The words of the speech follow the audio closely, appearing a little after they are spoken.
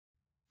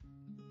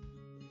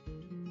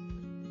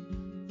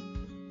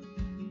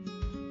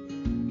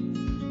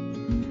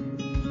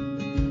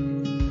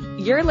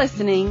You're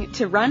listening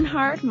to Run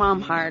Hard,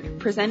 Mom Hard,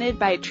 presented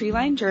by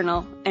Treeline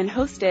Journal and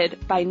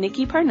hosted by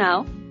Nikki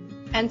Parnell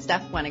and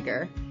Steph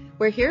Weniger.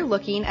 We're here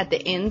looking at the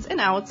ins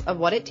and outs of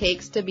what it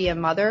takes to be a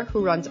mother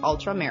who runs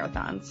ultra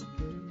marathons.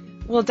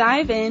 We'll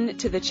dive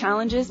into the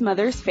challenges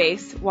mothers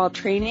face while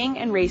training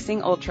and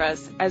racing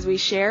ultras as we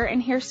share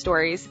and hear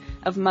stories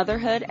of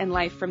motherhood and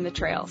life from the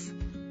trails.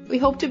 We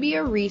hope to be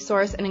a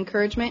resource and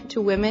encouragement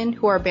to women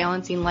who are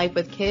balancing life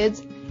with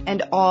kids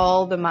and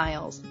all the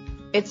miles.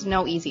 It's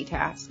no easy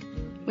task.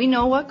 We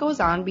know what goes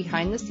on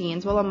behind the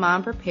scenes while a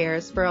mom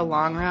prepares for a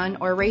long run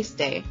or race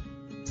day.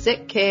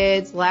 Sick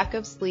kids, lack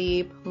of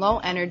sleep, low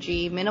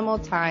energy, minimal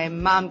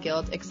time, mom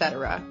guilt,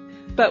 etc.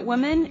 But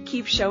women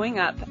keep showing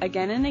up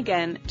again and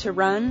again to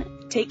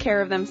run, take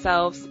care of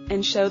themselves,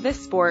 and show this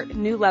sport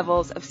new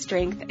levels of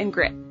strength and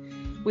grit.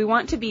 We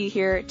want to be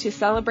here to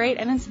celebrate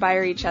and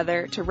inspire each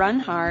other to run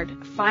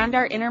hard, find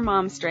our inner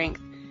mom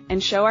strength,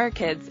 and show our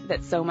kids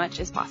that so much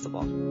is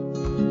possible.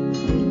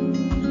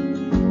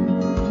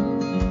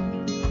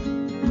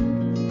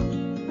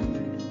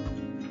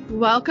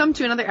 Welcome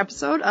to another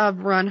episode of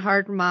Run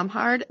Hard, Mom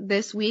Hard.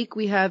 This week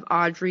we have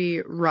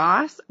Audrey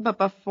Ross, but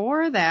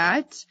before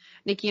that,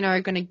 Nikki and I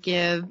are going to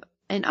give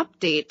an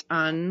update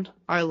on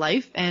our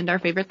life and our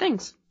favorite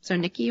things. So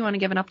Nikki, you want to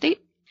give an update?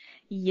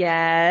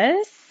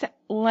 Yes.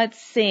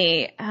 Let's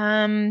see.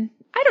 I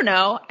don't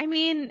know. I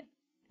mean,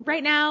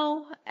 right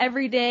now,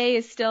 every day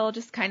is still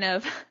just kind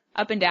of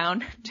up and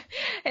down.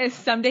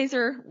 Some days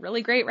are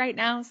really great right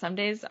now. Some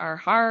days are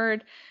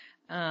hard.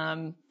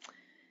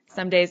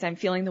 Some days I'm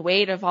feeling the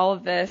weight of all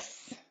of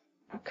this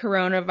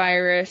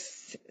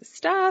coronavirus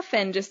stuff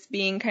and just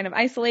being kind of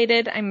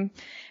isolated. I'm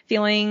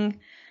feeling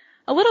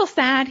a little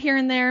sad here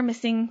and there,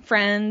 missing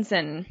friends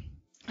and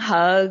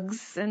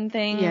hugs and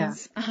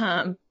things.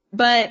 Yeah.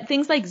 But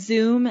things like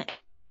Zoom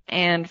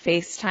and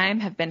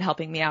FaceTime have been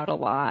helping me out a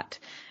lot,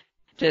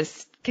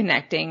 just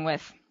connecting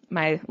with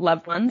my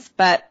loved ones.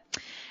 But,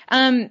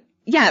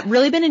 yeah,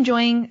 really been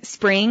enjoying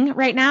spring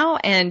right now,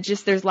 and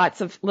just there's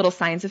lots of little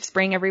signs of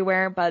spring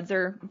everywhere. Buds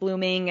are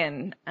blooming,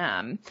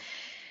 and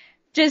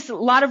just a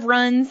lot of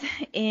runs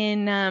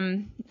in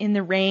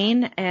the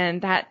rain,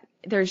 and that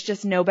there's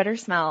just no better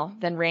smell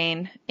than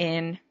rain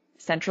in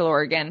Central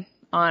Oregon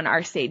on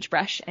our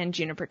sagebrush and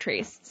juniper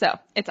trees. So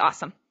it's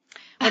awesome.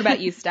 What about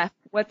you, Steph?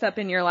 What's up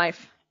in your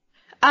life?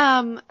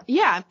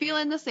 Yeah,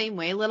 feeling the same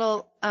way.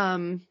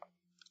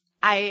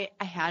 I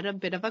had a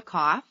bit of a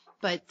cough,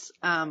 but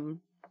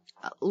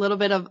a little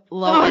bit of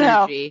low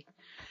energy.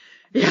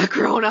 No. Yeah,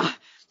 Corona.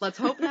 Let's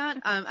hope not.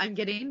 I'm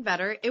getting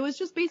better. It was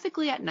just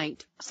basically at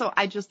night, so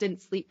I just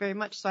didn't sleep very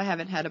much, so I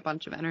haven't had a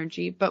bunch of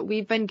energy. But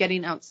we've been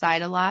getting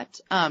outside a lot.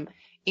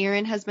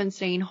 Aaron has been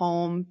staying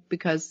home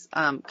because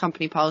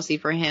company policy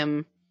for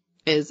him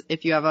is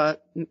if you have a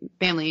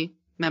family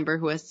member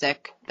who is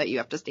sick, that you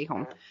have to stay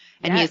home.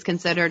 And He is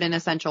considered an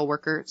essential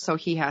worker, so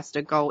he has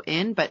to go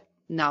in. But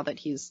now that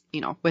he's,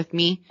 with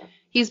me,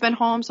 he's been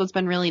home, so it's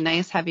been really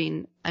nice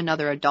having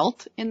another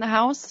adult in the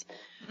house.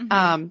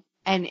 Mm-hmm.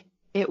 And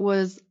it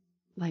was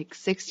like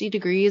 60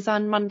 degrees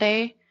on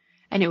Monday,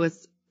 and it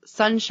was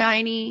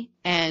sunshiny,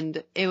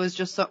 and it was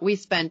just so, we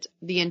spent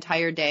the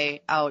entire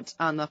day out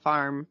on the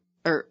farm,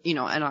 or,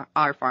 on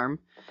our farm.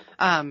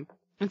 And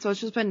so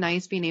it's just been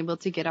nice being able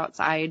to get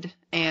outside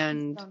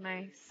and, so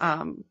nice.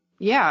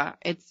 Yeah,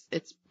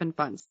 it's been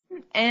fun.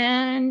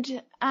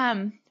 And,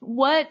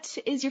 what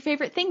is your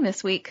favorite thing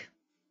this week?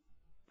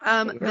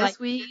 This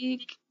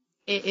week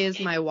it is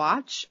my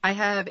watch. I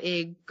have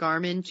a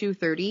Garmin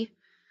 230.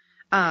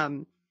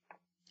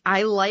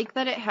 I like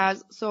that it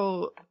has,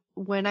 so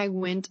when I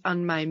went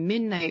on my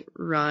midnight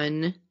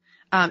run,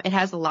 it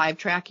has a live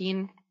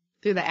tracking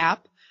through the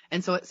app.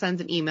 And so it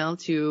sends an email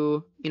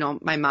to,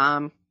 my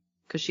mom,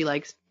 because she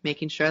likes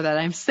making sure that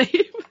I'm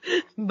safe.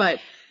 But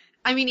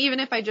I mean, even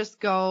if I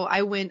just go,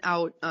 I went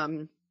out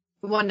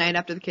one night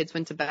after the kids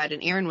went to bed,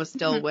 and Aaron was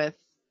still with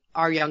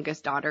our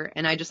youngest daughter,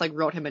 and I just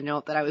wrote him a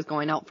note that I was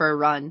going out for a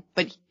run.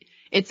 But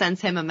it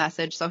sends him a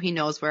message so he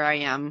knows where I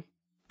am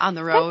on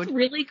the road. That's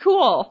really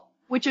cool.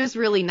 Which is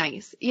really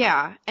nice.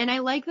 Yeah. And I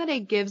like that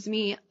it gives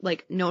me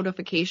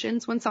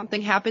notifications when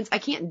something happens. I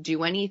can't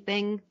do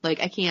anything. I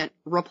can't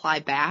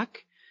reply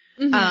back.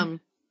 Mm-hmm.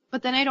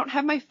 But then I don't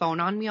have my phone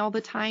on me all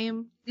the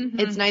time. Mm-hmm.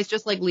 It's nice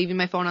just leaving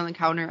my phone on the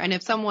counter. And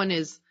if someone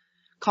is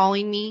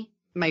calling me,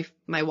 my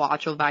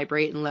watch will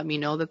vibrate and let me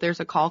know that there's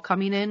a call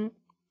coming in.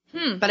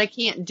 But I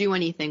can't do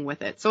anything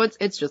with it. So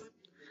it's just,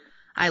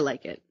 I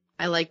like it.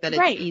 I like that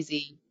it's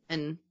easy,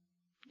 and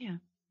yeah.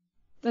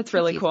 That's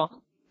really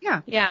cool.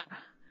 Yeah. Yeah.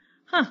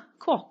 Huh.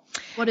 Cool.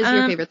 What is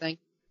your favorite thing?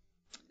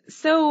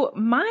 So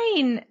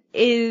my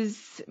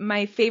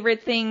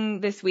favorite thing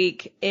this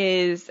week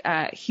is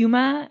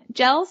Huma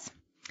gels,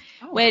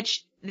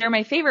 which they're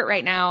my favorite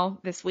right now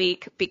this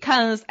week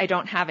because I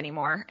don't have any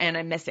more and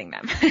I'm missing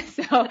them.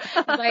 So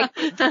I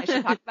should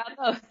talk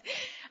about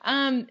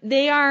those.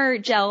 They are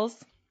gels,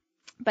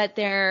 but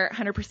they're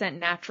 100%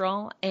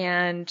 natural,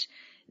 and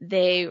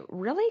they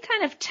really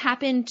kind of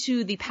tap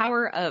into the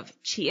power of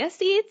chia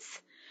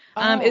seeds.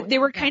 They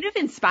were kind of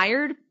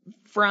inspired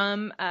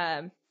from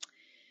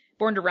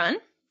Born to Run.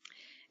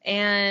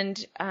 And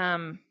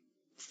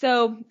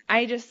so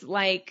I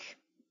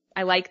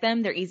like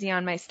them. They're easy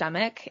on my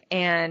stomach,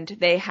 and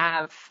they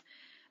have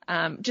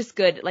just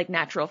good like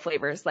natural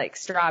flavors like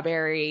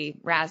strawberry,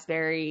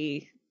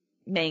 raspberry,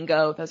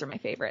 mango. Those are my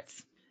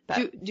favorites.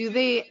 But,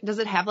 does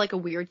it have like a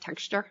weird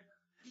texture?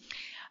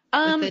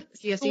 With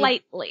the GSU?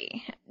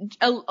 Slightly,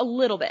 a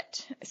little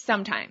bit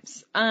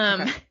sometimes.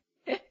 Okay.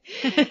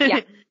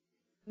 Yeah.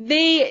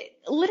 They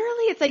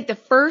literally, it's like the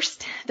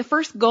first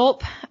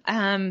gulp.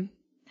 I'm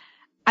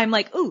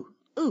like, ooh,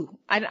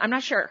 I'm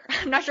not sure.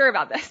 I'm not sure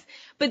about this.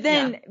 But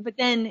then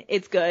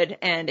it's good,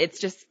 and it's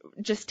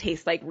just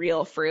tastes like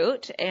real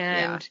fruit.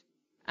 And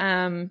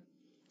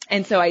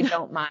so I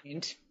don't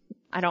mind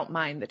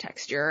the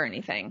texture or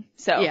anything.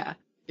 So yeah,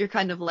 you're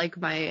kind of like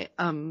my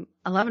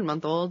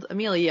 11-month-old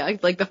Amelia.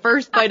 Like the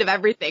first bite of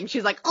everything,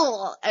 she's like,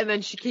 oh, and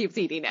then she keeps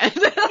eating it.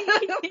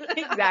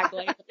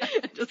 Exactly.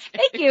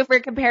 Thank you for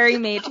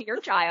comparing me to your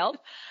child.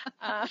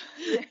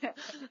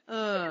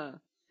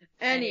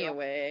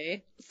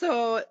 Anyway,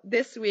 so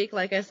this week,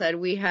 like I said,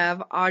 we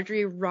have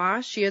Audrey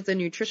Ross. She is a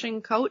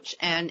nutrition coach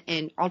and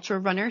an ultra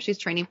runner. She's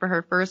training for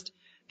her first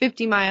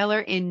 50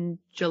 miler in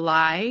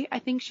July, I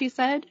think she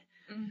said.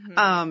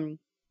 Mm-hmm.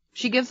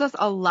 She gives us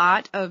a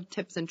lot of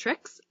tips and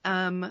tricks.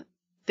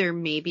 There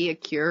may be a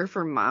cure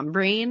for mom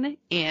brain,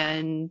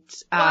 and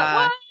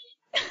what?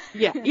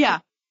 Yeah,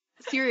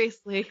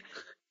 seriously.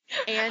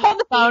 And hold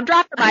the phone,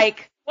 drop the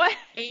mic. What?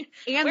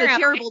 And the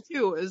terrible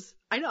twos.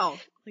 I know,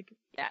 like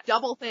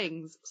double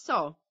things.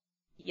 So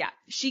yeah,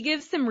 she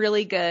gives some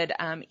really good,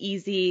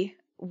 easy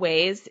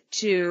ways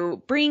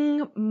to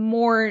bring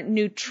more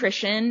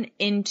nutrition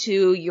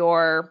into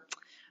your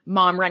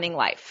mom running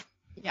life.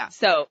 Yeah.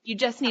 So you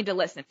just need to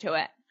listen to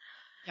it.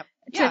 Yep.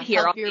 To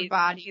hear all your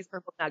body these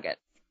purple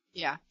nuggets.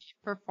 Yeah.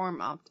 Perform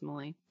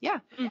optimally. Yeah.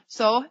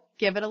 So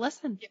give it a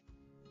listen.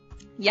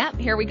 Yep.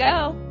 Here we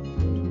go.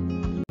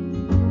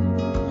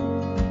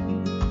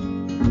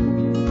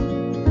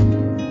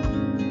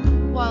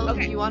 Well,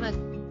 okay. Do you want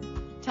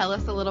to tell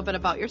us a little bit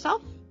about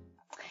yourself?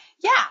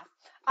 Yeah.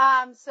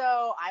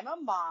 So I'm a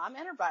mom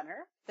and a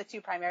runner, the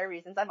two primary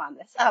reasons I'm on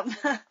this. So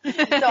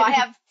I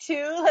have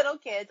two little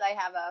kids. I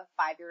have a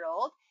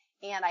 5-year-old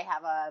and I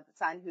have a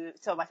son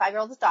so my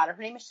 5-year-old's daughter,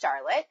 her name is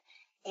Charlotte,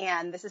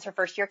 and this is her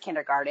first year of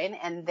kindergarten.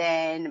 And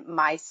then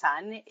my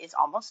son is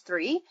almost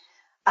 3.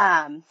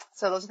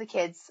 So those are the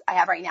kids I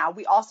have right now.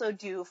 We also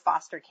do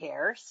foster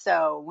care.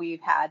 So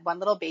we've had one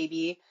little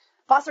baby.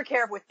 Foster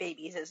care with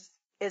babies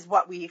is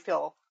what we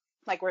feel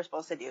like we're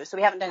supposed to do. So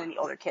we haven't done any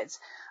older kids.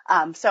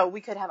 So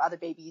we could have other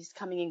babies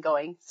coming and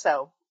going.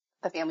 So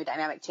the family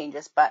dynamic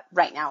changes, but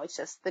right now it's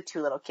just the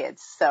 2 little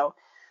kids. So,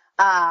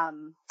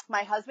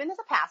 my husband is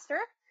a pastor.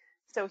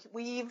 So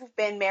we've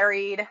been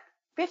married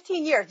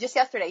 15 years. Just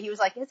yesterday, he was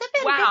like, has it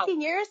been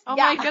 15 years? Oh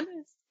my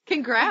goodness.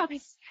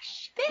 Congrats.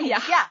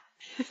 Thanks. Yeah.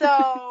 So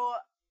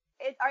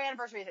our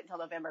anniversary isn't until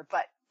November,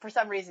 but for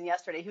some reason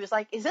yesterday, he was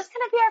like, is this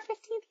going to be our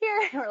 15th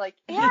year? And we're like,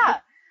 yeah.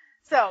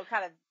 So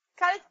kind of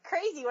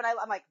crazy when I'm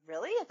like,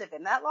 really? Has it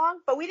been that long?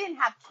 But we didn't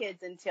have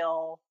kids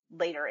until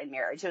later in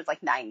marriage. It was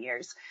like 9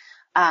 years,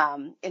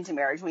 into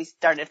marriage when we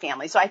started a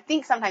family. So I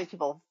think sometimes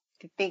people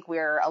think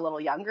we're a little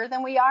younger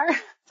than we are.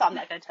 So I'm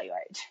not going to tell you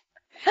our age.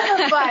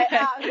 But, no,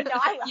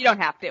 I will. You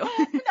don't have to. No,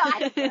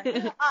 I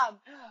don't.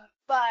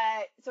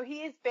 But so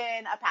he's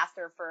been a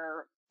pastor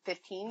for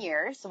 15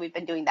 years. So we've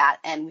been doing that,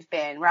 and we've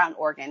been around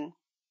Oregon.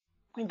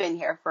 We've been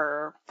here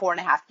for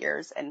 4.5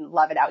 years and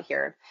love it out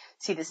here.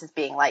 See this as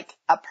being like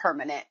a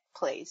permanent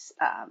place,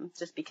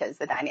 just because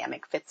the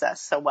dynamic fits us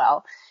so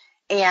well.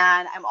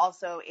 And I'm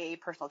also a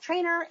personal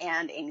trainer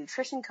and a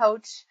nutrition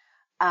coach,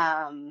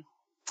 and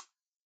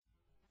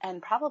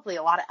probably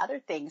a lot of other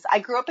things. I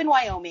grew up in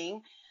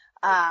Wyoming.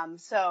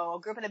 So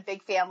grew up in a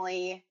big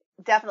family.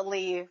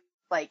 Definitely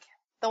like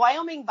the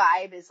Wyoming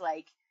vibe is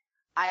like,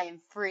 I am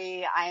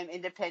free. I am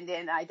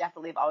independent. I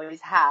definitely have always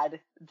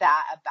had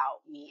that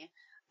about me,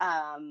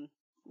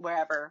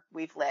 wherever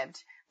we've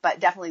lived, but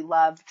definitely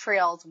love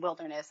trails,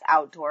 wilderness,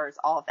 outdoors,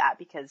 all of that,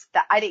 because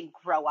I didn't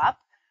grow up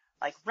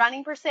like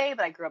running per se,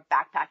 but I grew up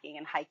backpacking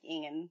and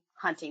hiking and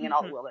hunting and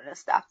all the wilderness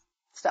stuff.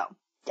 So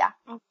yeah.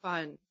 Oh,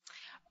 fun.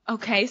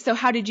 Okay. So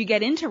how did you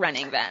get into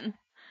running then?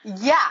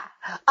 Yeah.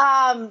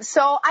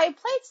 So I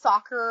played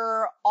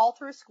soccer all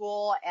through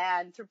school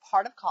and through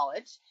part of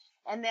college.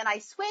 And then I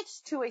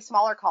switched to a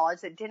smaller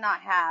college that did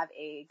not have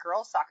a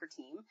girls soccer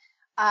team.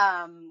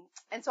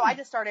 And so I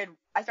started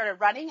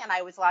running, and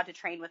I was allowed to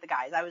train with the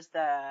guys. I was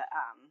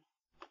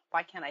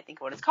why can't I think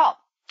of what it's called?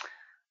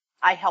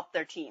 I helped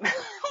their team.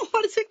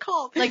 What is it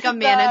called? Like a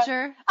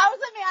manager? I was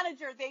a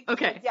manager.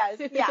 Okay. Yes.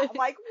 Yeah. I'm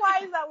like,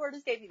 why is that word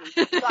escaping me?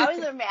 So I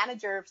was a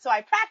manager. So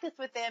I practiced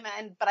with them,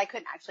 but I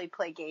couldn't actually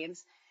play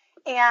games.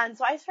 And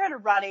so I started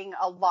running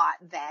a lot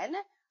then.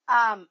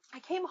 I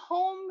came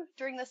home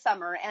during the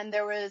summer, and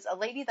there was a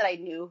lady that I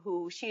knew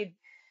who she'd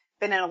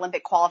been an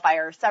Olympic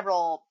qualifier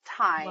several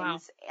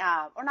times.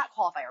 Wow. Or not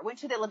qualifier, went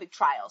to the Olympic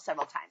trials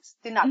several times,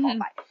 did not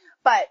qualify.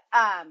 But,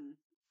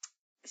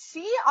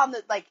 she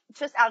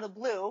just out of the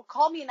blue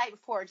called me the night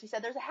before and she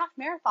said, there's a half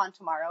marathon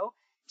tomorrow.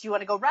 Do you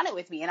want to go run it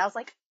with me? And I was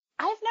like,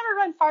 I've never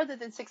run farther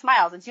than 6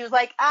 miles. And she was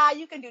like,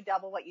 you can do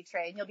double what you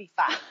train. You'll be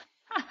fine.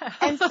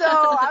 And so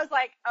I was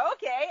like,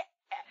 okay,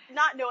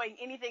 not knowing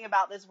anything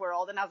about this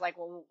world. And I was like,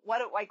 well, what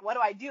do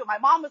I do? My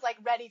mom was like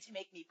ready to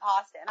make me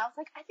pasta. And I was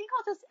like, I think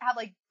I'll just have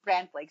like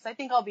bran flakes. I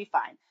think I'll be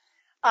fine.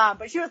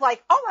 But she was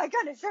like, oh my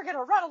goodness, you're going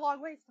to run a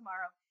long ways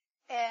tomorrow.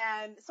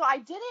 And so I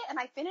did it and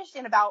I finished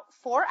in about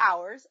 4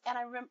 hours. And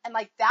I remember, and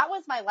like, that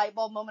was my light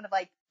bulb moment of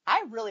like,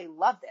 I really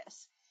love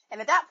this. And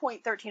at that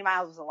point, 13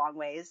 miles was a long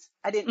ways.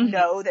 I didn't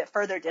know that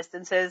further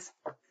distances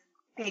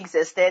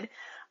existed.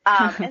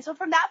 And so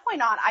from that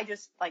point on, I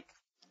just like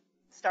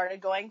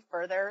started going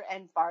further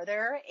and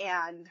farther.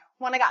 And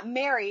when I got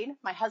married,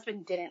 my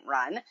husband didn't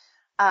run.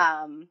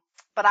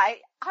 But I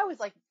was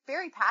like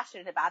very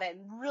passionate about it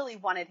and really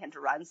wanted him to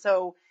run.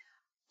 So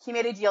he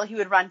made a deal. He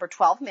would run for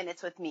 12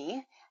 minutes with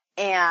me.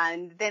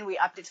 And then we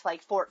upped it to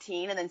like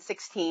 14 and then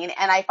 16.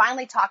 And I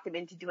finally talked him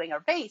into doing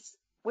a race,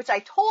 which I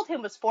told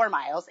him was 4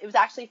 miles. It was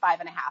actually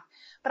 5.5.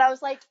 But I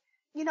was like,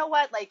 you know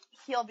what? Like,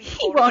 he'll be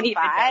totally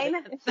fine.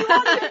 He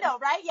won't even know,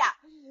 right? Yeah.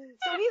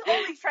 So he's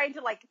only trained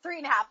to like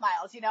 3.5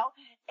 miles, you know?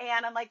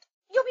 And I'm like,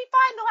 you'll be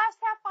fine the last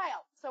half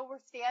mile. So we're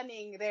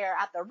standing there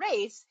at the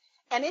race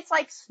and it's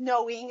like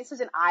snowing. This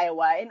is in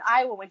Iowa. And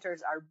Iowa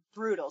winters are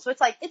brutal. So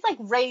it's like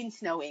rain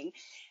snowing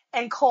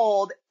and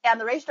cold. And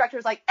the race director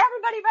is like,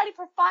 everybody ready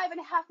for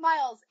 5.5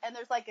 miles. And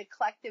there's like a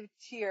collective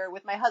cheer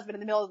with my husband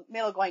in the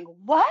middle going,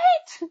 what?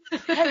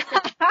 What just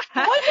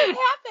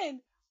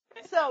happened?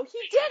 So he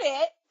did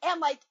it.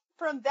 And like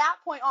from that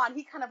point on,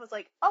 he kind of was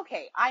like,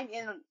 okay, I'm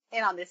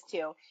in on this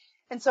too.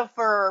 And so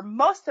for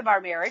most of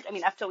our marriage, I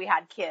mean, up till we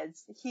had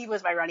kids, he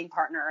was my running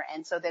partner.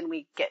 And so then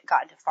we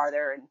got into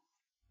farther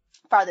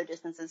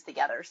distances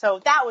together.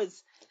 So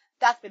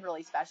that's been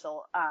really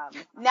special.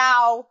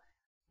 Now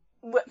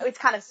it's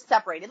kind of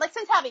separated. Like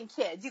since having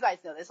kids, you guys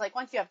know this, like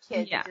once you have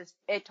kids,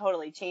 it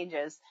totally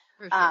changes.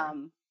 For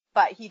sure.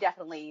 But he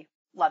definitely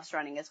loves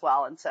running as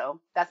well. And so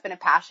that's been a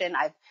passion.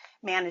 I've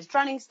managed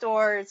running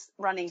store,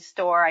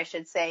 I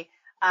should say.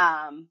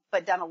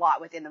 But done a lot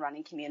within the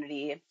running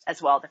community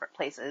as well, different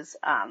places.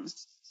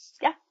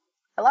 Yeah,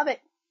 I love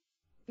it.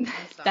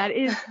 That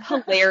is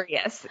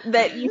hilarious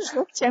that you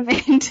tricked him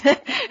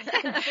into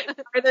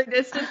further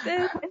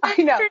distances. I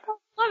know.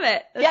 Love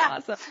it.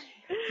 That's awesome.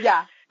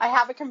 Yeah, I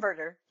have a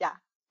converter. Yeah.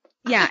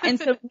 Yeah, and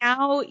so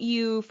now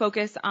you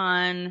focus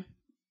on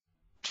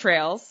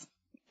trails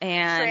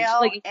and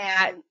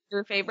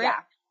your favorite? Yeah,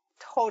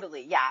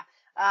 totally. Yeah.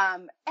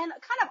 And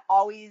kind of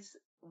always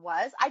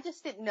was. I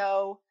just didn't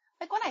know,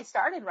 like when I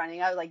started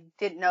running, I like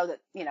didn't know that,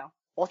 you know,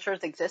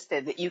 ultras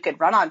existed, that you could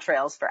run on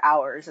trails for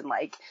hours. And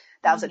like,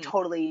 that was a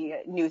totally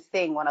new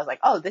thing when I was like,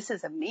 oh, this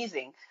is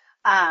amazing.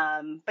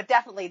 But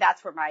definitely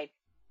that's where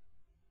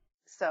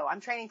so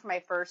I'm training for my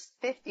first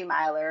 50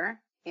 miler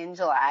in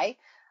July.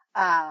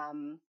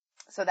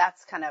 So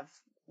that's kind of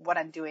what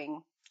I'm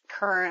doing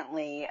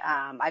currently.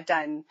 I've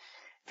done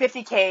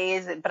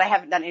 50Ks, but I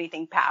haven't done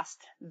anything past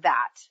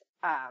that.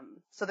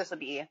 So this will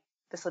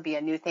be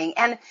a new thing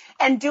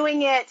and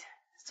doing it.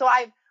 So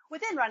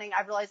within running,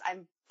 I've realized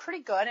I'm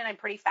pretty good and I'm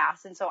pretty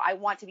fast. And so I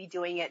want to be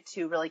doing it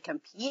to really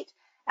compete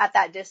at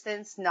that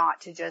distance,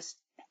 not to just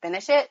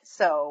finish it.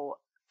 So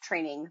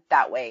training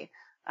that way,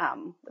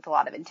 with a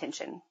lot of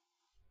intention.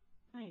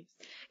 Nice.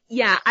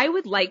 Yeah, I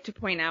would like to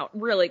point out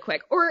really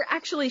quick, or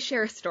actually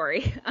share a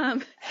story.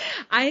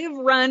 I have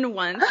run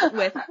once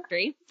with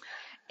Audrey.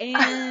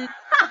 And,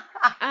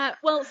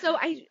 so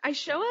I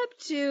show up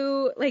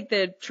to like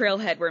the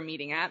trailhead we're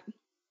meeting at,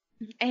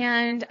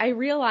 and I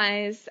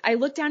realize I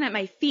look down at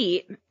my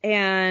feet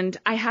and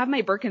I have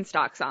my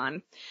Birkenstocks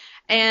on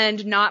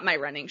and not my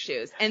running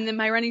shoes. And then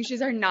my running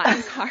shoes are not in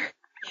the car.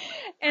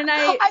 And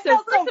I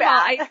felt so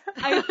bad.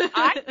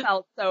 I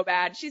felt so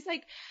bad. She's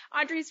like,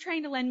 Audrey's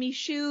trying to lend me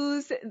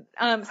shoes,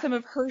 some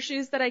of her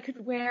shoes that I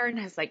could wear. And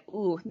I was like,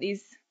 ooh,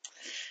 these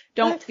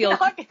don't feel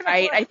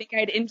right. I think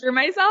I'd injure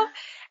myself.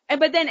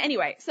 But then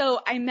anyway, so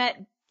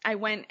I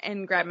went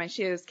and grabbed my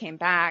shoes, came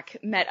back,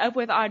 met up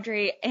with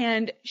Audrey,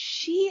 and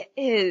she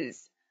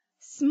is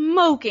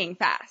smoking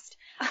fast.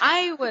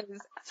 I was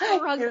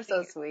struggling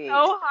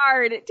so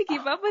hard to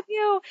keep up with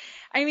you.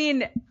 I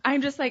mean,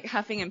 I'm just like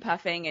huffing and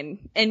puffing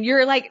and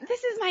you're like,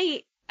 this is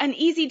an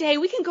easy day.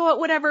 We can go at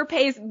whatever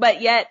pace,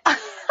 but yet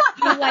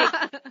you're like,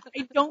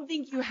 I don't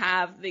think you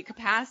have the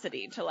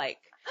capacity to like,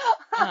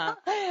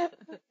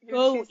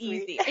 go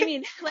easy. I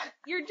mean, like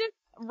you're just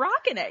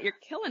rocking it. You're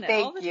killing it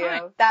all the time.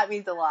 Thank you. That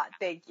means a lot.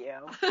 Thank you.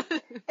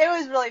 It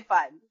was really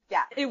fun.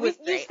 Yeah. It was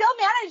You still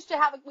managed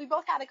to we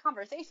both had a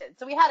conversation.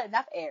 So we had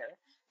enough air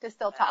to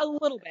still talk. A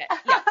little bit.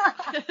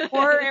 Yeah.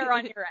 More air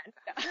on your end.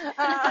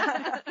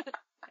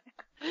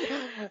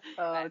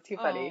 Oh, too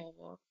funny.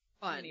 Oh,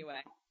 fun. Anyway.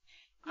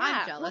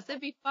 I'm jealous. It'd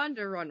be fun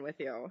to run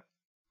with you.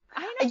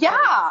 I know. Yeah,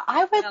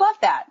 I would love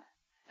that.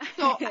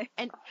 So,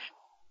 and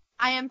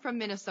I am from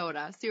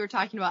Minnesota. So you were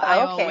talking about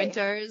Iowa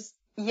winters.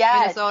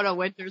 Yes. Minnesota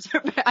winters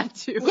are bad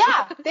too.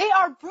 Yeah, they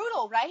are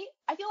brutal, right?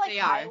 I feel like They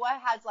are.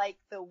 Iowa has like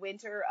the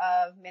winter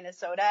of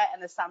Minnesota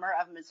and the summer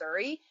of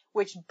Missouri,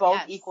 which both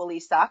Yes. equally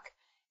suck.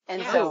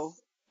 And Yes. so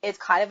it's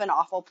kind of an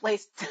awful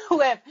place to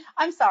live.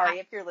 I'm sorry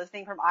if you're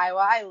listening from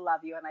Iowa. I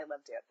love you and I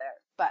lived out there,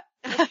 but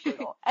it's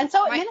brutal. And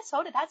so in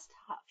Minnesota, that's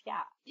tough.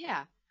 Yeah.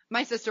 Yeah.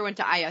 My sister went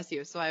to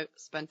ISU, so I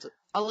spent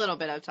a little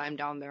bit of time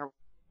down there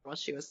while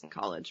she was in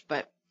college,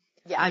 but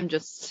Yeah. I'm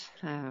just,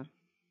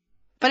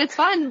 but it's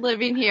fun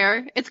living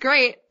here. It's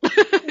great.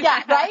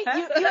 Yeah, right?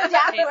 You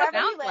adapt It wherever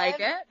you sounds live. like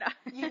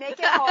it. You make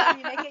it home.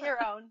 You make it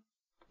your own.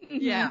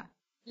 Yeah.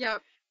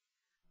 Yep.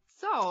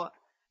 So,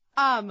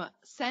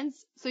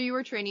 so you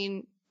were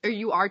training, or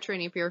you are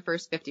training for your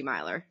first 50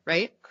 miler,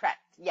 right? Correct.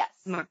 Yes.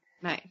 Nice.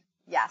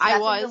 Yes. I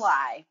That's was- in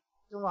July.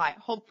 July.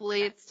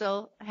 Hopefully it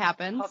still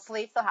happens.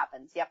 Hopefully it still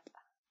happens. Yep.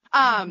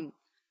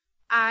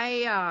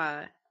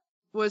 I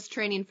was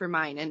training for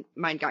mine and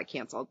mine got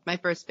canceled. My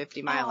first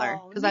 50 miler.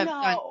 Oh, Cause I've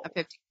done a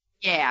 50.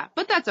 Yeah,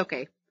 but that's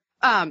okay.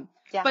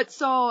 Yeah. But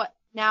so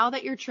now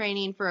that you're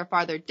training for a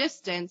farther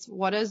distance,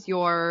 what does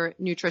your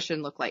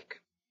nutrition look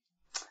like?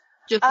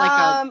 Just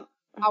like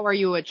how are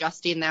you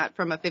adjusting that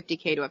from a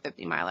 50K to a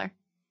 50 miler?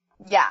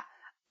 Yeah.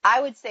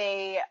 I would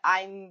say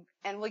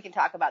and we can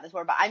talk about this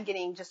more, but I'm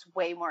getting just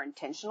way more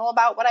intentional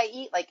about what I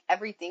eat. Like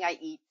everything I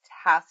eat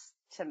has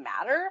to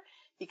matter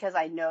because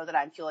I know that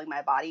I'm fueling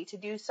my body to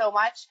do so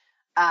much,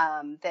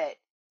 that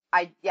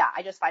I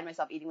just find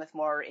myself eating with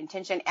more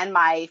intention, and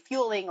my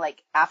fueling,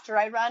 like after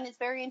I run, is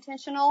very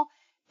intentional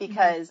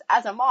because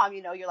as a mom,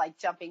 you know, you're like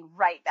jumping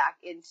right back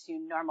into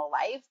normal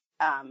life.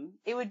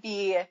 It would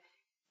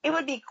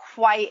be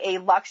quite a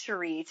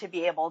luxury to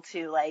be able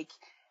to like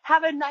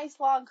have a nice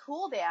long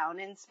cool down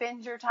and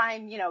spend your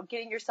time, you know,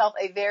 getting yourself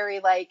a very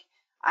like,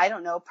 I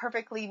don't know,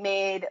 perfectly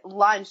made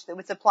lunch that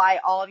would supply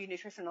all of your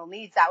nutritional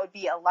needs. That would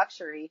be a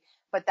luxury,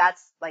 but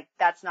that's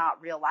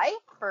not real life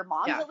for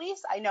moms, at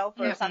least. I know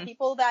for some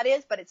people that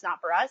is, but it's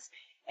not for us.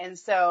 And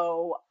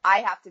so I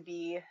have to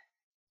be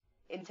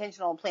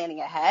intentional in planning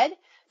ahead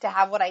to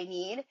have what I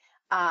need.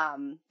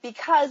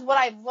 Because what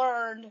I've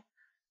learned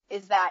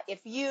is that if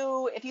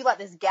you let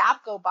this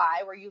gap go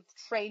by where you've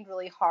trained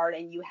really hard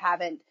and you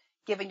haven't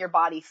given your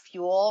body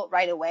fuel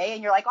right away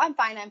and you're like, oh, I'm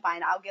fine.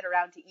 I'll get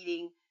around to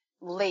eating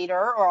later,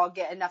 or I'll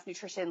get enough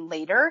nutrition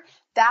later.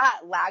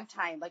 That lag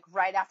time, like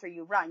right after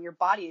you run, your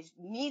body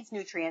needs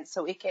nutrients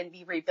so it can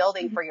be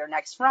rebuilding for your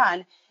next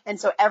run. And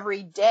so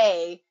every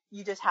day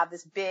you just have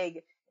this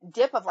big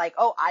dip of like,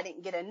 oh, I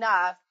didn't get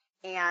enough.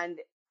 And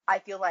I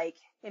feel like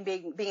in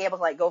being able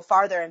to like go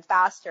farther and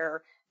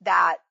faster,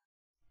 that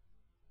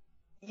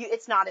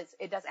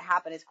it doesn't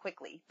happen as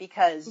quickly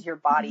because your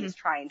body is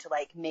trying to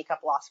like make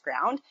up lost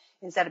ground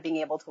instead of being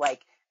able to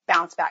like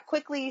bounce back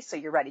quickly so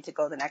you're ready to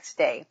go the next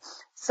day.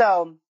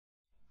 So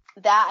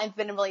that I've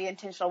been really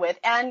intentional with,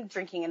 and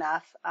drinking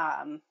enough.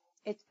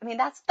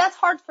 That's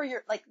hard for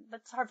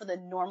that's hard for the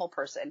normal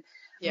person,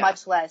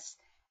 much less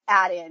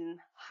add in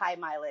high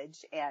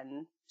mileage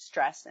and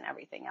stress and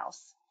everything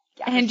else.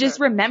 Yeah, and just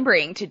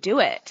remembering to do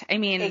it. I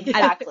mean,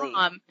 exactly.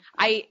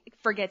 I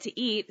forget to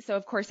eat, so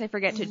of course I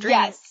forget to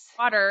drink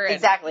water.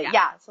 Exactly.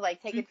 Yeah. So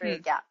like take it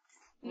through. Yeah.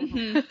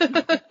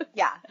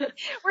 Yeah.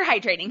 We're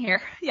hydrating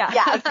here. Yeah.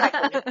 Yeah,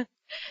 exactly.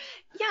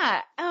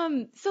 Yeah.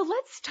 So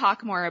let's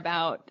talk more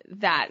about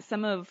that.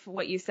 Some of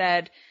what you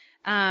said,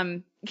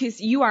 because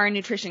you are a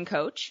nutrition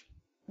coach.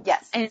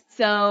 Yes. And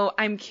so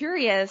I'm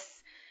curious,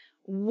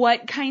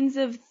 what kinds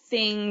of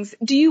things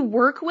do you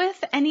work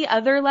with? Any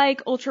other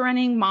like ultra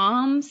running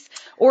moms,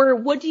 or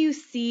what do you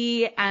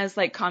see as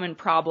like common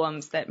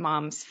problems that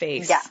moms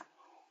face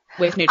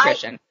with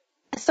nutrition?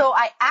 So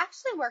I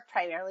actually work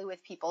primarily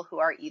with people who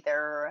are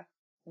either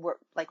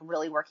like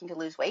really working to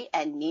lose weight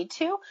and need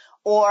to,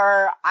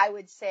 or I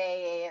would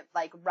say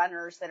like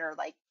runners that are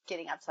like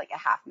getting up to like a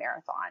half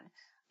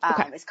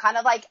marathon. It's kind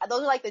of like,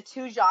 those are like the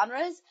two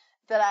genres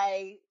that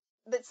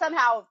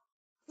somehow,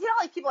 you know,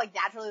 like people like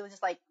naturally would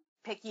just like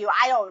pick you.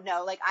 I don't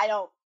know. Like I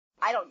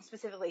don't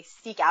specifically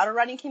seek out a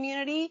running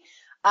community.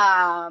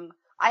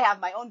 I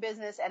have my own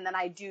business, and then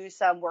I do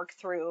some work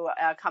through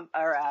a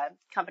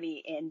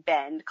company in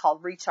Bend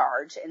called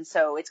Recharge. And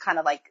so it's kind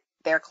of like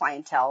their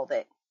clientele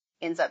that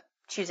ends up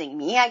choosing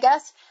me, I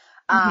guess.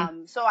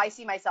 So I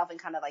see myself in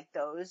kind of like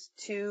those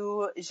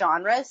two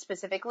genres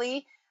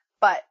specifically,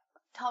 but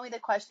tell me the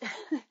question.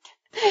 Now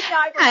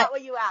I forgot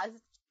what you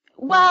asked.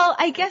 Well,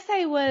 I guess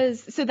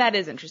so that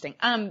is interesting.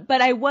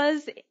 But I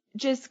was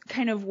just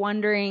kind of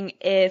wondering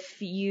if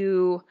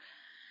you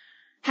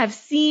have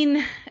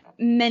seen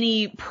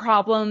many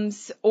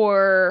problems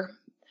or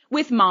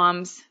with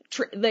moms,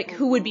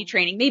 who would be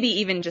training, maybe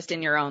even just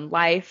in your own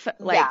life,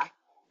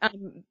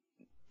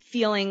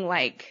 feeling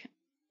like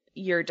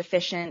you're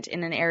deficient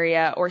in an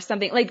area or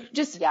something, like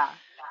just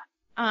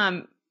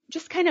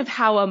kind of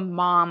how a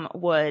mom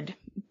would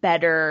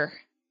better,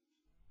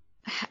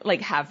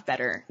 like have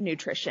better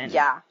nutrition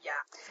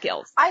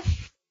skills.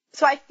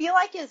 So I feel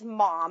like as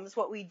moms,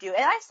 what we do,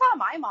 and I saw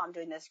my mom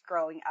doing this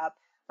growing up,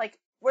 like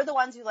we're the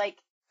ones who like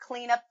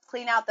clean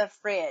out the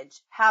fridge,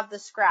 have the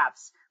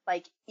scraps,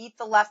 like eat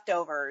the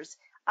leftovers,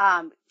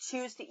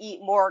 choose to eat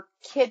more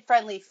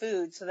kid-friendly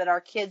food so that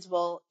our kids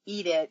will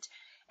eat it.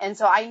 And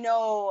so I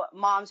know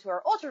moms who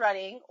are ultra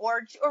running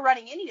or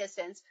running any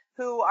distance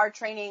who are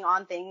training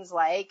on things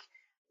like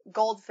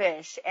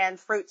goldfish and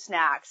fruit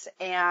snacks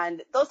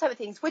and those type of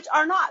things, which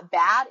are not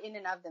bad in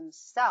and of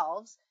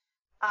themselves.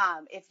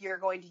 If you're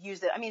going to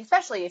use it, I mean,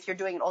 especially if you're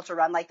doing an ultra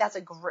run, like that's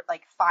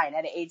like fine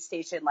at an aid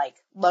station, like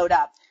load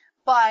up.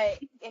 But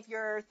if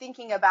you're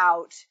thinking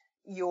about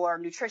your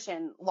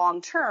nutrition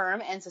long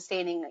term and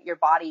sustaining your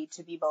body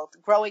to be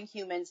both growing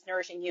humans,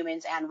 nourishing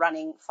humans, and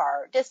running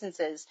far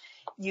distances,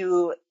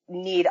 you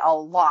need a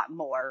lot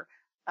more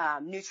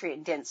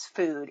nutrient dense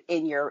food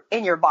in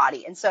your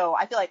body. And so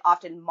I feel like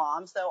often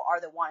moms though are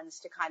the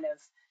ones to kind of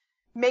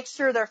make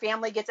sure their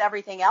family gets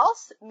everything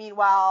else.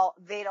 Meanwhile,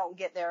 they don't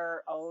get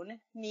their own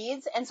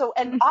needs. And so,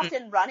 and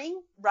often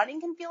running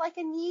can feel like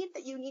a need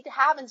that you need to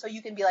have. And so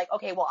you can be like,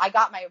 okay, well, I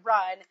got my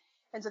run.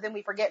 And so then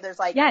we forget there's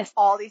like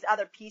all these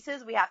other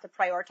pieces we have to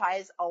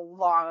prioritize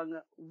along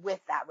with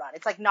that run.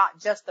 It's like not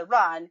just the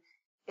run.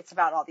 It's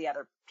about all the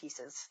other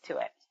pieces to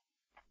it.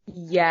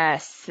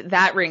 Yes,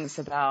 that rings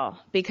a bell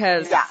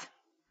because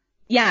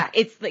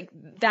it's like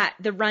that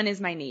the run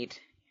is my need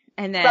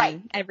and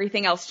then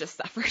everything else just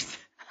suffers.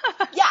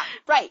 Yeah,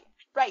 right.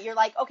 You're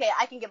like, okay,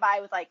 I can get by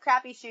with like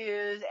crappy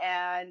shoes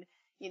and,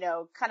 you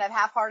know, kind of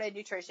half-hearted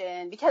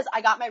nutrition because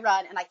I got my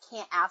run and I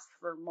can't ask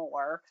for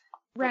more.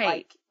 Right. But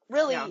like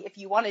really, if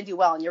you want to do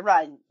well in your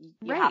run,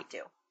 you have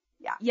to.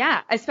 Yeah.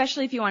 Yeah.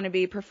 Especially if you want to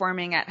be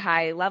performing at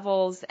high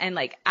levels and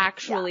like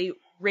actually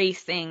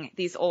racing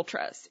these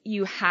ultras,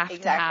 you have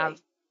to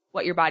have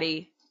what your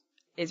body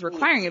is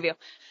requiring of you.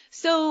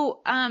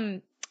 So,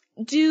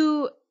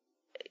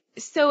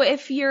 so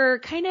if you're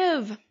kind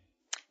of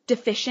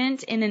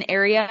deficient in an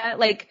area,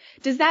 like,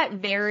 does that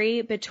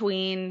vary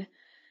between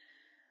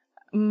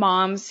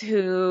moms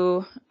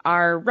who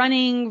are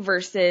running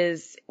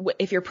versus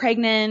if you're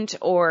pregnant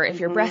or if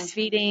you're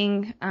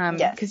breastfeeding?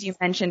 Because you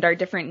mentioned our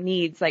different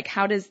needs. Like,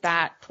 how does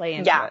that play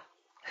into it?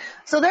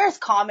 So there's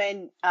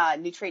common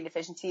nutrient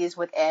deficiencies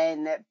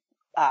within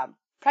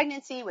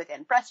pregnancy,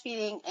 within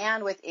breastfeeding,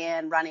 and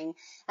within running.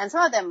 And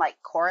some of them like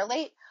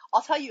correlate.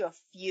 I'll tell you a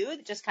few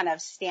that just kind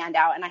of stand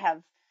out. And I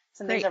have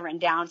some things I've written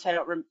down so I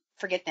don't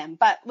forget them.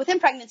 But within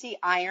pregnancy,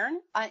 iron.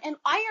 And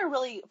iron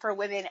really for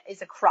women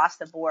is across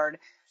the board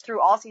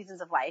through all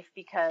seasons of life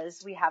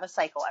because we have a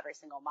cycle every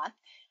single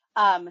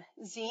month.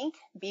 Zinc,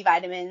 B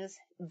vitamins,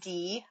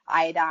 D,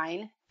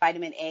 iodine,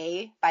 vitamin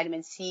A,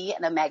 vitamin C,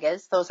 and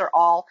omegas. Those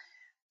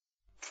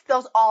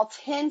all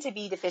tend to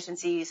be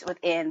deficiencies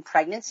within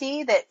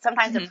pregnancy that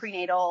sometimes a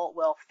prenatal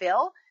will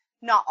fill.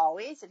 Not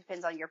always. It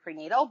depends on your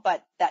prenatal,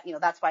 but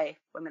that's why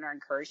women are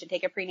encouraged to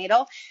take a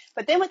prenatal.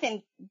 But then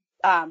within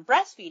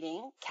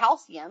breastfeeding,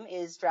 calcium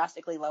is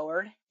drastically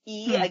lowered.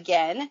 E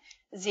again,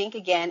 zinc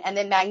again, and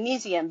then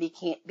magnesium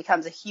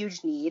becomes a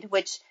huge need,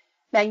 which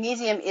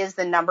magnesium is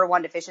the number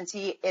one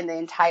deficiency in the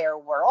entire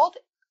world.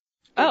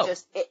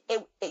 It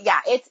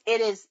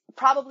is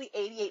probably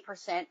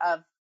 88%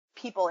 of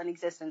people in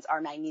existence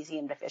are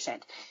magnesium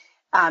deficient.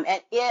 And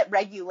it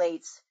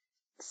regulates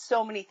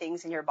so many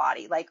things in your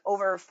body, like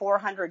over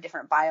 400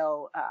 different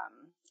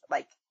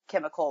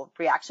chemical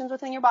reactions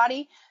within your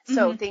body.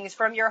 So things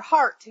from your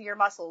heart to your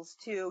muscles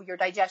to your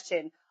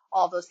digestion,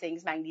 all those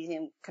things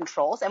magnesium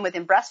controls. And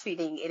within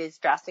breastfeeding, it is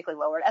drastically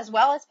lowered, as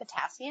well as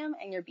potassium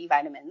and your B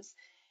vitamins.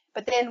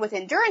 But then with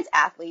endurance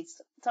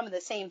athletes, some of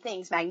the same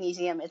things,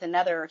 magnesium is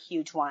another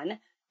huge one.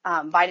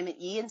 Vitamin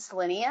E and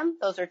selenium,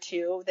 those are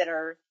two that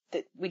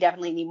we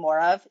definitely need more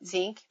of.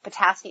 Zinc,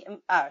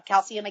 potassium,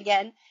 calcium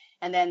again,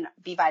 and then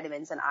B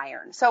vitamins and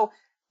iron. So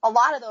a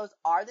lot of those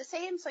are the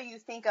same. So you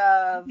think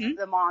of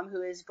the mom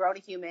who is grown a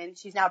human,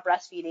 she's now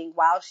breastfeeding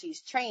while she's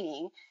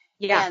training.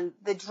 Yeah. And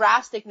the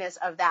drasticness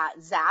of that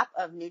zap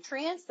of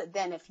nutrients that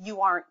then if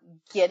you aren't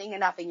getting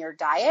enough in your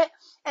diet.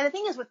 And the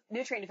thing is with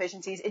nutrient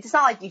deficiencies, it's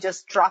not like you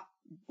just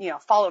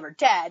fall over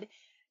dead.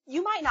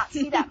 You might not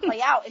see that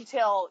play out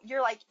until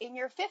you're like in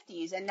your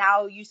 50s and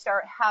now you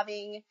start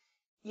having,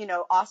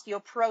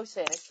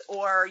 osteoporosis,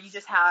 or you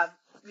just have,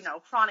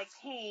 chronic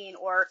pain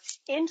or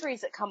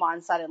injuries that come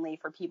on suddenly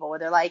for people where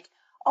they're like,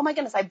 oh my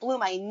goodness, I blew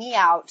my knee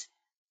out.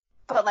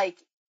 But like,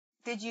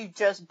 did you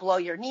just blow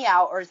your knee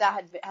out, or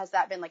has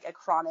that been like a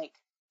chronic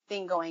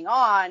thing going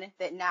on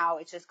that now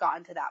it's just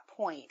gotten to that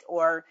point?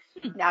 Or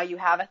now you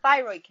have a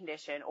thyroid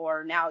condition,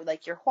 or now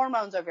like your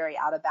hormones are very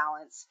out of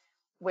balance,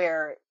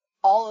 where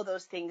all of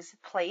those things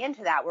play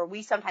into that, where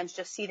we sometimes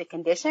just see the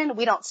condition.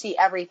 We don't see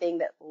everything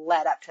that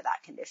led up to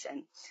that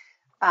condition.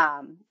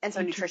 And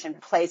so nutrition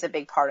plays a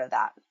big part of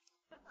that.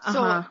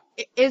 So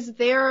is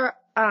there,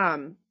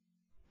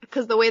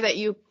 because the way that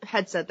you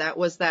had said that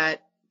was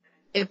that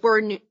if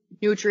we're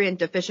nutrient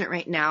deficient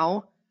right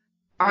now,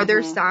 are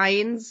there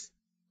signs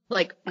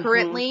like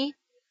currently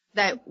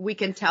that we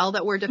can tell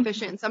that we're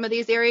deficient in some of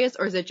these areas,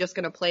 or is it just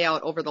going to play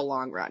out over the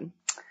long run?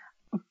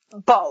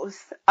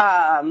 Both.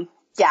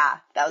 Yeah,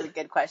 that was a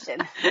good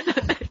question.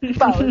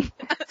 Both.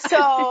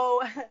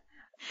 So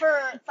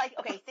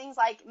things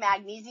like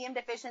magnesium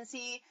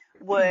deficiency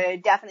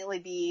would definitely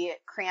be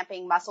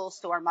cramping muscles,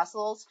 sore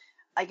muscles.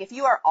 Like if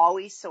you are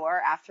always sore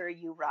after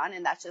you run,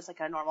 and that's just like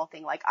a normal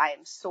thing, like I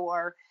am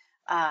sore,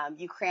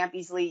 you cramp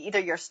easily, either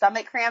your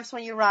stomach cramps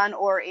when you run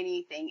or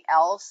anything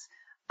else.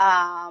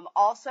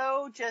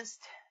 Also just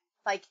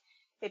like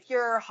if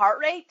your heart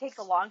rate takes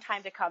a long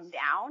time to come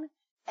down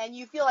and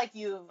you feel like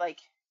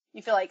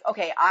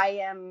okay,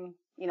 I am,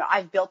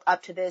 I've built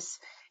up to this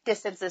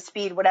distance, this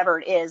speed, whatever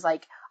it is,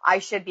 like I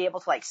should be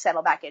able to like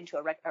settle back into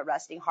a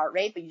resting heart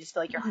rate, but you just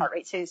feel like your heart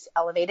rate stays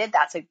elevated.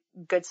 That's a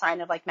good sign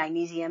of like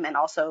magnesium and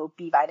also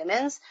B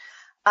vitamins.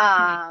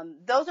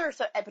 Those are,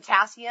 and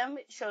potassium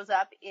shows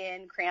up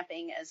in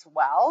cramping as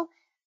well.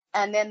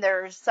 And then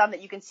there's some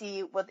that you can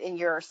see within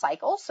your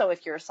cycle. So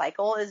if your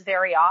cycle is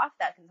very off,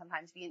 that can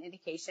sometimes be an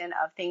indication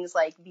of things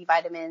like B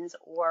vitamins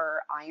or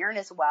iron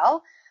as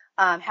well.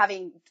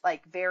 Having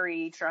like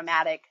very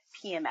dramatic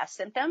PMS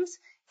symptoms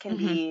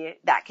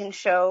that can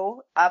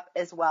show up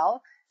as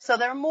well. So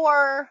they're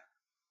more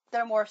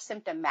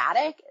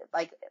symptomatic,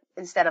 like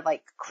instead of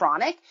like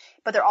chronic,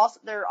 but they're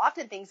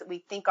often things that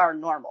we think are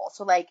normal.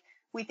 So like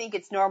we think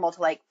it's normal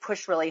to like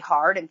push really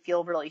hard and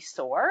feel really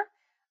sore,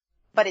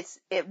 but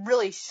it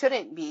really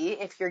shouldn't be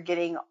if you're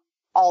getting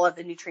all of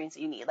the nutrients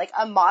that you need. Like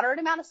a moderate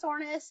amount of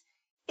soreness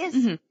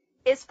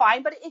is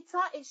fine, but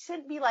it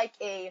shouldn't be like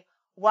a,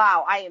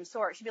 wow, I am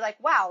sore. It should be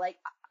like, wow, like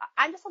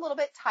I'm just a little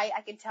bit tight.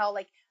 I can tell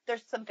like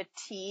there's some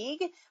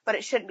fatigue, but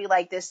it shouldn't be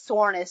like this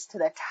soreness to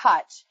the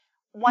touch.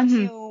 Once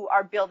you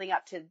are building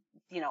up to,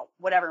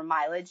 whatever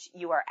mileage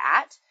you are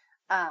at.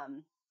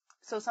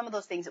 So some of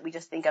those things that we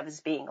just think of as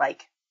being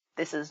like,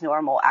 this is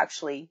normal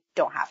actually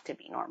don't have to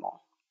be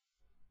normal.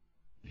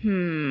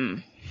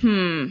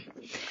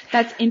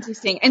 That's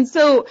interesting. And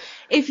so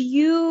if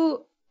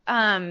you,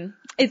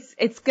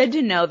 it's good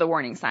to know the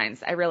warning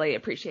signs. I really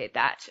appreciate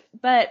that.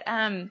 But,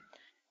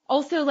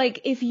 also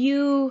like if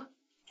you,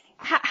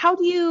 how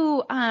do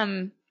you,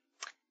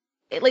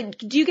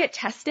 do you get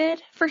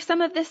tested for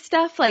some of this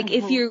stuff? Like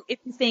if you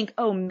think,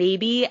 oh,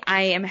 maybe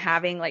I am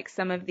having like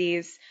some of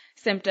these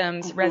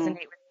symptoms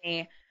resonate with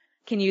me,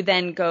 can you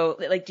then go,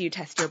 like, do you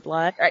test your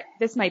blood?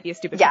 This might be a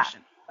stupid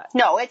question. But.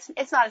 No, it's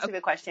not a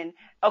stupid question.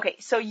 Okay.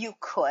 So you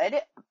could,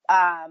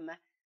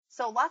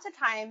 so lots of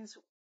times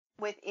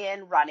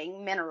within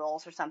running,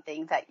 minerals or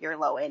something that you're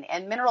low in,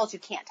 and minerals, you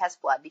can't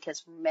test blood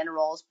because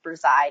minerals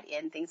reside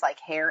in things like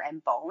hair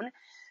and bone.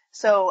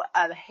 So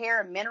a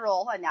hair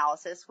mineral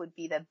analysis would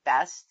be the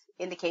best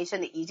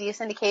indication, the easiest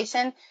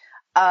indication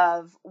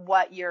of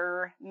what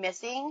you're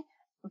missing.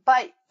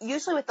 But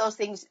usually with those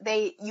things,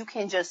 you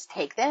can just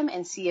take them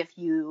and see if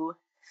you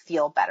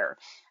feel better.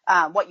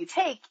 What you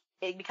take,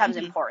 it becomes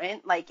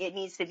important. Like it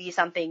needs to be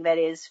something that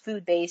is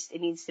food-based. It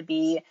needs to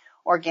be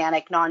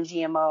organic,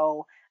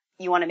 non-GMO.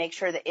 You want to make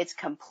sure that it's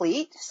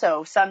complete.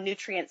 So some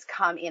nutrients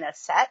come in a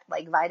set,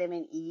 like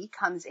vitamin E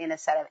comes in a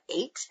set of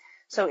 8.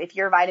 So if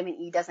your vitamin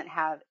E doesn't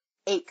have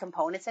 8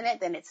 components in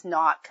it, then it's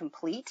not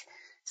complete.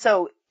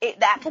 So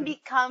that can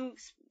become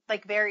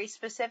like very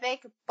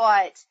specific,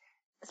 but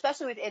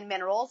especially within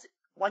minerals,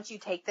 once you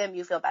take them,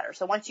 you feel better.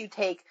 So once you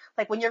take,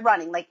 like when you're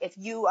running, like if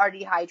you are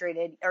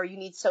dehydrated or you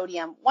need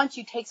sodium, once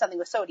you take something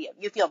with sodium,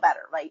 you feel better,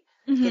 right?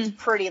 It's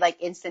pretty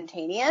like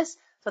instantaneous.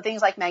 So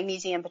things like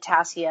magnesium,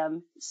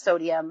 potassium,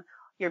 sodium,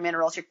 your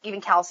minerals,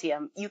 even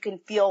calcium, you can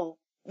feel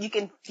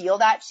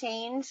that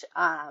change,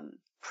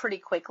 pretty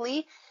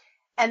quickly.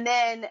 And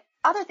then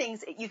other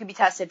things you can be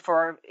tested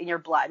for in your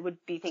blood would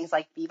be things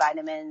like B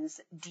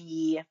vitamins,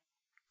 D.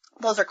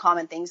 Those are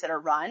common things that are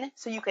run.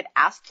 So you could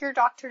ask your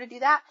doctor to do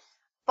that.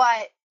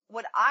 But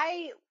what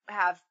I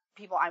have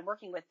people I'm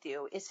working with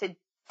do is to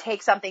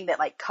take something that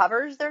like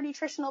covers their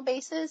nutritional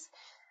bases.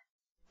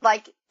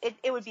 Like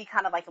it would be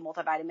kind of like a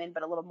multivitamin,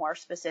 but a little more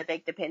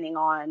specific depending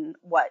on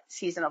what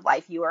season of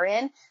life you are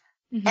in.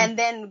 And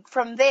then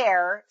from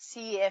there,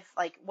 see if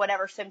like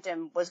whatever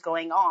symptom was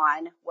going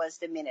on was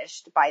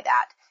diminished by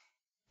that.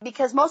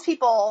 Because most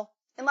people,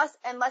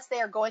 unless they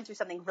are going through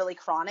something really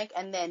chronic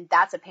and then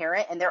that's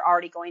apparent and they're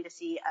already going to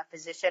see a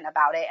physician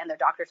about it and their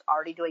doctor's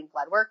already doing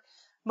blood work,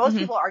 most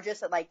people are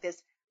just at like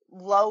this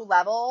low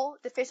level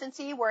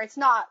deficiency where it's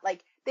not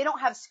like they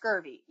don't have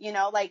scurvy,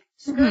 like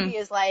scurvy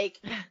is like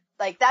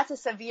that's a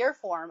severe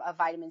form of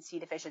vitamin C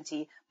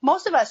deficiency.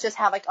 Most of us just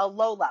have like a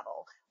low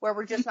level where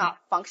we're just not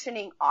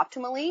functioning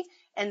optimally.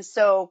 And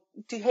so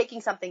taking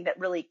something that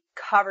really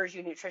covers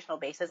your nutritional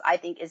basis, I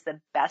think is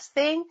the best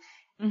thing.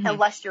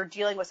 Unless you're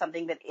dealing with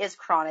something that is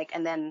chronic,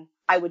 and then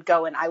I would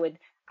go and I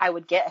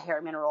would get a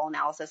hair mineral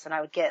analysis and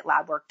I would get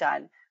lab work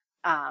done.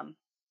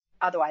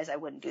 Otherwise I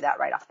wouldn't do that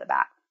right off the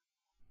bat.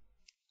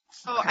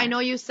 So I know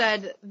you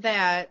said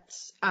that,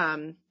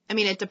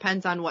 it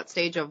depends on what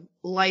stage of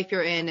life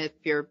you're in, if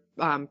you're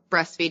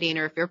breastfeeding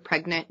or if you're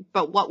pregnant,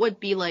 but what would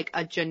be like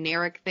a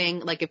generic thing?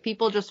 Like if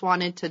people just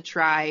wanted to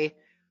try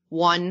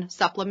one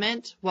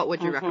supplement, what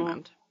would you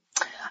recommend?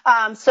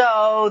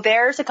 So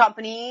there's a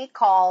company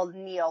called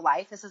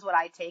Neolife. This is what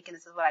I take and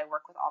this is what I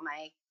work with all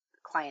my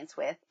clients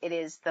with. It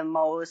is the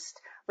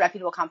most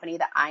reputable company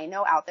that I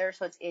know out there.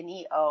 So it's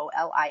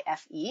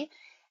Neolife.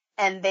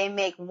 And they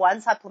make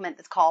one supplement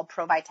that's called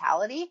Pro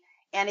Vitality.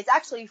 And it's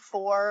actually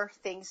 4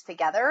 things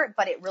together,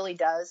 but it really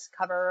does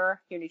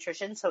cover your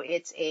nutrition. So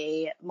it's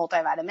a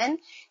multivitamin,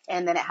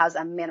 and then it has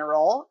a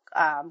mineral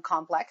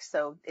complex.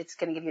 So it's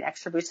going to give you an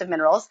extra boost of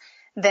minerals.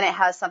 Then it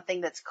has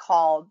something that's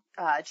called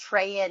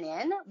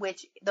treanin,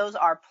 which those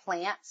are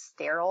plant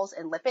sterols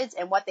and lipids.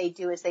 And what they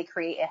do is they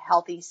create a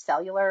healthy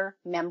cellular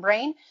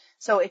membrane.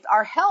 So if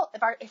our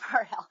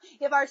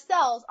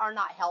cells are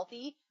not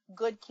healthy,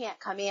 good can't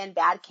come in,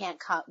 bad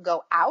can't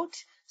go out.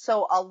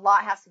 So a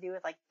lot has to do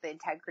with like the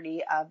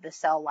integrity of the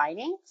cell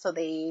lining. So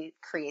they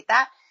create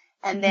that.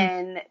 And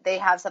then they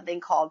have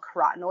something called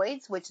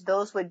carotenoids, which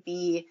those would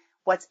be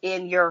what's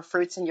in your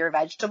fruits and your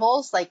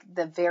vegetables, like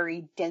the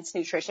very dense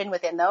nutrition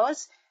within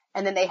those.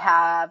 And then they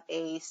have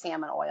a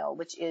salmon oil,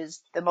 which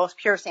is the most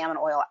pure salmon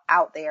oil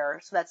out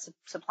there. So that's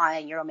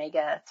supplying your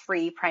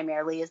omega-3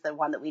 primarily is the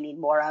one that we need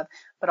more of,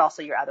 but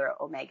also your other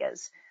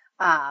omegas.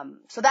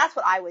 So that's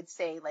what I would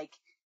say,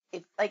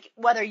 if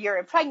whether you're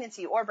in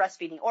pregnancy or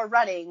breastfeeding or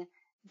running,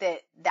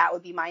 that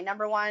would be my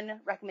number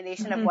one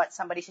recommendation of what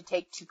somebody should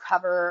take to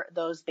cover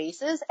those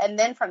bases. And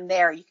then from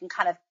there, you can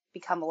kind of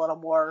become a little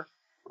more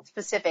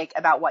specific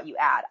about what you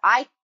add.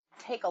 I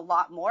take a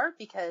lot more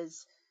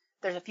because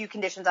there's a few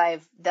conditions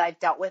that I've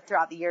dealt with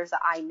throughout the years that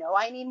I know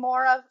I need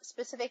more of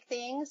specific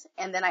things.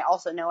 And then I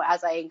also know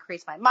as I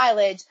increase my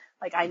mileage,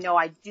 like I know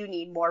I do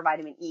need more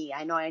vitamin E.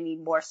 I know I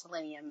need more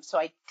selenium. So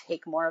I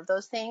take more of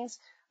those things,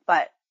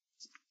 but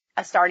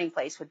a starting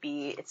place would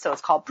be, it's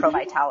called Pro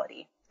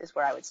Vitality is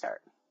where I would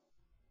start.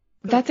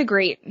 That's a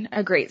great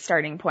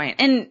starting point.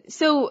 And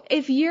so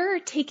if you're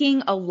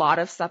taking a lot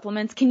of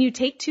supplements, can you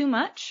take too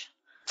much?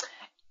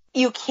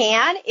 You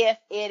can if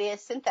it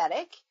is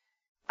synthetic,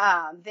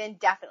 then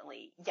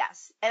definitely,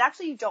 yes. And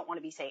actually you don't want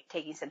to be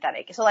taking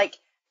synthetic. So like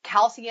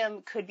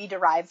calcium could be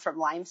derived from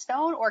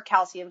limestone, or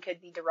calcium could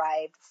be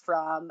derived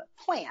from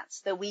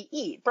plants that we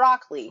eat,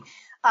 broccoli.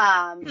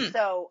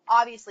 So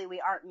obviously we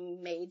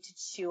aren't made to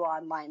chew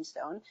on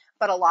limestone,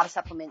 but a lot of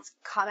supplements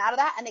come out of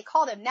that, and they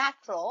call them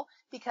natural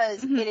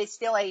because it is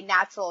still a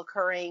natural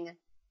occurring,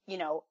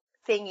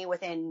 thing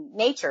within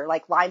nature.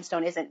 Like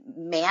limestone isn't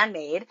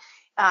man-made.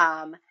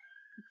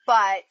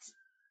 But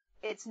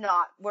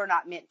we're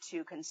not meant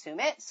to consume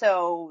it.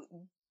 So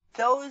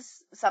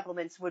those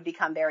supplements would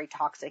become very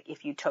toxic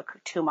if you took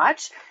too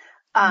much.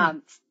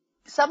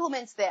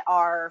 Supplements that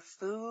are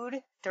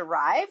food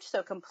derived,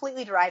 so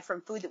completely derived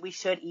from food that we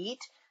should eat,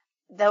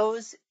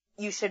 those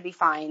you should be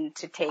fine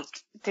to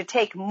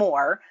take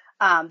more.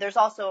 There's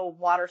also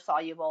water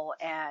soluble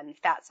and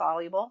fat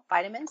soluble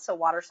vitamins. So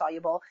water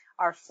soluble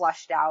are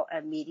flushed out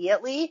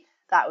immediately.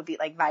 That would be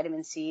like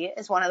vitamin C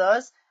is one of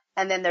those.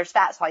 And then there's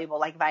fat soluble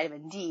like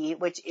vitamin D,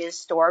 which is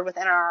stored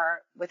within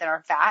our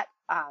fat.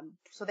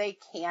 So they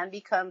can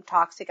become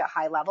toxic at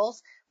high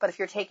levels. But if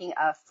you're taking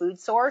a food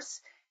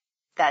source,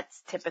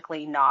 that's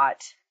typically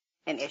not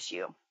an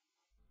issue.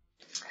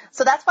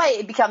 So that's why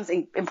it becomes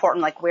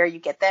important, like where you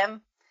get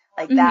them,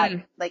 like that,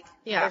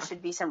 there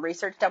should be some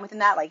research done within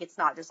that. Like it's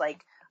not just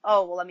like,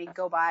 oh, well, let me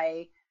go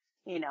buy,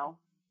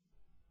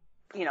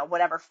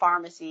 whatever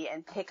pharmacy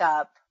and pick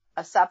up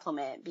a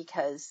supplement,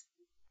 because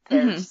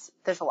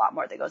there's a lot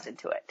more that goes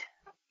into it.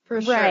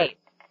 For sure. Right.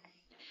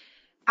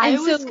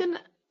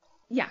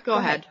 Go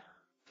ahead.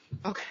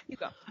 Okay. You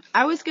go.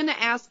 I was going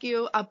to ask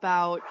you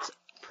about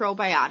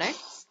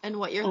probiotics and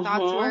what your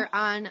thoughts were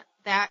on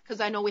that, because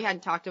I know we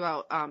hadn't talked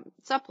about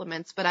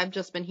supplements, but I've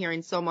just been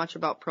hearing so much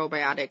about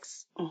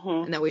probiotics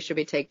and that we should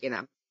be taking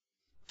them.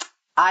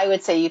 I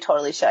would say you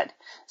totally should.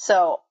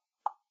 So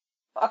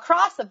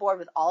across the board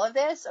with all of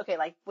this, okay,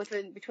 like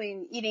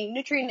between eating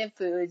nutrient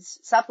foods,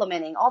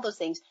 supplementing, all those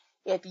things,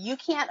 if you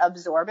can't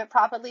absorb it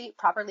properly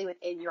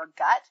within your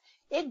gut,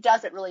 it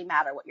doesn't really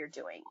matter what you're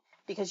doing,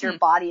 because your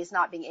body is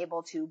not being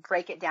able to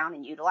break it down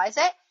and utilize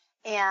it.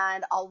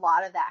 And a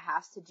lot of that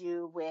has to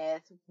do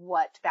with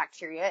what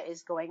bacteria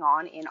is going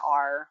on in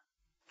our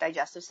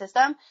digestive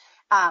system.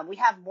 We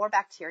have more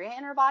bacteria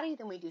in our body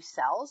than we do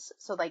cells.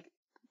 So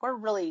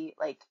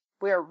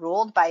we're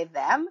ruled by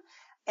them.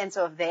 And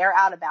so if they're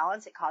out of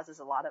balance, it causes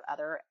a lot of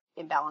other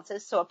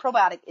imbalances. So a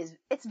probiotic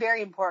it's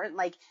very important.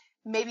 Like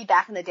maybe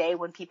back in the day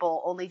when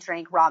people only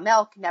drank raw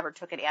milk, never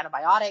took an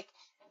antibiotic,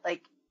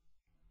 like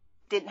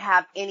didn't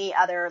have any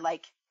other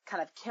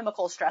kind of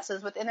chemical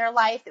stresses within their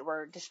life that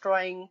were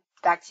destroying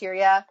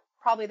bacteria,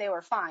 probably they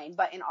were fine.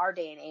 But in our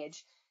day and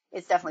age,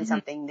 it's definitely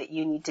something that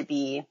you need to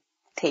be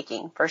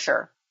taking for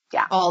sure.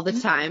 Yeah. All the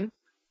time.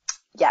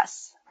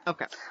 Yes.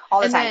 Okay.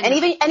 All the time. And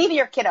even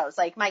your kiddos,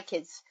 like my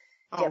kids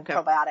get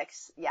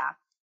probiotics. Yeah.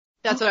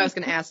 That's what I was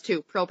going to ask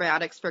too.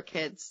 Probiotics for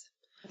kids.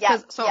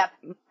 Yeah.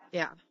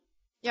 Yeah.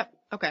 Yep.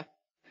 Okay.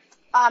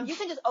 You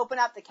can just open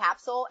up the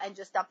capsule and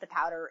just dump the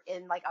powder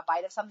in like a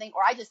bite of something.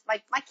 Or I just,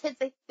 like, my kids,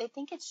 they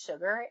think it's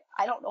sugar.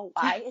 I don't know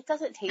why. It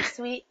doesn't taste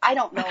sweet. I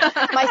don't know.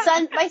 My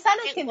son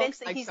is convinced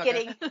that like he's sugar.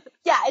 getting,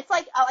 yeah, it's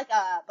like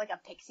a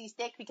pixie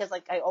stick, because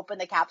like I open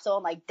the capsule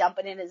and like dump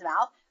it in his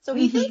mouth. So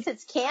he thinks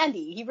it's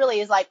candy. He really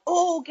is like,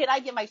 oh, can I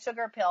get my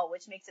sugar pill?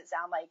 Which makes it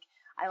sound like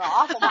I'm an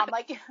awful mom.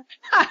 Like,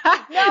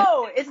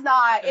 no, it's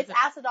not. It's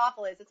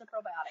acidophilus. It's a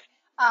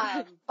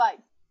probiotic. But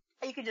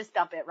you can just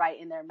dump it right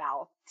in their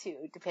mouth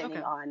too,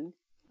 depending on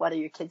whether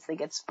your kids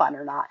think it's fun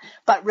or not.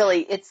 But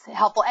really, it's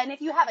helpful. And if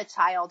you have a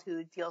child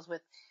who deals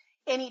with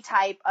any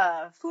type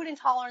of food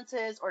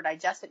intolerances or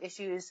digestive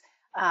issues,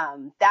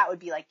 that would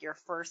be like your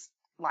first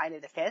line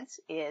of defense,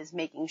 is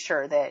making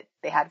sure that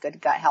they had good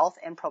gut health,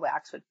 and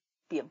probiotics would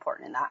be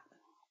important in that.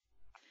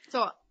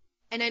 So,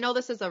 and I know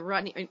this is a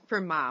run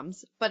for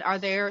moms, but are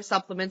there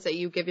supplements that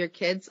you give your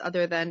kids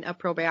other than a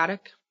probiotic?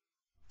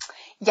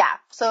 Yeah,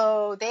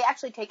 so they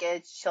actually take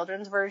a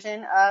children's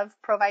version of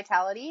Pro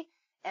Vitality,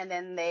 and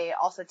then they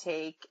also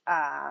take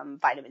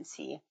vitamin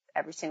C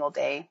every single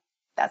day.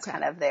 That's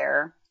kind of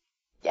their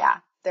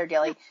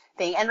daily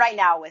thing. And right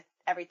now, with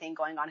everything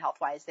going on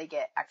health-wise, they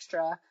get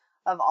extra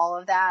of all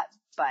of that.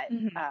 But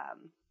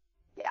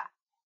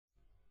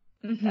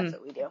that's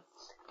what we do.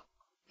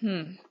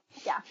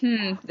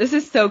 Yeah. This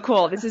is so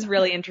cool. This is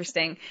really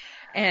interesting,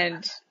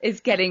 and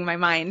is getting my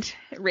mind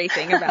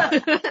racing about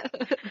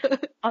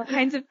all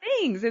kinds of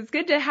things. It's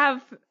good to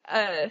have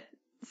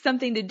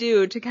something to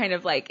do to kind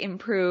of like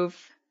improve.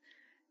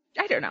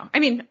 I don't know. I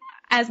mean,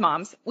 as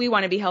moms, we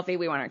want to be healthy.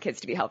 We want our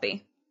kids to be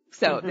healthy.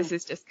 So this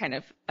is just kind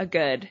of a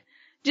good,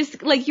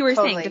 just like you were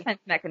saying, defense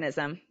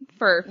mechanism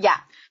for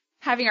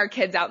having our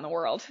kids out in the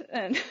world.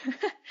 And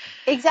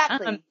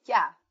exactly.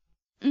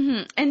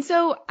 And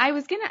so I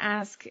was going to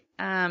ask,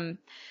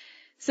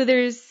 so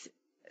there's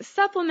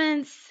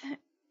supplements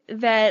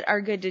that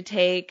are good to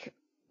take,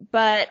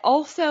 but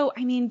also,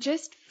 I mean,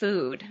 just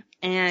food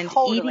and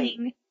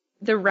eating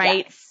the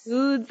right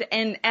foods.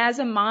 And as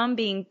a mom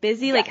being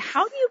busy, like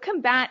how do you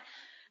combat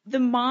the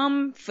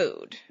mom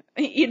food?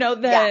 You know,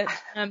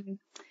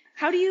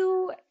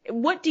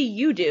 what do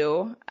you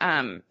do,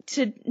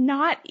 to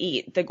not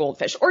eat the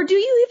goldfish? Or do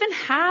you even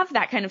have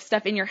that kind of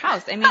stuff in your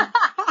house? I mean,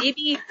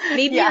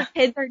 maybe your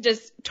kids are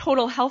just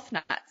total health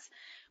nuts,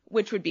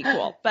 which would be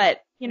cool.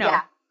 But, you know,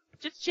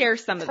 just share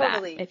some of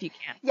that if you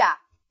can. Yeah.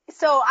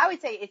 So I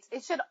would say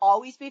it should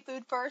always be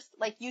food first.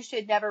 Like, you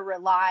should never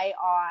rely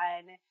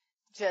on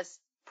just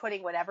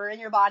putting whatever in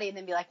your body and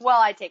then be like,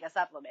 well, I take a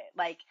supplement.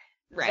 Like,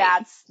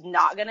 that's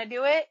not going to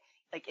do it.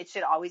 Like, it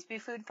should always be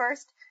food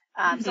first.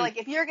 So like,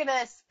 if you're going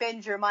to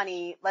spend your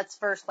money, let's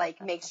first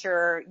like make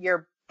sure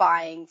you're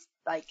buying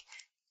like,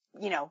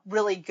 you know,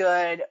 really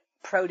good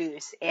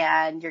produce,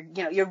 and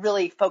you're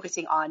really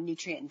focusing on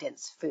nutrient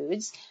dense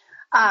foods.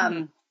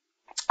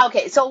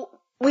 Okay. So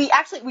we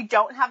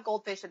don't have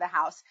goldfish in the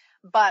house,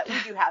 but we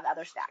do have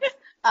other snacks.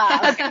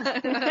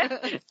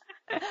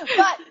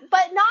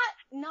 But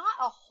not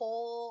a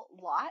whole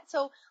lot.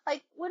 So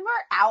like, when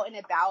we're out and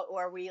about,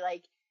 or we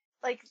like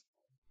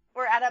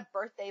we're at a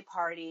birthday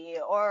party,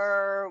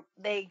 or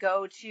they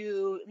go to,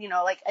 you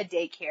know, like a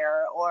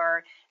daycare,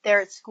 or they're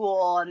at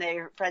school and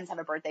their friends have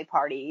a birthday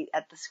party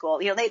at the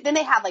school, you know, then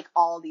they have like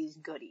all these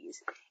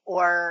goodies.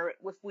 Or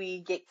if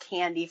we get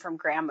candy from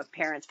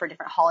grandparents for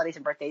different holidays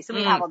and birthdays, so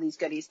we have all these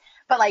goodies.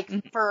 But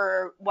like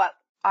for what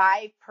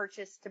I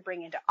purchased to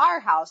bring into our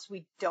house,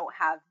 we don't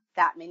have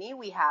that many.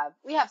 We have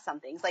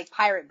some things like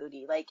pirate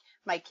booty. Like,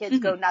 my kids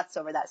go nuts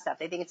over that stuff.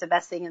 They think it's the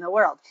best thing in the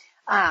world.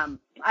 I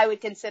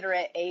would consider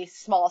it a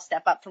small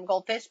step up from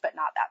goldfish, but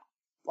not that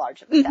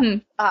large of a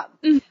step.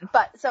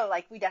 But so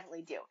like, we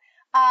definitely do.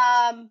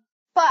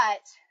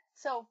 But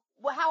so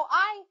how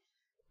I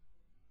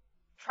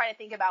try to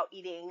think about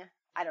eating,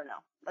 I don't know.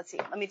 Let's see.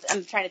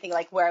 I'm trying to think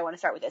like where I want to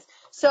start with this.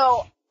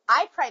 So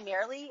I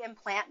primarily am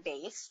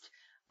plant-based.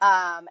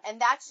 And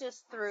that's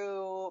just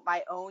through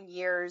my own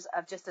years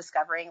of just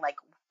discovering like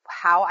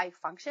how I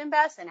function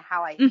best and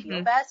how I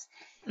feel best.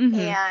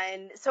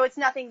 And so it's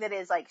nothing that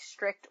is like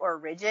strict or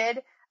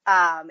rigid.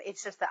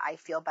 It's just that I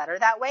feel better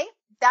that way.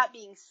 That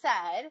being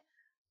said,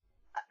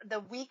 the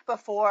week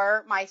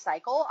before my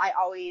cycle, I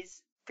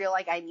always feel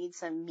like I need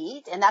some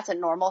meat, and that's a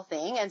normal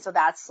thing. And so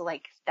that's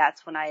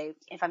when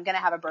if I'm going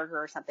to have a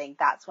burger or something,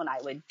 that's when I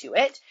would do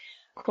it.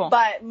 Cool.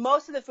 But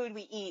most of the food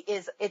we eat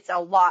it's a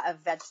lot of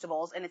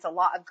vegetables, and it's a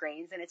lot of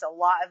grains, and it's a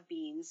lot of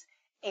beans.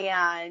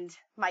 And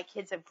my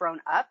kids have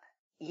grown up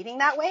eating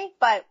that way.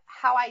 But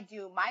how I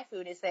do my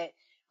food is that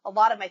a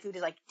lot of my food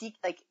is like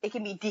it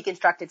can be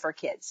deconstructed for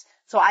kids.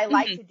 So I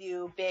like to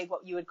do big,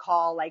 what you would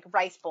call like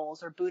rice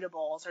bowls or Buddha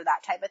bowls or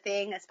that type of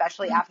thing,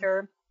 especially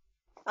after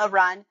a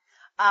run.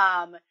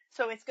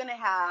 So it's going to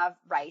have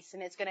rice,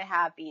 and it's going to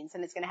have beans,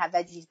 and it's going to have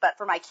veggies. But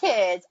for my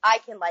kids, I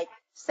can like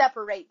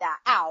separate that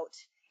out.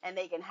 And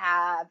they can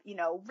have, you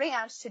know,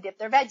 ranch to dip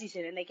their veggies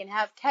in, and they can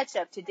have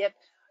ketchup to dip,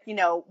 you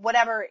know,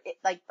 whatever.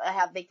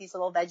 I make these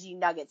little veggie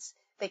nuggets.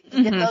 They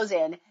can dip those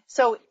in.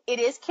 So it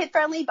is kid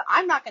friendly, but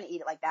I'm not going to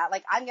eat it like that.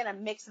 Like, I'm going to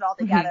mix it all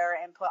together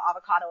and put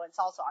avocado and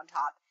salsa on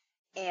top.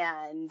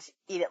 and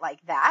eat it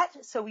like that.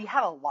 So we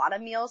have a lot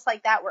of meals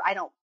like that where I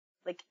don't,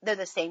 like, they're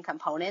the same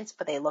components,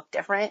 but they look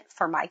different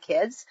for my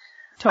kids.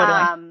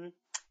 Totally.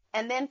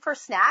 And then for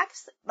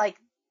snacks, like,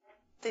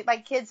 my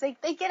kids, they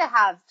get to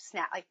have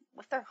snack, like,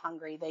 if they're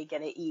hungry, they get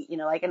to eat,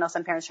 like, I know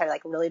some parents try to,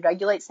 like, really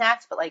regulate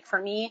snacks, but, like, for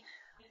me,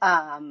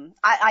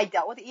 I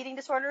dealt with eating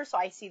disorders, so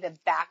I see the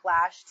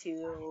backlash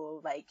to,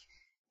 like,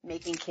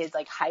 making kids,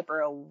 like, hyper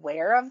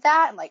aware of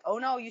that, and, like, oh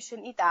no, you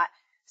shouldn't eat that.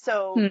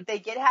 So they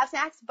get to have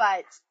snacks,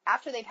 but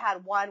after they've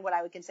had one, what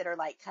I would consider,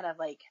 like, kind of,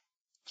 like,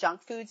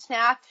 junk food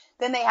snack,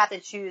 then they have to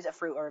choose a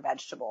fruit or a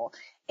vegetable,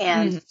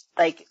 and,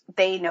 like,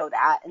 they know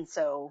that, and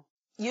so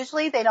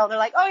usually they don't, they're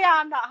like, oh yeah,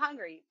 I'm not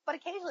hungry. But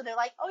occasionally they're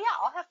like, oh yeah,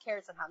 I'll have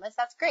carrots and hummus.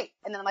 That's great.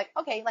 And then I'm like,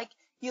 okay, like,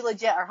 you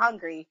legit are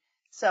hungry.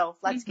 So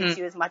let's get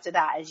you as much of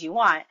that as you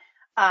want.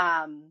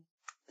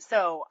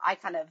 So I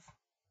kind of,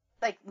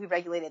 like, we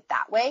regulate it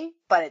that way,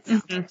 but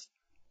it's,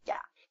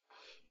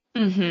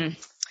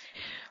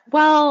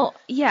 Well,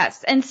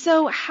 yes. And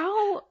so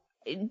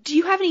do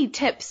you have any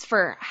tips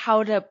for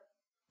how to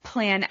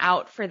plan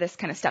out for this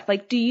kind of stuff?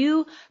 Like, do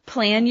you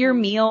plan your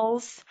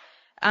meals?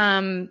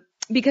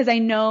 Because I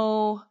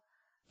know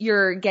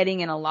you're getting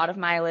in a lot of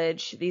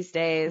mileage these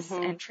days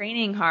and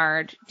training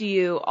hard.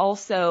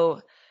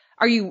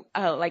 Are you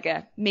like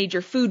a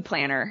major food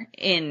planner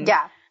in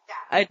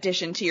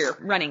addition to your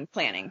running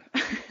planning?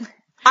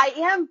 I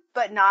am,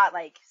 but not,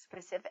 like,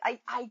 specific.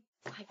 I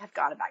have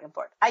gone back and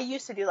forth. I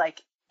used to do,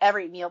 like,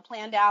 every meal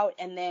planned out,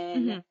 and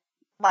then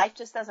life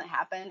just doesn't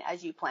happen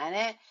as you plan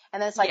it. And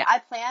then it's like, I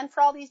planned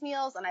for all these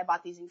meals and I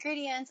bought these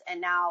ingredients,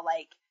 and now,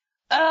 like,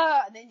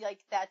 and then, like,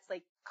 that's,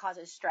 like,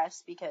 causes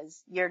stress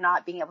because you're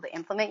not being able to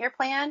implement your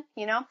plan,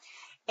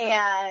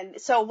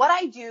 And so what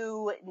I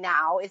do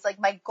now is, like,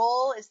 my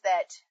goal is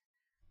that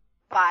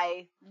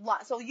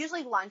so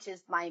usually lunch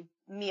is my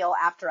meal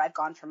after I've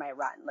gone for my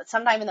run. But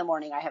sometime in the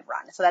morning I have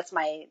run. So that's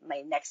my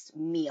next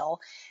meal.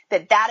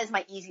 That is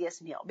my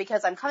easiest meal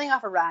because I'm coming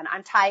off a run.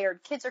 I'm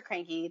tired. Kids are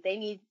cranky. They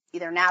need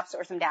either naps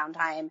or some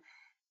downtime.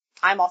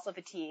 I'm also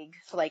fatigued.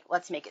 So, like,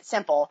 let's make it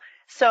simple.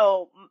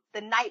 So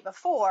the night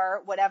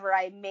before, whatever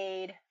I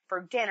made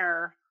for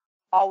dinner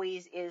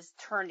always is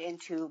turned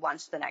into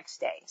lunch the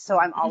next day. So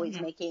I'm always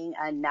making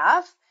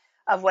enough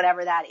of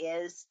whatever that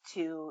is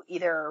to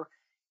either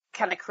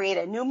kind of create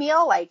a new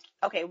meal, like,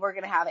 okay, we're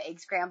going to have an egg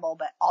scramble,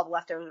 but all the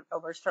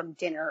leftovers from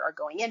dinner are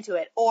going into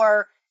it,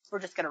 or we're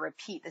just going to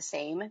repeat the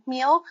same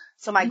meal.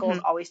 So my goal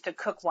is always to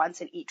cook once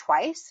and eat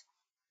twice.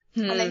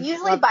 And then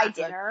usually by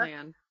dinner,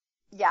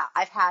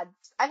 I've had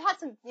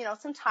some,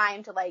 some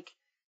time to, like,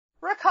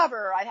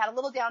 recover. I've had a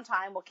little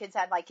downtime while kids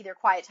had, like, either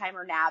quiet time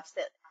or naps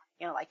that,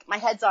 like, my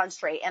head's on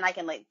straight and I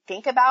can, like,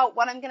 think about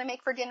what I'm going to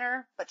make for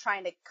dinner, but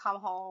trying to come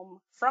home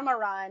from a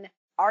run,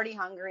 already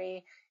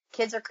hungry,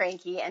 kids are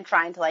cranky, and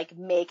trying to, like,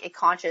 make a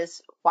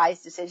conscious,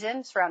 wise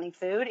decision surrounding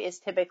food is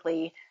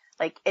typically,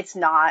 like, it's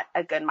not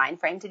a good mind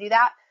frame to do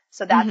that.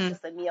 So that's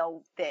just the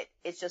meal that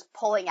it's just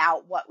pulling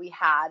out what we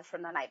had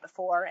from the night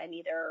before and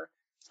either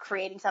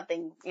creating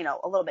something,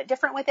 a little bit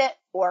different with it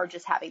or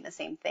just having the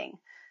same thing.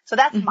 So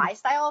that's my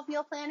style of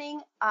meal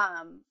planning.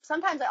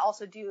 Sometimes I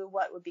also do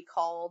what would be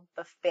called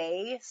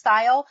buffet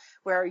style,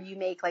 where you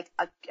make, like,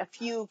 a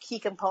few key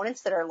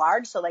components that are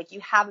large. So, like,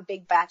 you have a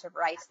big batch of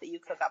rice that you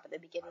cook up at the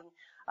beginning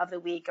of the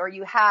week, or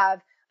you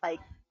have, like,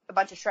 a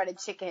bunch of shredded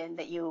chicken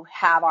that you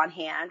have on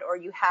hand, or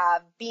you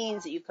have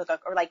beans that you cook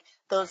up, or, like,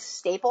 those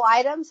staple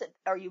items,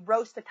 or you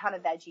roast a ton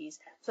of veggies.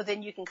 So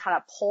then you can kind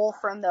of pull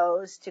from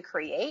those to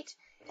create.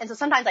 And so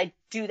sometimes I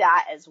do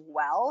that as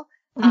well.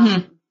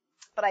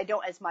 But I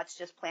don't as much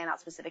just plan out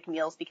specific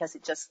meals because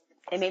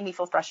it made me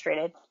feel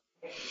frustrated.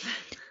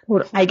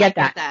 Well, I get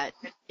that.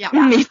 Yeah.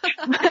 Life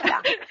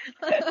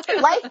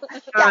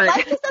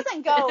just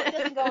doesn't go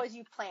as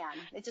you plan.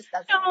 It just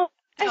doesn't. No,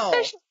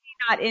 especially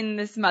not in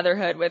this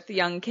motherhood with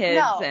young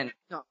kids.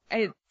 No.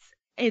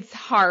 It's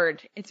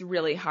hard. It's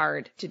really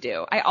hard to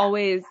do.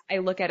 I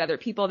look at other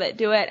people that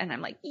do it and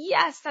I'm like,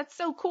 yes, that's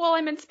so cool.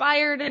 I'm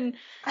inspired, and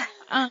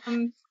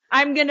I'm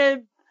going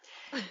to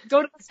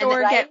go to the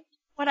store, get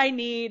what I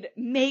need,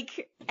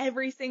 make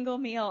every single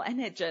meal, and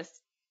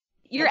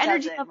your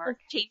energy levels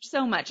change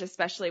so much,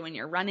 especially when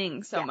you're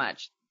running so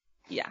much.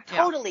 Yeah.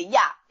 Totally. Yeah.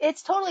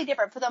 It's totally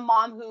different for the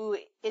mom who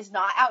is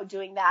not out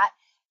doing that.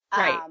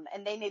 Right.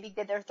 And they maybe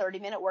did their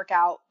 30-minute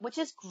workout, which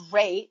is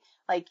great.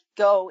 Like,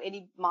 go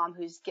any mom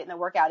who's getting a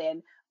workout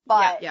in,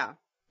 but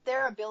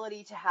their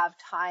ability to have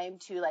time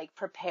to, like,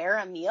 prepare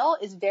a meal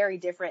is very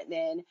different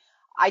than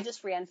I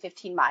just ran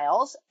 15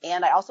 miles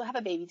and I also have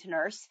a baby to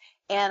nurse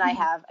and I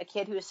have a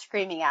kid who is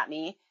screaming at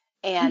me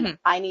and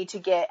I need to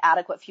get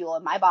adequate fuel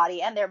in my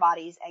body and their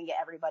bodies and get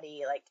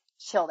everybody, like,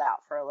 chilled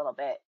out for a little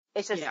bit.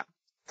 It's just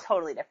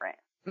totally different.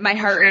 My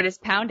heart rate is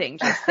pounding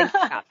just thinking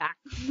about that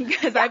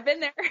because I've been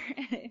there.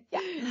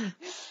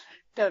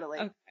 Totally.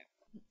 Okay.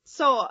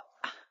 So,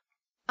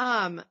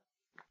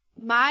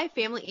 my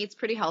family eats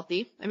pretty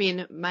healthy. I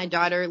mean, my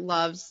daughter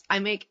I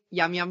make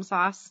yum yum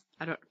sauce.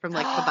 From,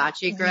 like,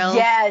 Hibachi Grill.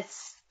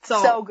 Yes.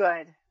 So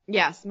good.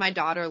 Yes, my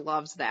daughter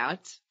loves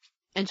that.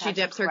 And she That's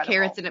dips her incredible.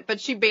 carrots in it, but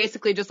she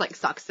basically just like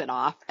sucks it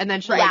off, and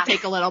then she'll Yeah. like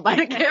take a little bite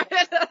of carrot.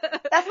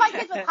 That's my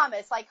kids with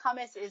hummus. Like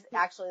hummus is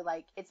actually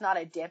like, it's not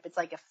a dip, it's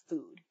like a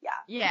food. Yeah.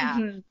 Yeah.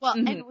 Mhm. Well,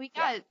 Mhm. and we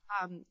got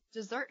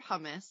dessert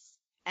hummus,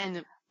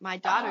 and my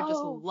daughter just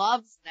Oh.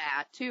 loves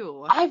that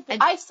too.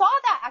 I saw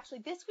that actually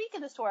this week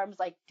in the store. I was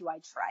like, do I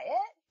try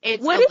it?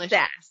 It's What is delicious.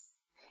 that?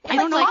 It's I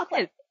don't know like what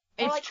chocolate. it is.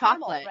 Or It's like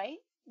chocolate, caramel, right?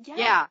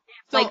 Yeah.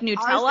 Like So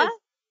Nutella? ours is-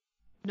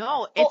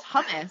 no, it's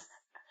hummus.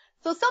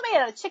 So it's still made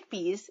out of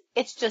chickpeas.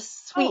 It's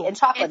just sweet Oh, and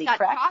chocolatey, it's got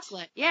correct?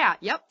 chocolate. Yeah.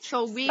 Yep.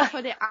 So we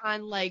put it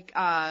on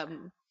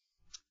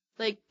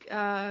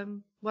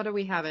what do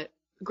we have it?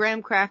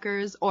 Graham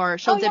crackers, or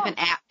she'll dip an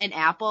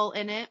apple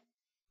in it,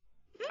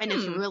 and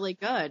it's really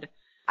good.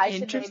 I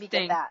should maybe Interesting.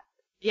 get that.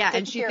 Yeah, Good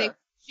and to she hear.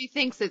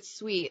 thinks it's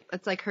sweet.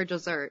 It's like her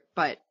dessert,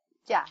 but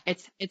Yeah.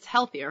 it's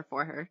healthier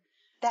for her.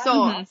 That's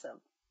So-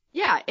 awesome.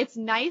 Yeah, it's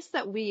nice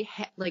that we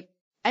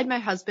Ed, my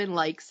husband,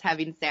 likes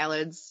having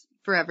salads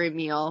for every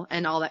meal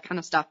and all that kind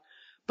of stuff.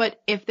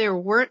 But if there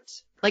weren't,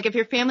 like if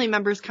your family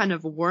members kind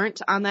of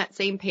weren't on that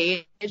same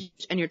page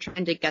and you're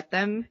trying to get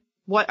them,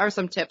 what are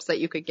some tips that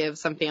you could give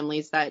some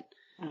families that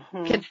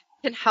Mhm.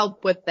 can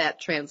help with that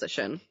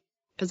transition?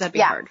 Because that'd be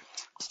Yeah. hard.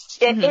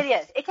 It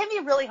is. It can be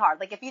really hard.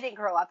 Like if you didn't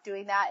grow up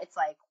doing that, it's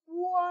like,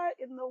 what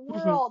in the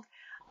world?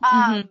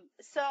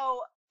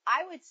 So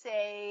I would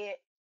say,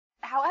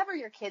 however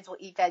your kids will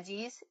eat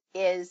veggies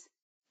is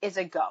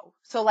a go.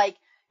 So like,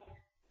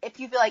 if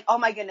you feel like, oh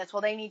my goodness,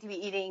 well they need to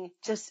be eating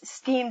just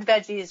steamed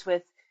veggies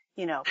with,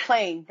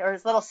 plain or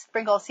a little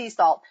sprinkle of sea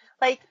salt.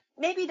 Like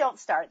maybe don't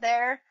start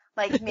there.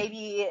 Like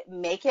maybe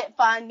make it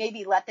fun.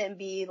 Maybe let them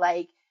be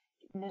like,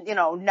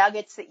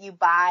 nuggets that you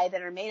buy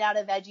that are made out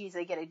of veggies,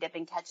 they get a dip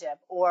in ketchup,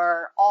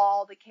 or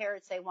all the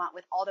carrots they want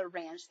with all the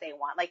ranch they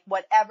want. Like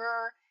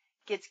whatever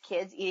gets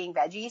kids eating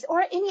veggies,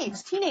 or at any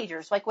age,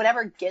 teenagers, like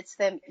whatever gets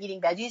them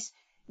eating veggies,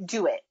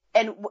 do it.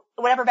 And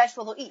whatever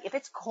vegetable they'll eat. If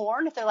it's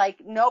corn, if they're like,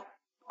 nope,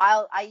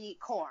 I eat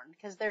corn,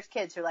 because there's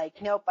kids who are like,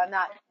 nope, I'm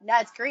not, no,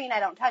 it's green, I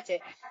don't touch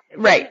it.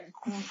 Right.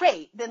 Then,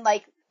 great. Then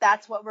like,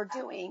 that's what we're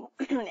doing.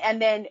 And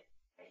then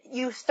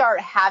you start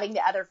having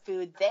the other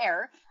food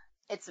there.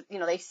 It's,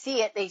 they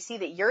see it, they see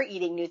that you're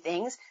eating new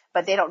things,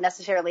 but they don't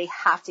necessarily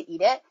have to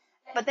eat it.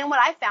 But then what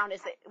I found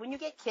is that when you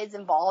get kids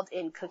involved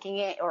in cooking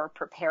it or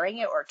preparing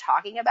it or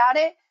talking about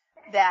it,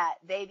 that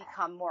they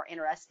become more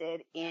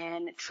interested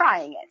in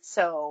trying it.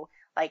 So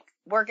like,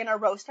 we're going to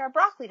roast our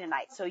broccoli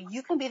tonight. So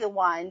you can be the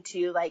one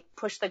to like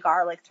push the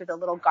garlic through the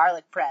little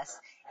garlic press,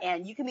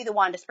 and you can be the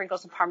one to sprinkle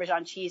some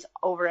Parmesan cheese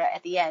over it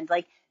at the end.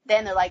 Like,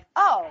 then they're like,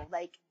 oh,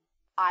 like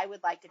I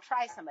would like to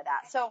try some of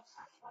that. So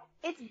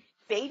it's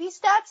baby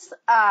steps,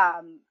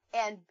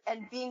 and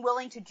being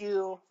willing to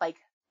do like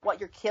what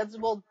your kids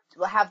will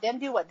have them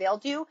do, what they'll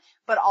do,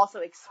 but also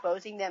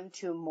exposing them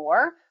to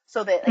more,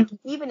 so that like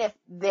even if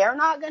they're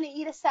not going to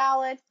eat a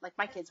salad, like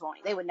my kids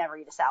won't, they would never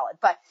eat a salad,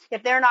 but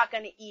if they're not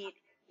going to eat,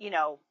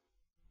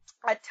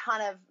 a ton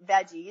of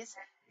veggies,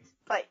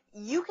 but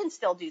you can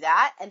still do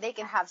that, and they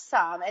can have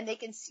some, and they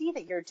can see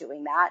that you're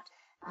doing that,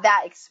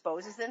 that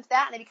exposes them to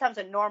that, and it becomes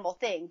a normal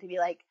thing to be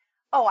like,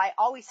 oh, I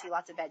always see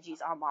lots of veggies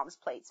on mom's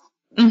plates.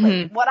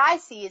 What I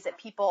see is that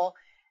people,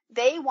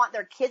 they want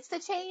their kids to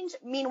change.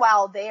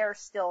 Meanwhile, they are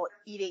still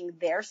eating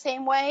their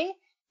same way.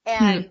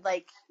 And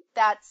like,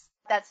 that's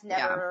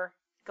never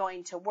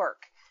going to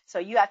work. So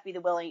you have to be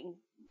the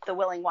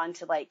willing one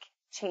to like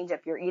change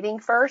up your eating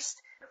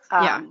first.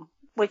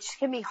 Which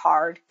can be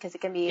hard, because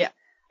it can be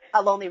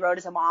a lonely road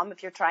as a mom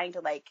if you're trying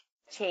to like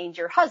change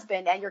your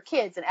husband and your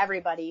kids and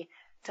everybody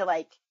to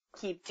like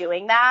keep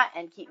doing that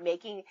and keep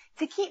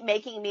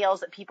making meals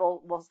that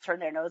people will turn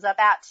their nose up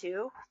at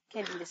too,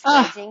 can be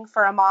discouraging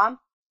for a mom.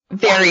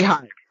 Very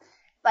hard.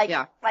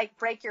 Like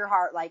break your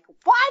heart. Like,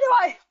 why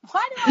do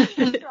I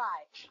even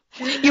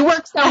try? You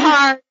work so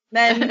hard,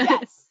 then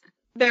Yes.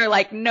 they're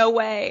like, no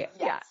way.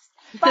 Yes.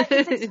 But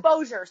it's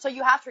exposure. So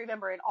you have to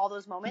remember in all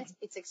those moments,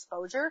 it's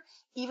exposure.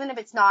 Even if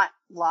it's not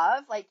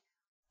love, like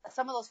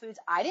some of those foods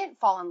I didn't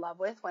fall in love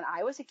with when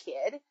I was a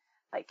kid.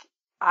 Like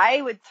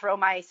I would throw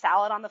my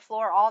salad on the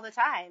floor all the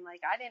time.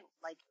 Like I didn't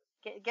like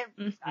get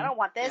I don't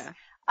want this.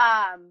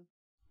 Yeah.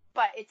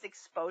 But it's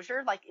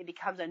exposure. Like it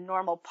becomes a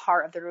normal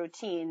part of the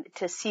routine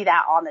to see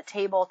that on the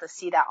table, to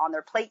see that on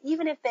their plate,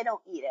 even if they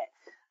don't eat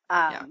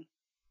it.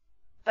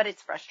 But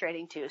it's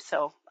frustrating too.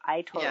 So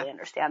I totally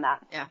understand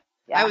that. Yeah.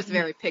 Yeah. I was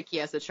very picky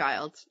as a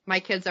child. My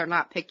kids are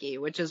not picky,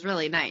 which is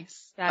really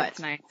nice. That's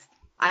nice.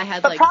 I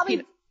had But like,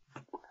 probably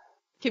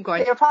keep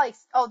going. they were probably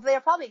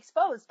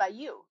exposed by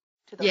you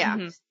to those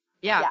foods.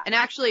 Yeah. Yeah. And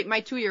actually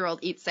my 2-year-old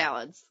eats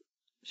salads.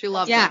 She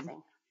loves Yeah.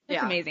 them.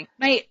 That's amazing.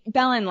 My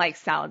Bellin likes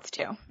salads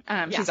too.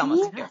 She's See?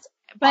 almost 2. That's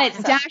But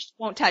awesome. Dash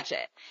won't touch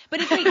it.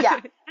 But it's like,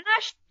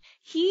 Dash,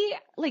 he,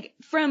 like,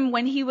 from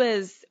when he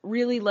was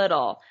really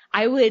little,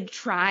 I would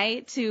try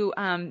to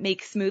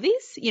make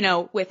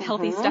smoothies, with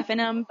healthy stuff in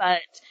them,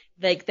 but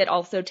like that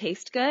also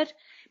taste good,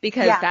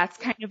 because that's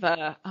kind of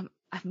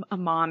a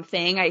mom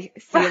thing. I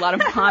see a lot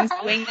of moms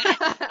doing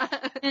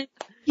that.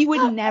 He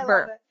would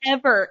never,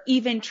 ever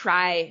even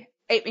try.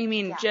 I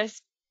mean,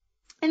 just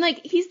And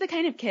like, he's the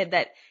kind of kid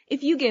that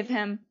if you give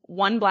him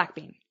one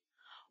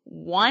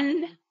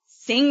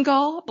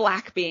single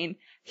black bean,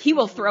 he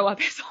will throw up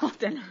his whole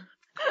dinner.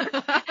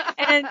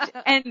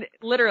 and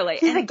literally.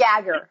 He's a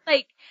gagger.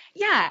 Like,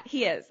 yeah,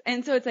 he is.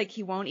 And so it's like,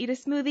 he won't eat a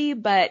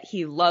smoothie, but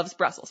he loves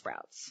Brussels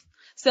sprouts.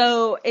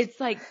 So it's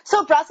like.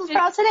 So Brussels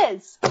sprouts it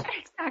is.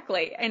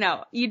 Exactly. I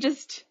know.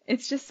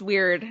 It's just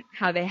weird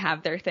how they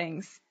have their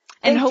things.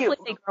 And hopefully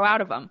they grow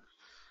out of them.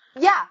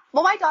 Yeah.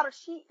 Well, my daughter,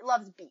 she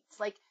loves beets.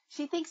 Like,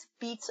 she thinks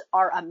beets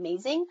are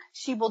amazing.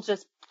 She will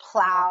just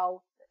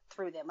plow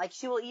through them. Like,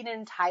 she will eat an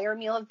entire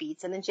meal of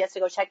beets, and then she has to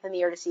go check the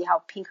mirror to see how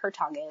pink her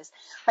tongue is.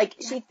 Like,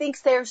 she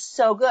thinks they're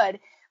so good.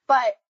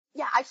 But,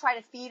 yeah, I try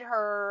to feed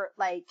her,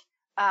 like,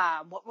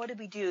 what did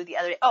we do the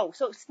other day? Oh,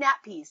 so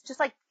snap peas. Just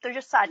like, they're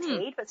just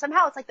sauteed, but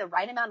somehow it's like the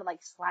right amount of, like,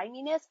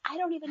 sliminess. I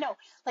don't even know.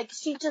 Like,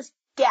 she just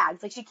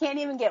gags. Like, she can't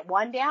even get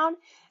one down.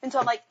 And so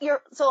I'm like,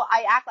 so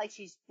I act like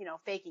she's,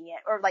 faking it.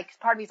 Or like,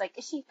 part of me's like,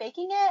 is she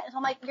faking it? And so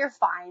I'm like, you're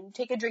fine.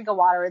 Take a drink of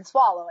water and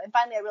swallow. And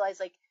finally I realized,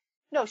 like,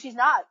 no, she's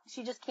not.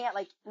 She just can't,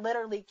 like,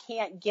 literally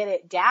can't get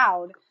it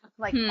down. I'm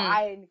like,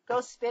 fine, go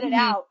spit it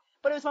out.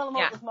 But it was one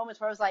of those moments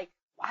where I was like,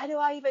 why do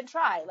I even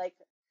try? Like,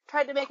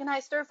 tried to make a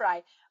nice stir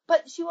fry.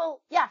 But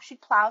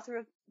she'd plow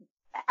through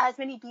as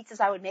many beets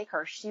as I would make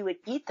her. She would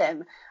eat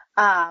them.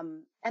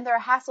 And they're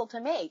a hassle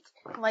to make.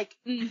 I'm like,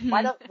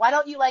 why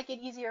don't you like it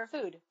easier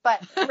food?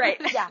 But, right.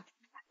 Yeah,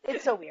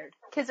 it's so weird.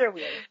 Kids are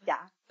weird. Yeah.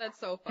 That's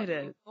so funny.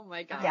 It is. Oh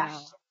my gosh. Yeah.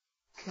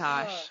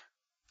 Gosh.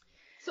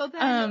 So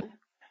then,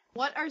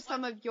 what are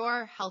some of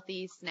your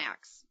healthy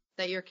snacks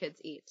that your kids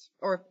eat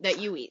or that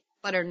you eat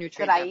that are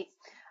nutrient That I eat?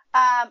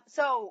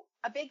 So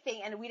a big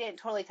thing, and we didn't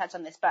totally touch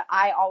on this, but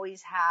I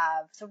always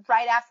have, so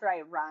right after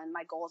I run,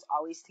 my goal is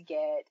always to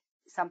get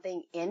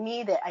something in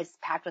me that is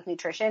packed with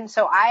nutrition.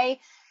 So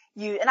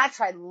and I've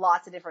tried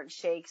lots of different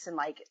shakes and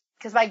like,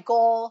 cause my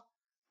goal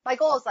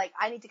is like,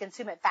 I need to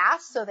consume it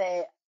fast so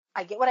that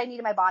I get what I need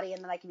in my body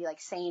and then I can be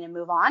like sane and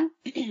move on.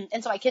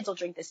 And so my kids will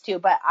drink this too,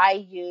 but I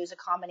use a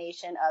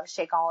combination of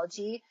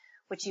Shakeology,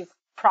 which you've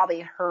probably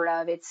heard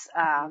of. It's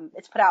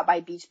put out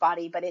by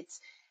Beachbody, but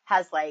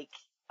has like,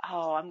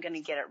 I'm going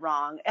to get it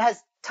wrong. It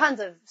has tons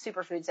of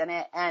superfoods in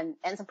it and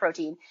some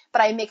protein,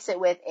 but I mix it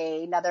with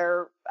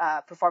another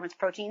performance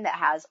protein that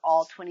has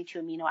all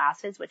 22 amino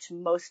acids, which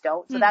most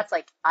don't. So that's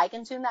like, I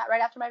consume that right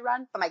after my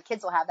run, but my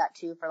kids will have that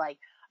too for like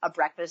a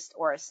breakfast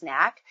or a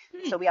snack.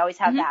 So we always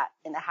have that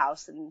in the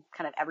house and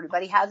kind of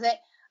everybody has it.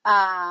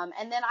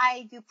 And then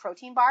I do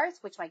protein bars,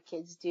 which my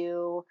kids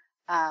do,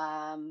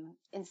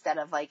 instead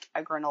of like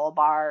a granola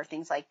bar or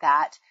things like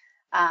that.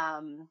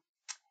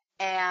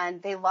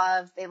 And they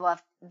love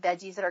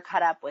veggies that are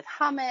cut up with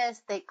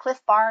hummus.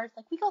 Cliff bars.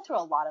 Like we go through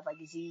a lot of like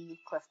Z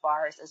Cliff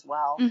bars as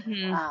well.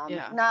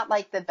 Not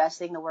like the best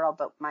thing in the world,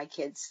 but my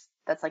kids,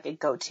 that's like a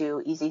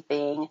go-to easy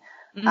thing.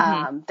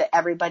 That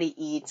everybody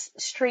eats.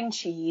 String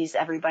cheese.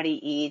 Everybody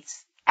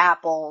eats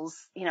apples.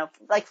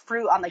 Like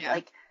fruit on like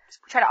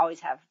we try to always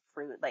have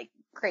fruit, like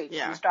grapes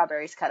and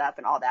strawberries cut up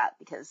and all that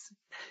because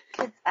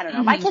kids, I don't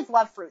know. My kids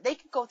love fruit. They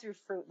could go through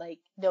fruit like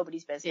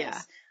nobody's business.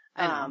 Yeah.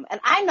 And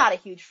I'm not a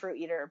huge fruit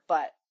eater,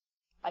 but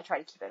I try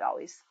to keep it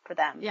always for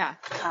them. Yeah.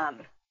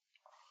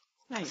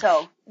 Nice.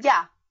 So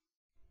yeah.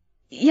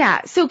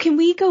 Yeah. So can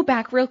we go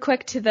back real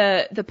quick to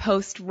the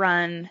post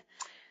run?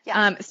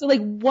 Yeah. So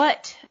like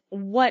what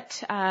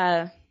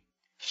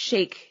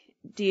shake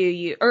do you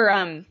use?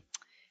 Or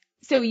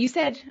so you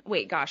said,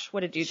 wait, gosh, what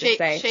did you just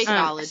say?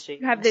 Shakeology.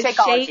 You have this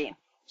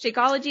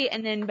Shakeology,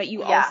 and then but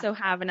you also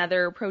have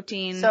another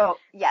protein. So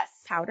yes.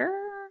 Powder.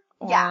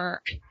 Yeah.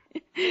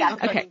 Yeah.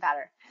 Protein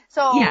powder.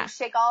 So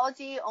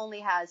Shakeology only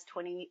has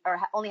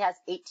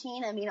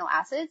 18 amino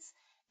acids,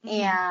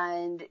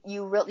 and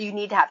you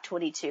need to have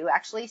 22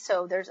 actually.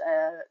 So there's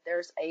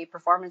a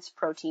performance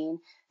protein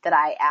that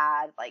I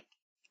add, like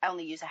I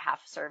only use a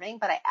half serving,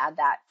 but I add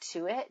that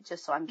to it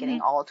just so I'm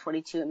getting all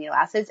 22 amino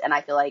acids, and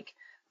I feel like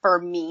for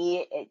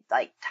me it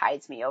like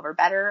tides me over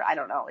better. I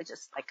don't know, it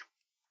just like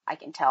I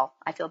can tell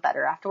I feel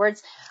better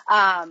afterwards.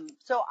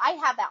 So I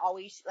have that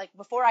always, like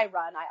before I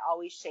run, I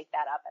always shake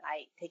that up and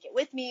I take it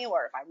with me,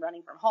 or if I'm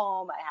running from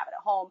home, I have it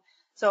at home.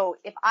 So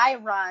if I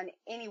run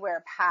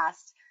anywhere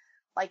past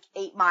like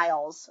 8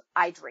 miles,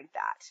 I drink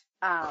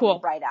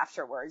that, right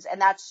afterwards. And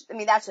that's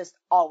just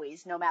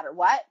always, no matter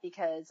what,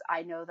 because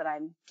I know that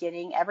I'm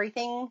getting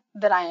everything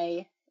that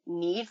I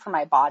need for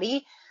my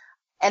body.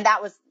 And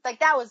that was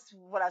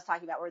what I was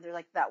talking about, where there's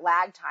like that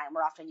lag time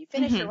where often you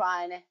finish your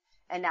run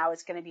and now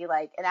it's going to be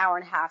like an hour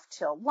and a half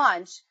till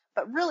lunch.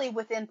 But really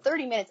within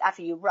 30 minutes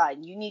after you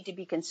run, you need to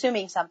be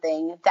consuming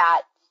something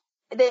that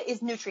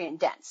is nutrient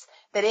dense,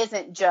 that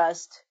isn't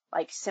just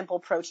like simple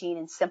protein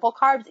and simple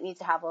carbs. It needs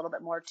to have a little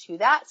bit more to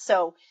that.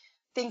 So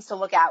things to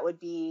look at would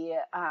be,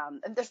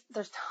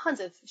 there's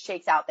tons of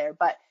shakes out there,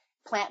 but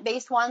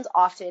plant-based ones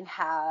often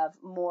have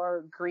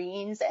more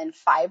greens and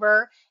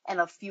fiber and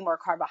a few more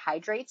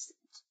carbohydrates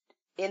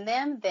in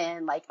them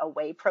than like a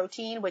whey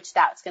protein, which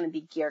that's going to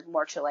be geared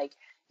more to like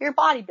your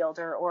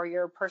bodybuilder or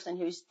your person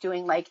who's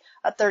doing like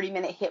a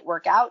 30-minute HIIT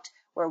workout,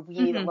 where we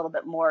need a little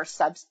bit more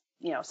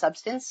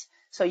substance.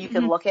 So you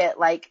can look at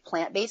like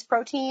plant-based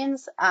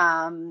proteins.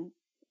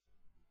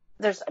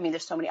 There's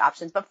so many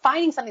options, but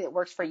finding something that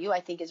works for you, I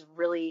think, is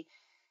really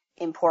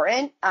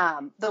important.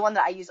 The one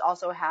that I use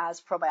also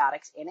has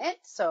probiotics in it.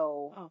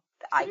 So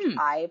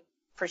I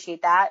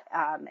appreciate that.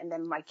 And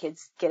then my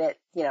kids get it,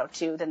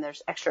 too. Then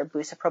there's extra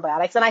boost of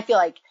probiotics. And I feel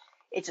like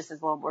it just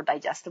is a little more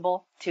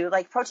digestible too.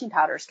 Like protein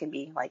powders can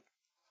be like,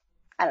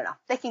 I don't know,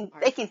 they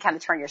can kind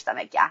of turn your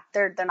stomach. Yeah.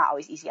 They're not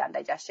always easy on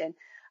digestion.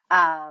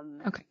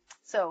 Okay.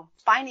 So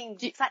finding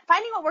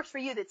what works for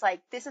you that's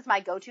like, this is my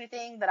go-to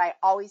thing that I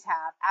always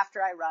have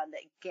after I run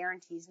that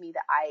guarantees me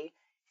that I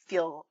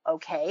feel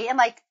okay. And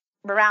like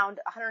around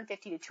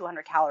 150 to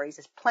 200 calories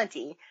is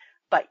plenty,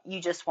 but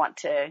you just want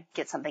to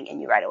get something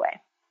in you right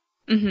away.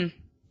 Mm-hmm.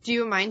 Do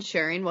you mind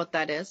sharing what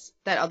that is,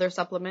 that other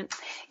supplement?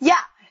 Yeah.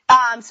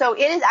 So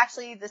it is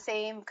actually the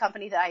same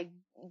company that I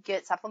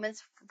get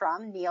supplements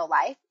from,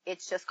 Neolife.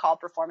 It's just called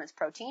Performance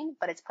Protein,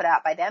 but it's put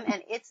out by them.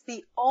 And it's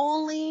the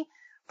only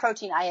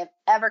protein I have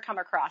ever come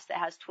across that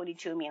has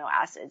 22 amino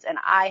acids. And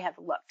I have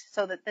looked.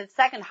 So the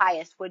second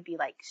highest would be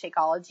like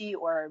Shakeology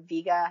or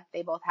Vega.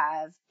 They both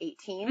have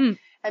 18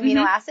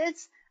 amino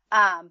acids.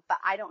 But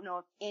I don't know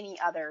of any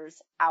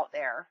others out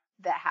there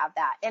that have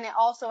that. And it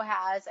also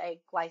has a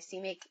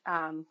glycemic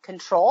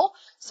control.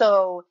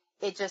 So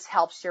it just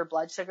helps your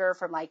blood sugar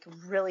from like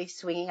really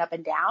swinging up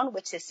and down,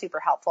 which is super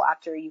helpful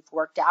after you've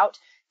worked out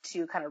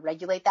to kind of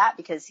regulate that,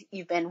 because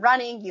you've been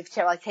running, you've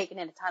like taken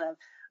in a ton of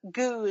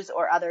goos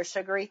or other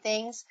sugary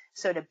things.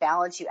 So to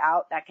balance you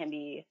out, that can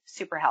be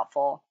super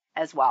helpful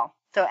as well.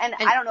 So, and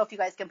I don't know if you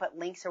guys can put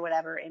links or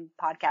whatever in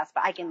podcasts,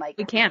 but I can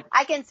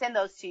I can send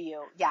those to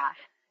you. Yeah.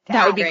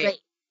 That would be great.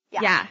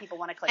 Yeah. People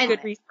want to click on good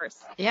it.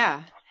 resource.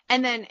 Yeah.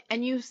 And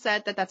you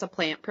said that that's a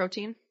plant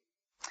protein?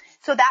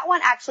 So that one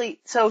actually,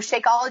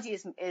 Shakeology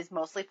is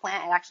mostly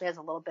plant. It actually has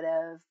a little bit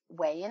of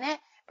whey in it,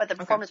 but the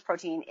performance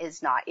protein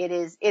is not. It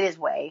is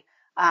whey.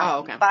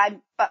 Okay.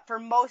 But for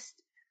most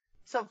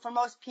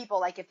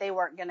people, like if they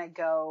weren't going to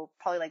go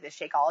probably like the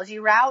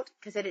Shakeology route,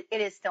 because it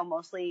is still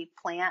mostly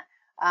plant,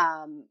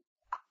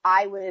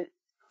 I would,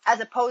 as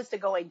opposed to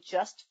going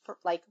just for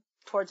like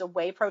towards a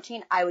whey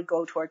protein, I would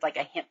go towards like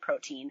a hemp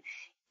protein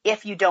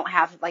if you don't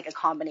have like a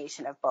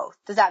combination of both.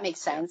 Does that make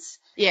sense?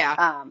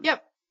 Yeah.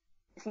 Yep.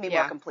 It can be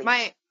more complete.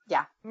 My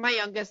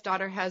youngest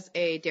daughter has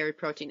a dairy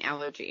protein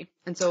allergy,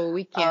 and so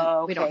we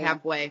don't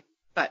have whey,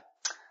 but.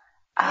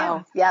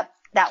 Yep.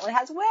 That one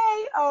has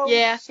whey. Oh,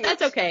 yeah, shoot.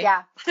 That's okay.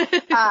 Yeah.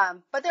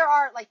 But there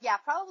are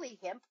probably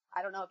hemp.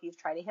 I don't know if you've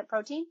tried a hemp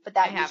protein, but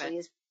that usually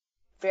is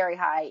very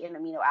high in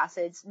amino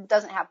acids. It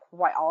doesn't have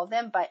quite all of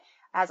them, but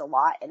has a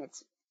lot, and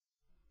it's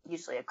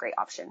usually a great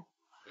option.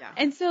 Yeah.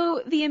 And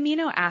so the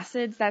amino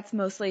acids, that's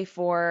mostly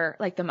for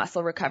like the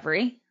muscle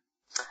recovery.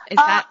 Is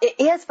that? It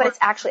is, but it's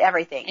actually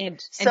everything. And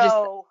just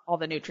all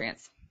the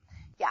nutrients.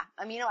 Yeah.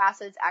 Amino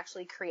acids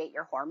actually create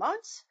your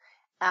hormones.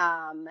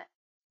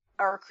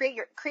 Or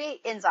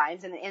create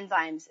enzymes, and the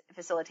enzymes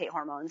facilitate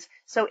hormones.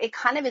 So it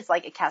kind of is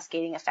like a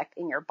cascading effect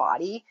in your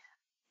body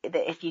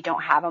that if you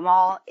don't have them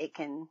all, it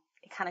kind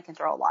of can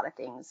throw a lot of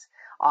things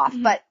off.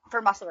 Mm-hmm. But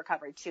for muscle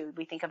recovery too,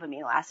 we think of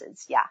amino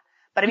acids. Yeah.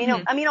 But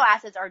amino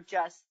acids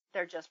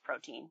they're just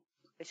protein.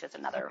 It's just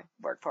another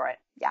word for it.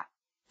 Yeah.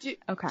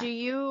 Do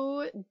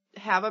you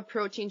have a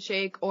protein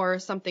shake or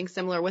something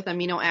similar with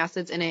amino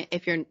acids in it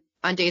if you're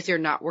on days you're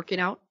not working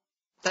out?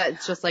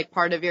 That's just like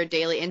part of your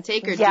daily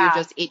intake, or do you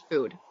just eat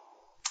food?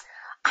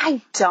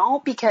 I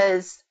don't,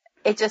 because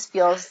it just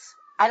feels,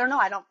 I don't know.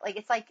 I don't like,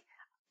 it's like,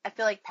 I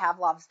feel like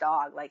Pavlov's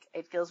dog. Like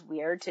it feels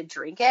weird to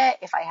drink it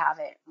if I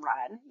haven't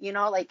run,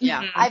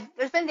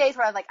 there's been days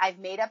where I've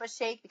made up a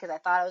shake because I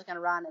thought I was going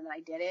to run, and then I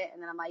did it.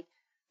 And then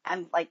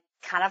I'm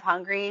kind of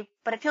hungry,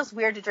 but it feels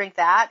weird to drink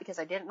that because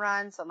I didn't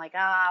run. So I'm like,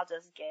 I'll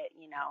just get,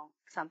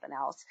 something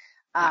else.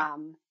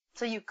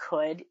 So you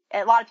could,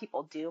 a lot of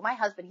people do. My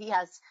husband, he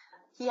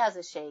has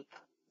a shake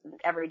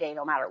every day,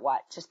 no matter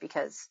what, just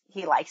because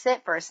he likes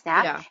it for a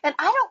snack. Yeah. And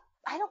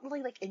I don't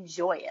really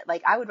enjoy it.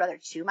 Like I would rather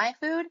chew my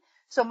food.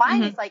 So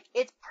mine is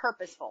it's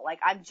purposeful. Like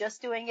I'm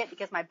just doing it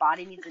because my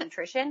body needs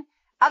nutrition.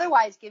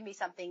 Otherwise, give me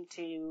something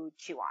to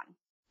chew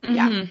on. Mm-hmm.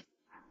 Yeah,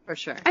 for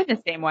sure. I'm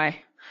the same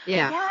way.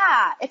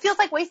 Yeah. It feels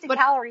like wasted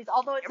calories,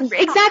 although it's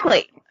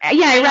exactly.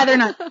 Yeah, I'd rather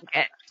not eat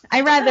it.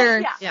 I'd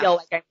rather feel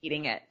like I'm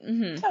eating it.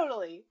 Mm-hmm.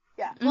 Totally.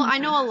 Yeah. Well, I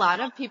know a lot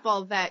of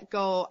people that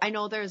go. I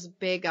know there's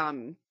big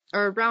or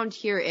around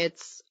here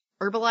it's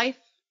Herbalife.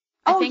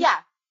 I think. Yeah.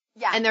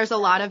 Yeah. And there's a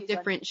lot of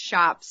different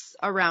shops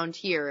around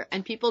here,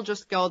 and people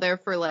just go there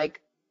for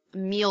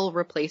meal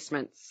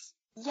replacements.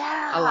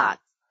 Yeah. A lot.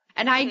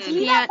 And I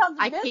can't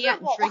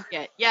drink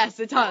it. Yes,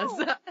 it does. No.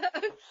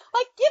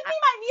 Give me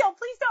my meal.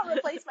 Please don't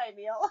replace my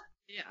meal.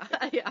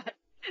 Yeah.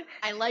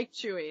 I like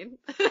chewing.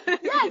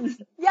 Yes.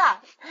 Yeah.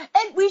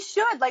 And we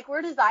should.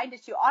 We're designed to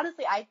chew.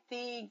 Honestly, I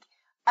think,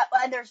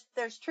 and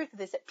there's truth to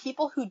this, that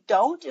people who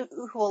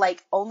will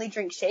only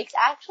drink shakes,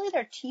 actually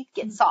their teeth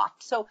get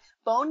soft. So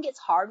bone gets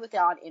hard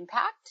without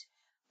impact.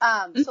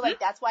 So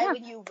that's why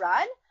when you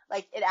run,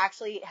 Like it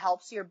actually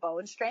helps your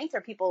bone strength,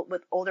 or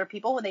older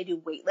people when they do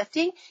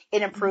weightlifting,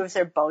 it improves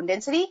their bone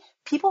density.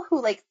 People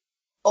who like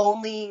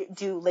only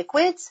do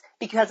liquids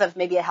because of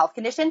maybe a health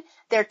condition,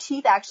 their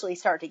teeth actually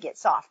start to get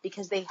soft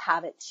because they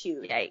haven't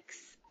chewed. Yikes.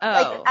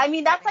 Like, Oh. I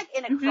mean, that's like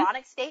in a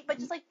chronic state, but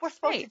just like we're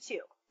supposed to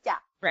chew. Yeah.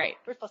 Right.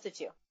 We're supposed to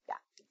chew.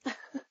 Yeah.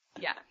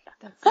 Yeah.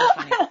 That's so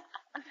funny.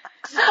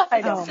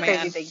 I know. Oh, Crazy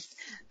man. things.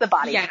 The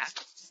body. Yeah.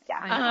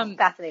 Yeah.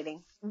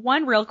 Fascinating.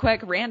 One real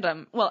quick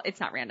random, well, it's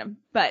not random,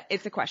 but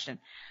it's a question.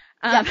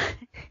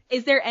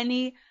 Is there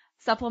any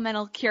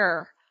supplemental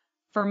cure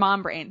for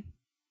mom brain?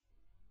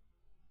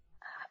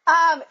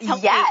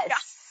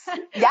 Yes.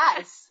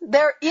 Yes.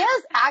 There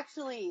is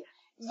actually.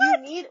 You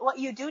need what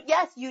you do.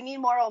 Yes, you need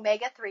more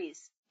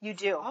omega-3s. You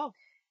do. Oh.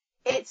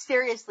 It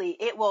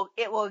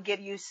will give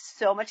you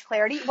so much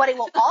clarity. What it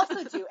will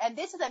also do, and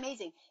this is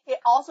amazing, it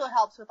also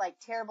helps with like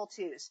terrible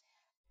twos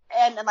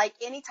and like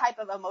any type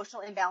of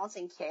emotional imbalance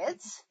in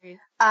kids.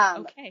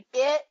 Okay.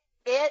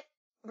 It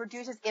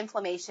reduces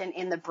inflammation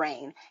in the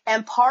brain.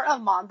 And part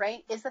of mom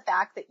brain is the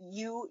fact that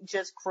you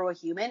just grew a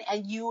human,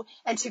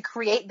 and to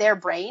create their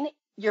brain,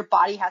 your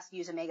body has to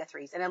use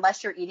omega-3s. And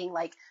unless you're eating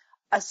like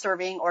a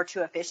serving or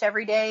two of fish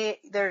every day,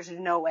 there's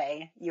no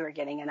way you are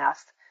getting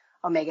enough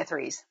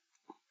omega-3s.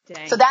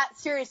 Dang. So that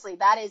is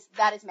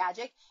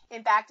magic.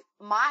 In fact,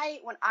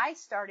 when I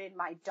started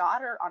my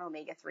daughter on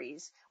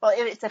omega-3s, well,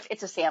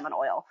 it's a salmon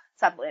oil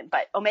supplement,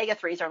 but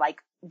omega-3s are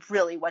like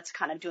really what's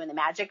kind of doing the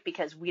magic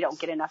because we don't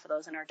get enough of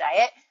those in our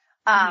diet.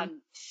 Her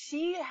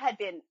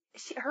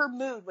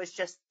mood was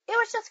just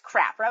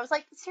crap. Where I was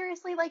like,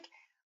 seriously, like,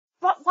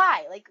 but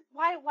why? Like,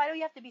 why do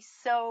you have to be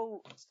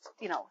so,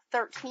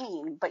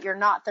 13, but you're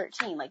not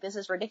 13? Like, this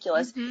is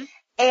ridiculous.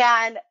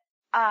 And,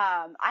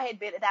 I had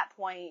been at that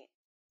point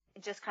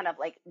just kind of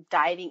like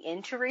diving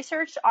into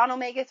research on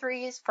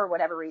omega-3s for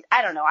whatever reason.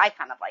 I don't know. I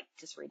kind of like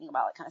just reading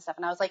about that kind of stuff.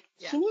 And I was like,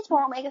 she needs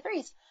more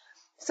omega-3s.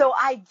 So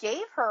I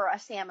gave her a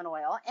salmon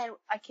oil, and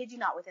I kid you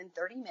not, within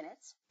 30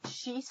 minutes,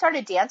 she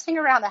started dancing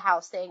around the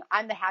house saying,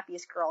 I'm the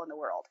happiest girl in the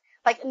world.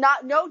 Like,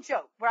 no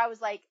joke, where I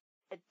was like,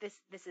 this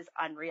is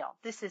unreal.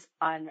 This is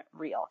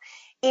unreal.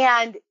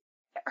 And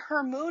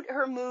her mood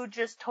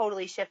just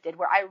totally shifted,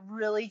 where I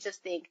really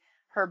just think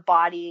her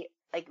body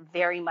like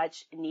very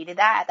much needed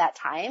that at that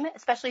time,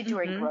 especially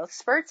during growth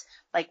spurts,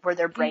 like where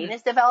their brain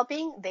is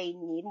developing, they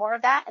need more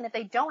of that. And if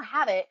they don't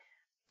have it,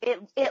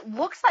 it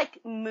looks like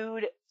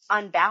mood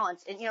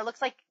unbalanced, and it looks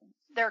like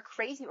they're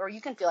crazy, or you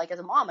can feel like as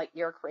a mom, like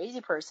you're a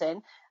crazy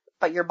person,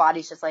 but your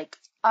body's just like,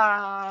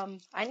 I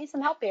need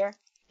some help here.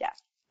 Yeah.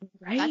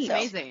 Right. That's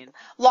amazing.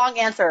 Long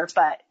answer,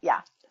 but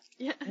yeah.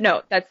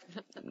 No,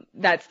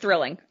 that's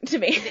thrilling to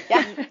me.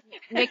 Yeah.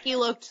 Nikki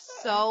looked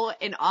so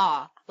in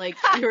awe. Like,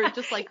 you were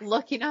just like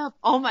looking up.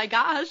 Oh my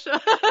gosh.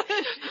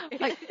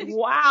 Like,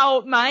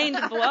 wow, mind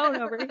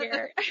blown over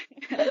here.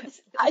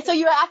 So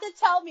you have to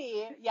tell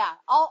me,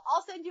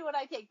 I'll send you what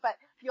I take, but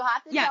you'll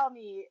have to tell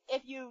me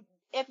if you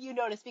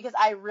notice, because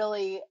I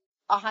really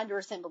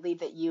 100% believe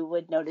that you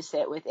would notice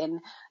it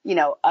within,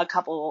 a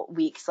couple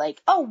weeks. Like,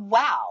 oh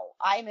wow,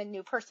 I'm a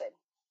new person.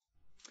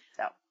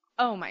 So.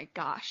 Oh my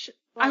gosh.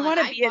 Well, I want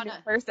to be a new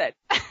person.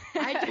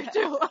 I do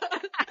too.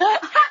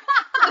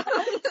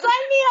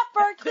 Sign me up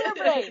for a clear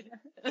brain.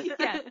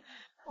 Yeah.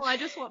 Well, I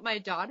just want my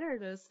daughter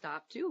to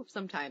stop too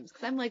sometimes,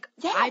 because I'm like,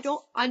 Yes. I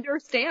don't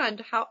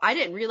understand how. I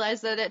didn't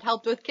realize that it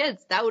helped with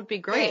kids. That would be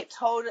great.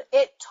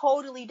 It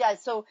totally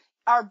does. So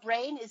our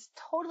brain is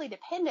totally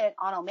dependent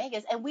on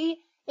omegas, and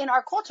in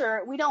our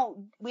culture, we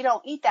don't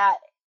eat that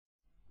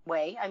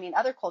way. I mean,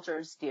 other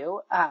cultures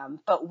do,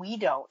 but we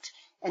don't.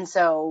 And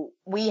so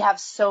we have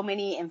so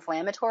many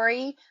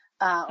inflammatory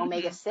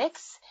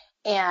omega-6,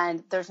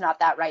 and there's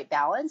not that right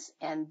balance,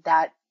 and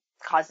that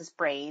causes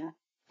brain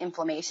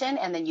inflammation.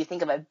 And then you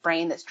think of a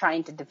brain that's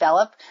trying to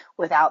develop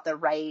without the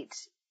right,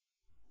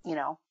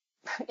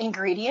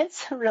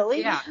 ingredients,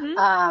 really. Yeah.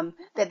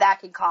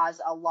 That can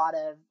cause a lot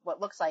of what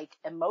looks like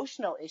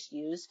emotional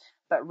issues,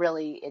 but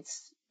really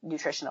it's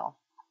nutritional.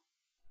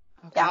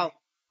 Okay. Yeah.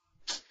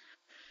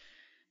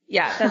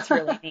 Yeah, that's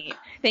really neat.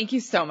 Thank you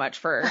so much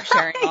for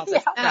sharing all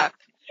this stuff.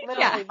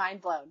 Literally mind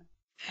blown.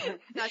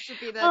 That should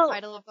be the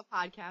title of the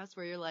podcast,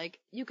 where you're like,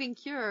 you can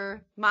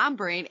cure mom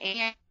brain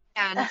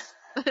and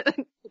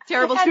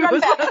terrible And twos.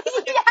 run fast.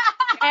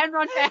 And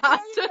run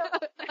fast.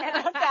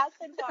 And run fast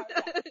and far.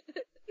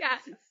 Yeah.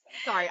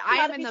 Sorry,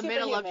 I am in the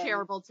middle of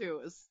terrible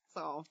twos.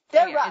 So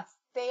They're yeah, rough.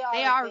 They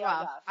are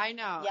rough. I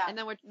know. Yeah. And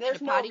then There's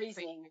the no potty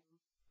reasoning.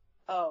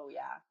 Oh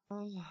yeah.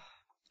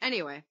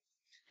 Anyway.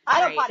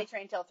 I don't potty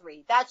train till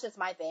 3. That's just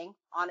my thing,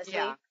 honestly.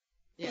 Yeah.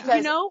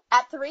 Because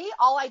at 3,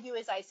 all I do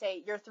is I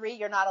say, you're 3,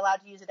 you're not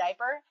allowed to use a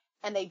diaper,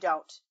 and they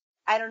don't.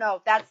 I don't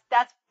know. That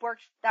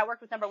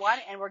worked with number 1,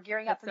 and we're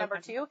gearing up for number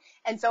 2.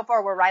 And so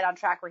far we're right on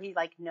track where he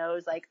like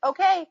knows, like,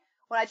 okay,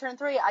 when I turn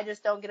 3, I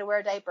just don't get to wear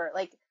a diaper.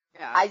 Like,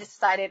 I just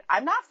decided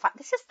I'm not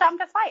this is time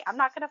to fight. I'm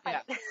not going to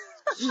fight.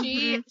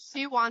 Yeah.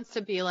 She wants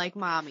to be like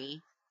mommy.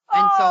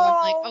 And so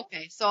I'm like,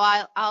 okay, so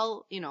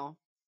I'll,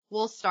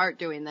 we'll start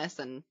doing this.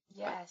 And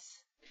yes.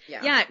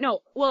 Yeah,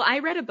 no. Well, I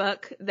read a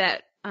book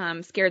that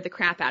scared the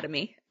crap out of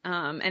me.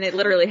 And it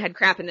literally had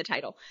crap in the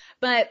title.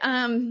 But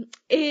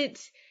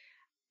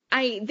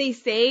they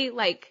say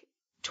like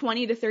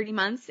 20 to 30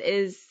 months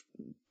is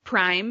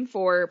prime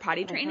for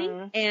potty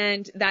training.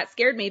 And that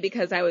scared me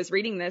because I was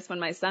reading this when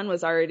my son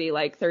was already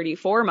like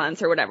 34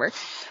 months or whatever.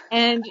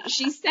 And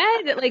she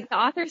said, like the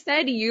author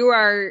said, you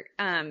are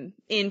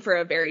in for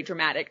a very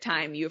dramatic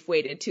time. You've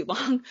waited too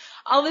long.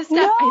 All this stuff.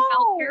 No. I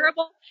felt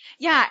terrible.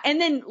 Yeah. And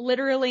then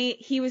literally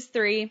he was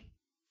 3.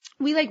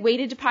 We like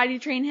waited to potty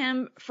train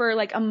him for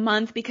like a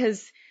month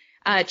because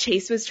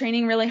Chase was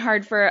training really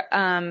hard for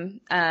an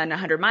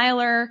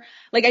 100-miler.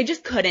 Like I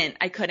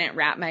couldn't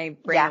wrap my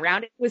brain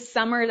around it. It was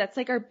summer. That's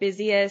like our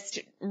busiest,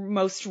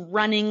 most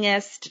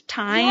runningest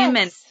time.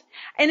 Yes.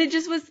 And it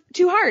just was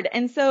too hard.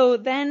 And so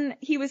then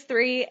he was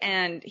 3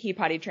 and he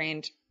potty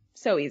trained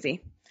so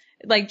easy.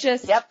 Like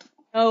just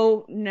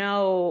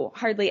no,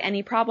 hardly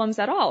any problems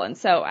at all. And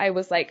so I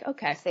was like,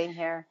 okay. Same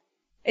here.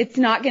 It's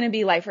not going to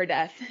be life or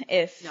death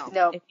if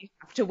you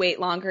have to wait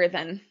longer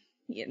than,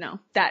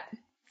 that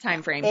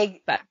time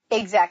frame. But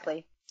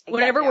exactly.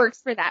 Whatever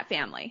works for that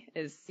family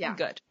is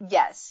good.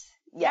 Yes.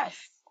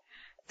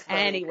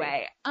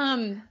 Anyway,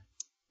 kind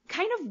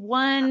of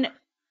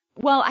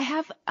I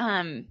have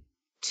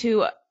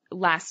 2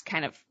 last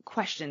kind of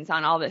questions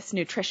on all this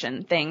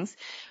nutrition things.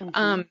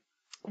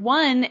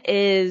 One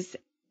is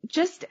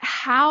just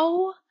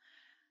how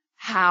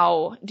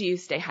do you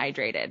stay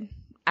hydrated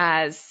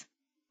as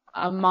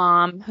a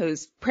mom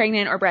who's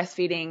pregnant or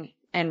breastfeeding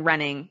and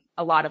running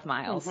a lot of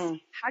miles?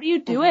 How do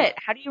you do it?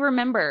 How do you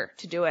remember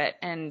to do it?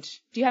 And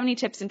do you have any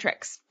tips and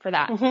tricks for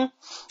that?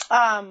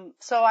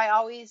 So I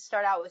always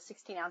start out with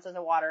 16 ounces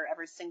of water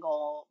every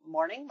single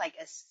morning, like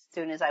as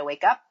soon as I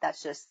wake up.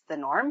 That's just the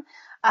norm.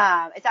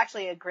 It's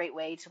actually a great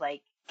way to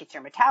like get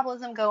your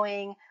metabolism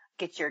going,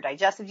 get your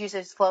digestive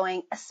juices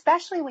flowing,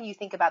 especially when you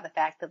think about the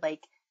fact that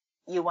like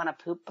you want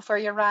to poop before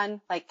you run.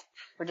 Like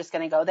we're just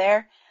going to go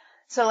there.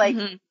 So like,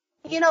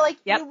 you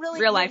really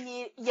real life.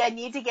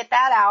 need to get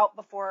that out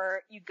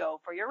before you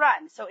go for your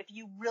run. So if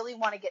you really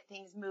want to get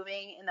things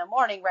moving in the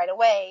morning right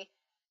away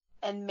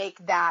and make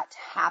that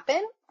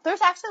happen, there's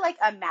actually like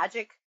a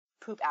magic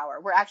poop hour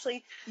where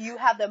actually you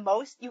have the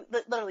most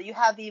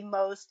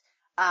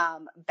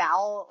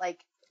bowel like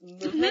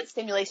movement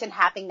stimulation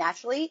happening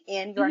naturally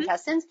in your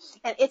intestines,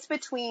 and it's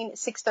between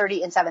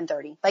 6:30 and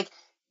 7:30, like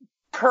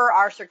per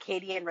our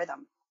circadian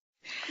rhythm.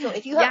 So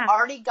if you have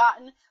already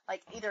gotten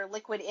like either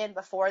liquid in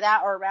before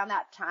that or around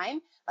that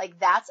time, like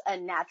that's a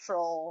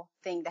natural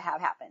thing to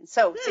have happen.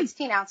 So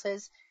 16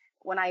 ounces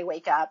when I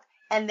wake up,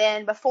 and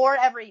then before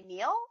every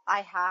meal,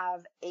 I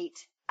have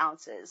 8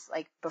 ounces.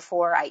 Like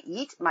before I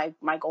eat, my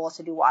goal is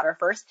to do water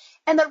first.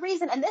 And the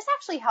reason, and this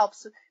actually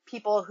helps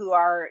people who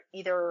are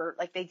either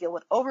like they deal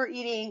with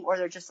overeating, or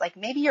they're just like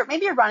maybe you're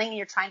running and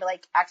you're trying to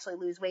like actually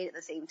lose weight at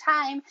the same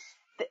time,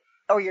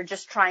 or you're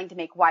just trying to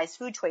make wise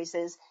food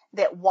choices,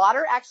 that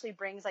water actually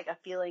brings like a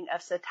feeling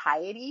of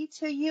satiety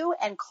to you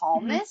and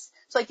calmness.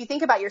 So like you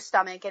think about your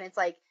stomach and it's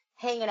like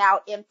hanging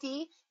out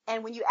empty.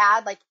 And when you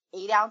add like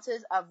 8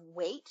 ounces of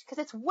weight, because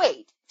it's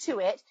weight to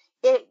it,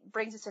 it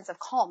brings a sense of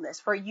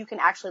calmness where you can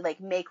actually like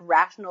make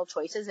rational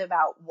choices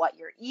about what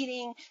you're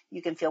eating.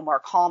 You can feel more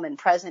calm and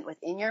present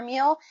within your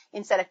meal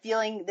instead of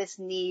feeling this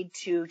need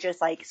to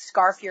just like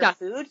scarf your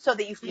food so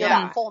that you feel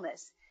that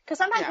fullness. Because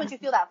sometimes when you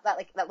feel that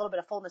little bit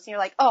of fullness, and you're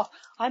like, oh,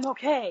 I'm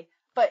okay.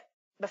 But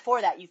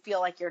before that, you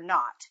feel like you're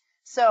not.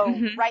 So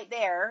right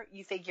there,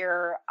 you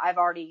figure I've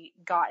already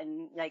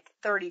gotten like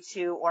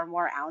 32 or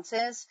more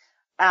ounces.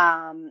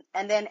 And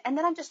then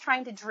I'm just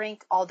trying to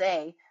drink all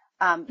day,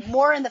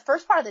 more in the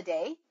first part of the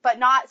day, but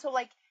not so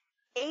like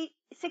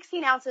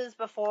 16 ounces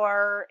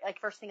before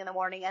like first thing in the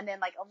morning. And then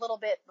like a little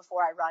bit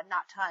before I run,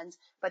 not tons,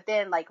 but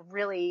then like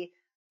really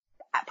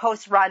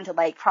post run to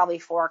like probably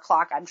 4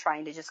 o'clock, I'm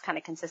trying to just kind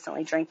of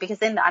consistently drink, because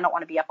then I don't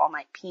want to be up all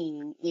night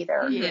peeing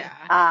either.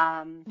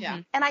 And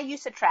I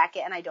used to track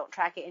it, and I don't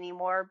track it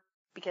anymore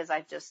because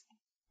I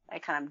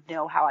kind of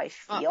know how I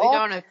feel. Well, we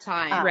don't have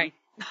time.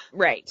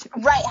 Right.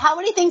 How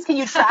many things can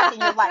you track in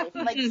your life?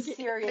 Like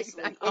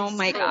seriously. Oh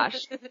my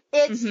gosh.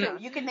 It's true.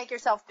 You can make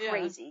yourself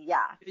crazy.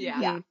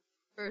 Yeah.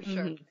 For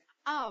sure.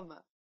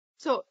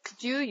 So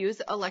do you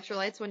use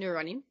electrolytes when you're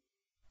running?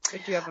 Or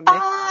do you have a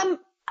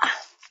mix?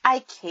 I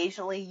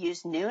occasionally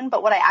use Noon,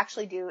 but what I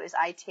actually do is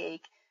I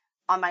take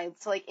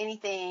so like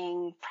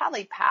anything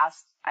probably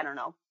past,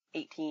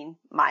 18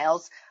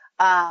 miles.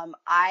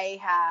 I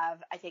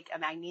take a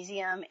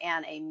magnesium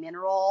and a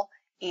mineral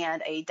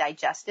and a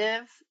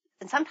digestive.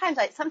 And sometimes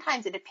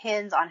it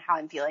depends on how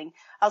I'm feeling.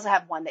 I also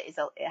have one that it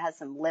has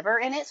some liver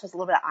in it, so it's a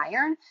little bit of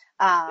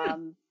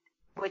iron,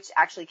 which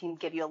actually can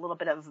give you a little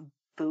bit of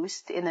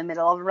boost in the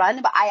middle of a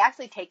run. But I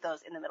actually take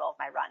those in the middle of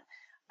my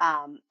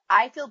run.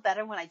 I feel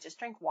better when I just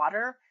drink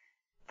water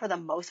for the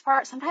most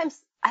part. Sometimes,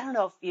 I don't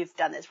know if you've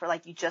done this, where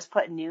like you just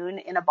put Noon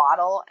in a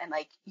bottle and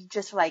like you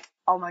just like,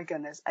 oh my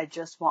goodness, I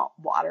just want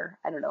water.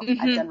 I don't know.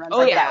 I've done runs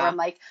that where I'm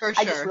like,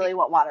 I just really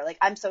want water. Like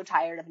I'm so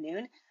tired of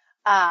Noon.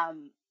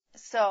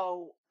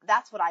 So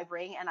that's what I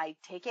bring and I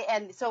take it.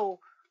 And so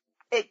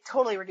it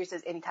totally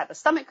reduces any type of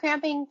stomach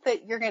cramping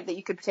that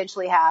you could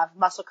potentially have,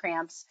 muscle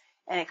cramps,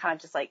 and it kind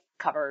of just like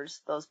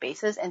covers those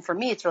bases. And for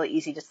me, it's really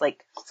easy, just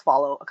like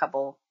swallow a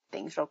couple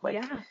things real quick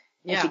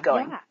and keep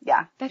going.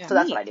 Yeah. That's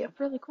what I do. That's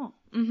really cool.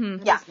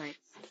 Mm-hmm. Yeah. Nice.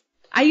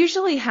 I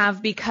usually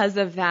have, because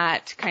of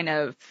that kind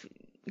of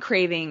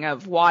craving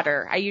of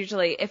water,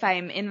 if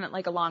I'm in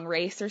like a long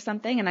race or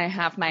something and I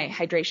have my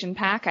hydration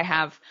pack, I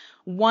have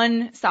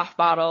one soft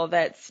bottle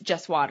that's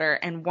just water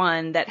and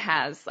one that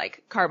has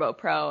like Carbo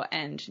Pro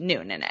and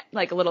Noon in it,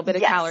 like a little bit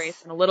of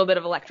calories and a little bit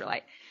of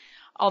electrolyte.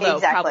 Although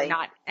probably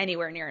not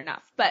anywhere near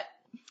enough, but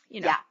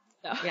you know.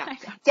 Yeah.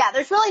 Yeah.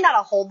 There's really not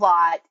a whole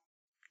lot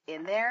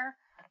in there.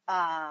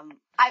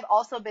 I've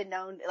also been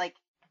known, like,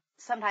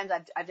 sometimes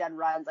I've done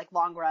runs, like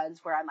long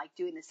runs where I'm like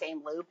doing the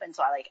same loop. And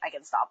so I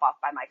can stop off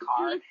by my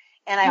car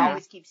and I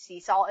always keep sea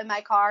salt in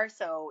my car.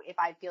 So if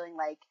I'm feeling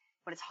like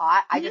when it's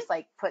hot, I just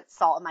like put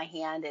salt in my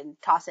hand and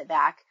toss it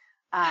back.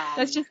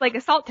 That's just like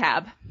a salt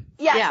tab.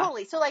 Yeah,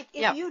 totally. So like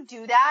if you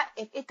do that,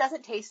 if it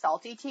doesn't taste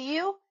salty to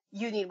you,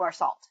 you need more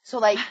salt. So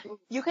like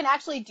you can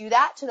actually do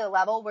that to the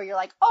level where you're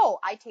like, oh,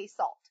 I taste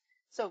salt.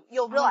 So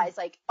you'll realize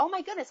like, oh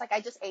my goodness, like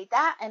I just ate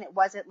that and it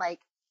wasn't like,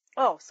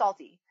 oh,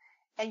 salty.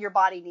 And your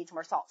body needs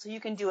more salt. So you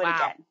can do it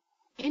again.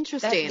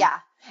 Interesting. And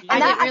I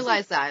didn't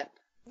realize that.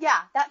 Yeah.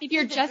 If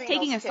you're just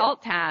taking a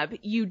salt tab,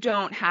 you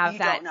don't have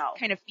that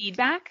kind of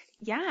feedback.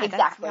 Yeah.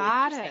 Exactly.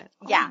 Got it.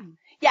 Yeah.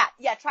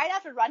 Yeah. Try it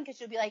after a run because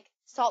you'll be like,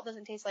 salt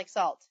doesn't taste like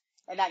salt.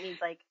 And that means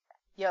like,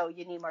 yo,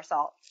 you need more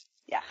salt.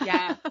 Yeah.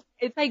 Yeah.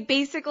 It's like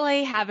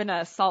basically having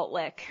a salt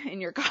lick in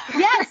your car.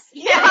 Yes.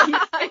 Yeah.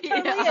 It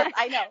totally is.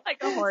 I know.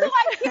 Like a horse.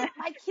 So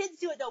my kids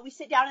do it though. We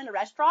sit down in a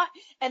restaurant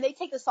and they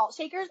take the salt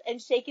shakers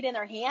and shake it in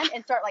their hand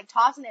and start like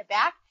tossing it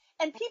back.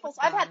 And people,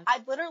 so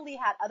I've literally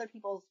had other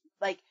people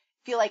like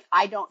feel like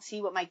I don't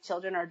see what my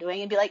children are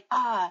doing and be like,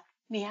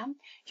 ma'am,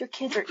 your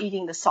kids are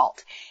eating the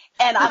salt.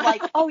 And I'm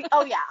like, oh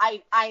yeah,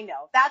 I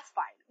know. That's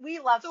fine. We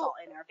love salt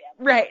in our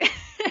family. Right.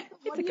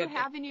 What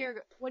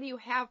do you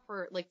have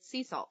for like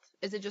sea salt?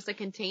 Is it just a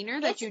container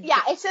it's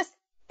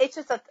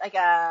just like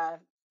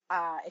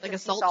a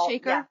salt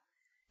shaker? Yeah.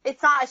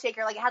 It's not a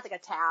shaker, like it has like a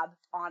tab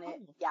on it.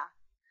 Yeah.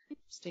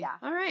 Interesting. Yeah.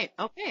 All right.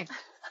 Okay.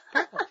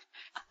 Perfect.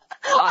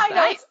 I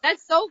know.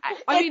 That's so cool.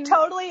 It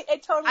totally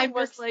I'm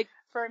works just like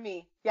for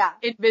me. Yeah.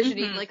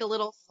 envisioning like a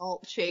little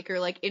salt shaker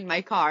like in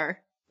my car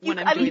when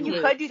I'm doing you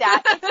loop. could do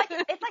that.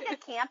 It's like a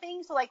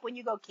camping. So like when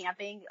you go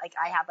camping, like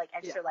I have like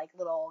extra like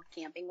little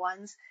camping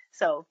ones.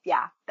 So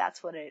yeah,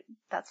 that's what it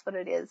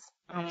is.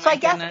 Oh so I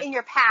guess goodness. in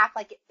your pack,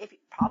 like if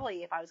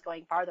I was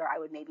going farther, I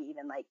would maybe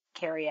even like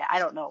carry it. I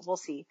don't know. We'll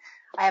see.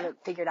 I haven't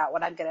figured out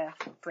what I'm going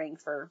to bring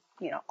for,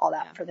 all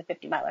that for the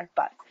 50 miler,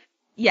 but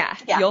yeah,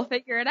 you'll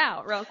figure it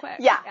out real quick.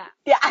 Yeah,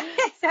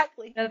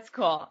 exactly. That's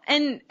cool.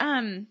 And,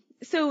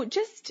 so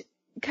just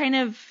kind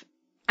of,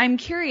 I'm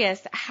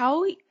curious,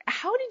 how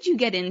did you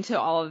get into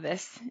all of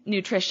this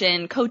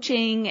nutrition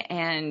coaching?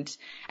 And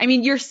I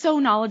mean, you're so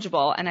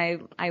knowledgeable and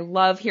I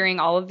love hearing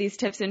all of these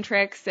tips and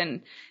tricks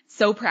and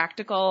so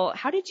practical.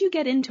 How did you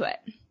get into it?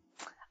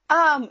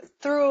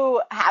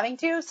 Through having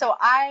to. So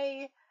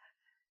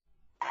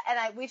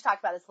we've talked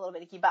about this a little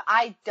bit, Nikki, but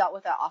I dealt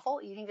with an awful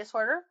eating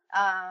disorder,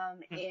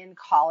 in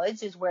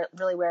college is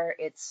where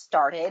it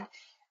started.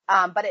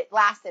 But it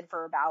lasted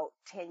for about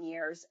 10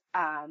 years.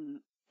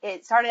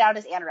 It started out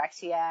as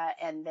anorexia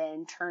and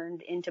then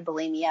turned into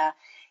bulimia.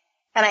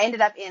 And I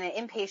ended up in an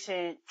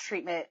inpatient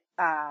treatment,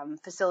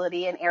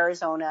 facility in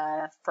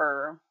Arizona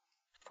for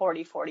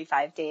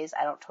 45 days.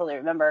 I don't totally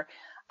remember,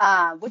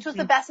 which was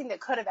the best thing that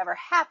could have ever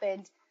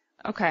happened.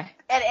 Okay.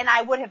 And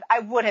I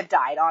would have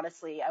died,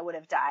 honestly. I would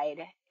have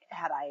died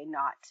had I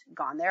not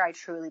gone there. I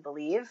truly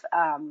believe,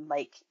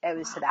 like it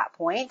was to that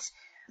point.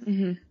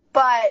 Mm-hmm.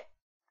 But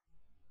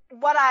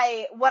what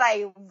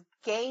I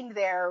gained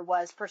there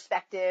was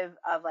perspective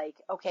of like,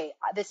 okay,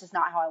 this is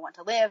not how I want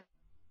to live.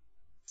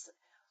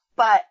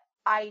 But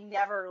I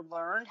never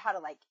learned how to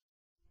like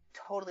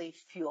totally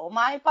fuel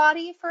my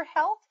body for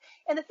health.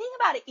 And the thing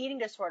about an eating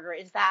disorder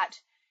is that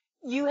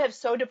you have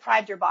so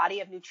deprived your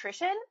body of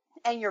nutrition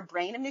and your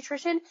brain of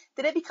nutrition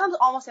that it becomes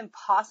almost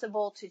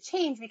impossible to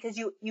change because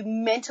you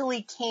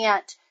mentally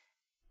can't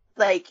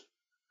like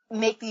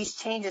make these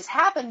changes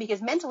happen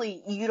because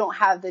mentally you don't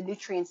have the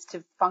nutrients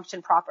to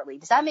function properly.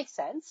 Does that make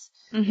sense?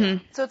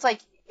 Mm-hmm. So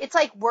it's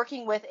like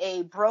working with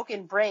a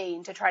broken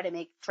brain to try to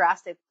make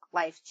drastic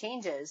life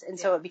changes. And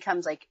so it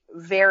becomes like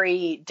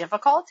very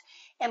difficult.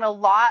 And a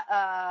lot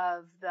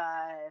of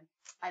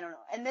I don't know.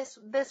 And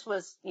this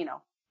was,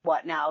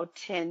 what now,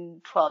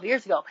 10, 12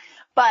 years ago,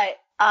 but,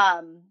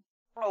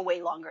 or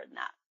way longer than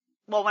that.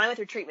 Well, when I went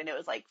through treatment, it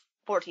was like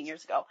 14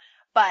 years ago,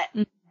 but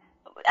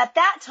at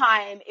that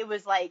time it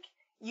was like,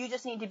 you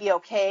just need to be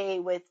okay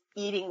with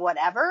eating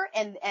whatever.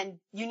 And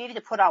you needed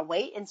to put on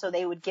weight. And so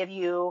they would give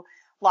you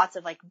lots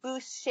of like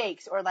boost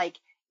shakes or like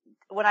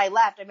when I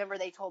left, I remember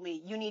they told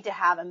me you need to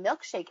have a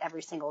milkshake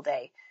every single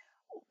day.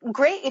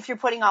 Great if you're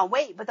putting on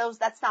weight, but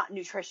that's not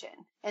nutrition.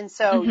 And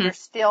so you're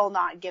still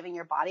not giving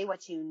your body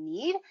what you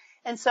need.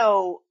 And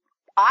so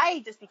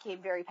I just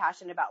became very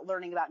passionate about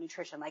learning about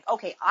nutrition. Like,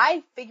 okay,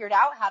 I figured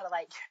out how to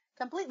like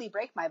completely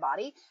break my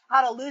body,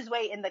 how to lose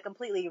weight in the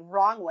completely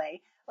wrong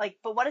way. Like,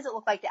 but what does it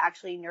look like to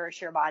actually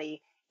nourish your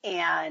body?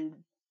 And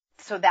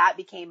so that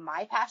became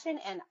my passion.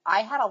 And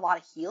I had a lot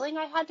of healing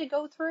I had to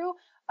go through.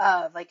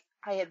 Like,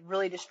 I had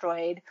really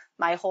destroyed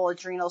my whole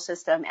adrenal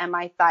system and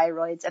my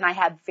thyroids, and I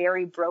had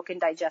very broken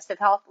digestive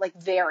health, like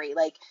very,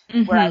 like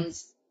where I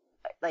was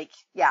like,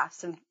 yeah,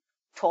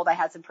 told I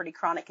had some pretty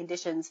chronic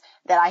conditions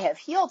that I have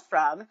healed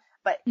from,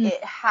 but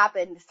it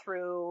happened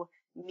through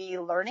me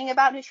learning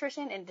about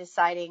nutrition and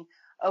deciding,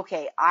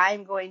 okay,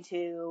 I'm going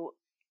to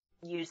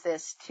use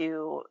this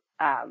to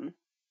kind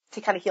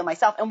of heal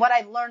myself. And what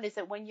I've learned is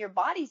that when your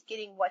body's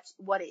getting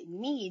what it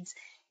needs,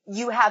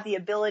 you have the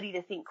ability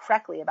to think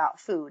correctly about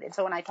food. And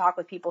so when I talk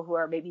with people who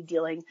are maybe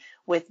dealing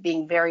with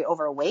being very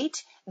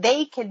overweight,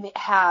 they can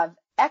have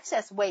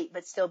excess weight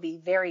but still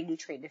be very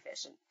nutrient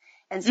deficient.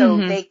 And so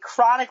they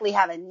chronically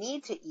have a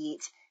need to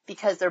eat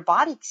because their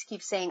body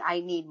keeps saying, I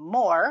need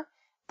more,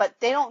 but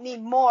they don't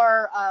need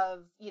more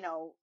of, you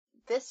know,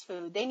 this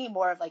food. They need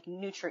more of like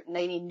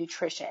they need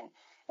nutrition.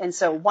 And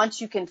so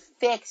once you can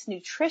fix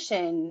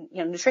nutrition,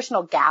 you know,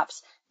 nutritional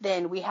gaps,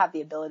 then we have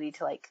the ability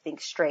to like think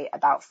straight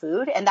about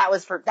food. And that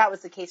was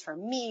the case for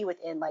me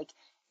within like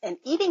an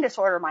eating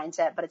disorder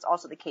mindset, but it's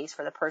also the case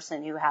for the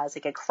person who has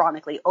like a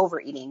chronically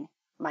overeating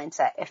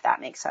mindset, if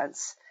that makes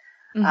sense.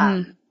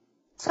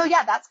 So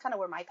yeah, that's kind of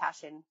where my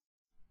passion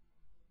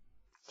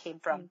came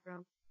from.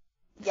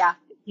 Yeah.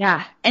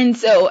 Yeah. And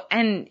so,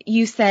 and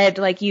you said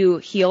like you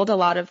healed a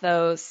lot of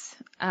those,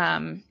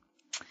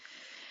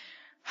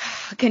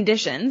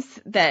 conditions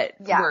that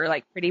were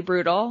like pretty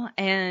brutal.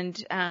 And,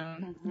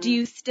 do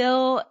you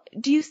still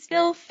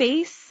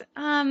face,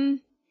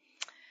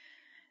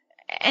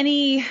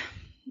 any,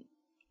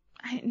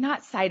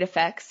 not side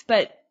effects,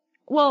 but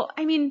well,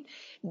 I mean,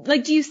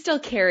 like, do you still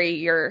carry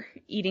your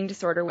eating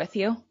disorder with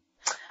you?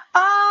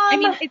 I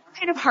mean, it's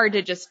kind of hard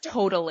to just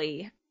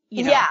totally,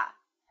 you know. Yeah.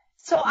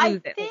 So I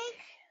think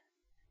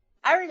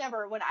I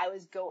remember when I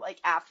was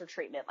after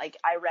treatment, like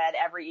I read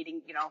every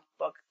eating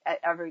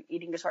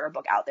disorder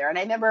book out there. And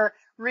I remember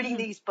reading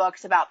these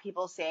books about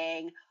people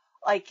saying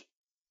like,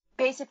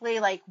 basically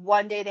like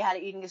one day they had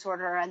an eating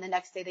disorder and the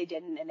next day they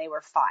didn't and they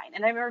were fine.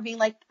 And I remember being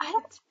like, I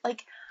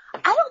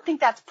don't think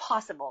that's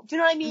possible. Do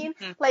you know what I mean?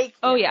 Like,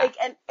 oh yeah. Like,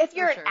 and if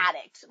you're an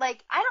addict,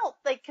 like, I don't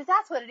like, cause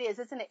that's what it is.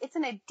 It's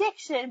an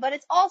addiction, but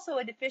it's also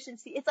a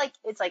deficiency.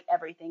 It's like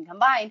everything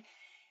combined.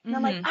 And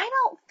I'm like, I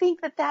don't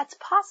think that that's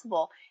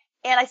possible.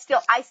 And I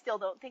still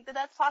don't think that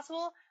that's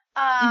possible.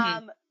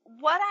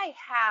 What I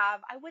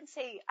wouldn't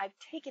say I've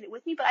taken it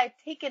with me, but I've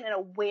taken an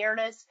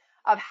awareness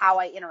of how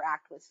I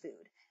interact with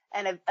food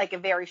and a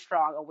very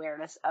strong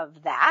awareness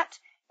of that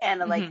and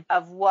like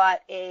of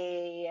what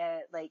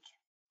a like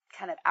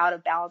kind of out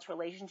of balance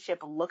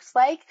relationship looks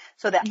like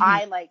so that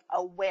I'm like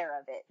aware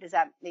of it. Does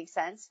that make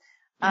sense?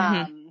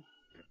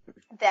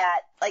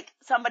 That like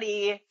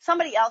somebody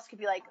else could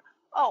be like,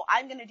 oh,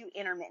 I'm going to do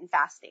intermittent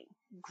fasting.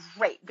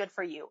 Great. Good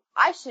for you.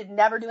 I should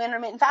never do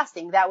intermittent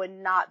fasting. That would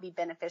not be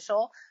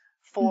beneficial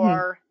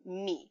for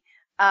me.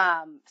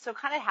 So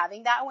kind of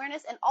having that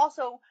awareness, and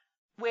also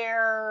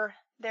where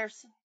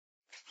there's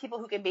people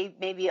who can be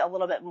maybe a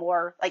little bit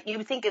more, like you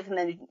would think of in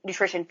the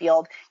nutrition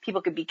field,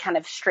 people could be kind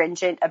of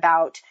stringent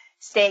about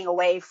staying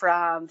away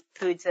from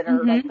foods that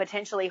are like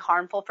potentially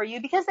harmful for you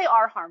because they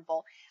are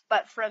harmful.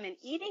 But from an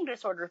eating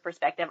disorder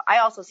perspective, I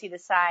also see the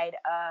side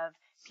of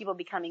people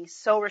becoming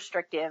so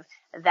restrictive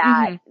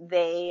that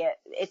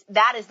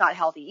that is not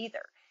healthy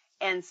either.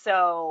 And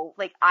so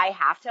like I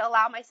have to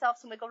allow myself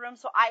some wiggle room.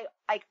 So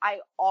I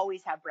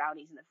always have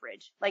brownies in the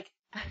fridge, like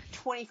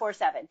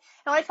 24/7. And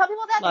when I tell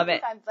people that, they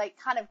think I'm like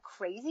kind of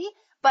crazy,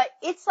 but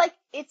it's like,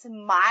 it's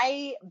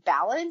my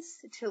balance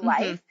to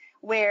life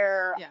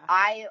where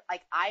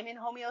I'm in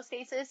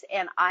homeostasis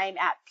and I'm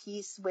at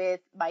peace with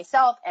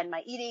myself and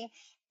my eating.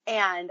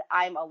 And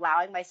I'm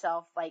allowing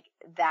myself like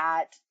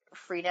that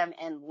freedom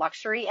and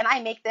luxury, and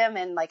I make them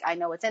and like I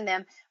know what's in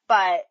them,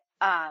 but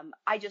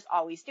I just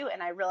always do.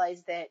 And I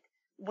realize that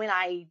when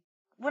I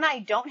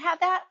don't have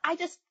that, I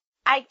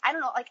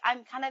don't know, like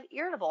I'm kind of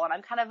irritable and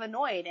I'm kind of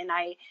annoyed, and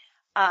I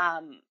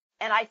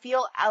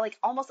feel like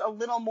almost a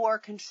little more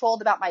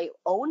controlled about my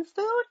own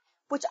food,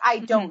 which I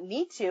don't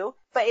need to,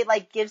 but it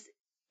like gives,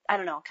 I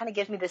don't know, kind of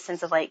gives me this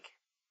sense of like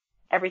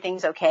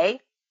everything's okay.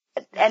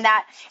 And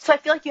so I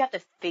feel like you have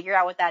to figure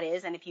out what that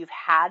is. And if you've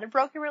had a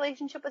broken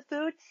relationship with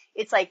food,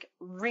 it's like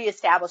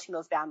reestablishing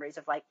those boundaries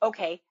of like,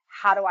 okay,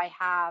 how do I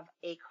have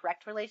a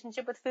correct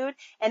relationship with food?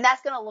 And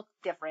that's going to look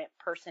different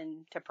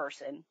person to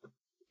person.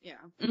 Yeah.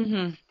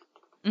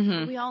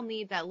 We all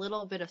need that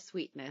little bit of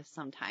sweetness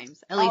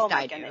sometimes. At least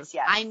I do. Yes.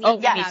 I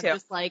need to have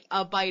just like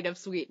a bite of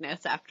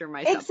sweetness after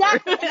my supper.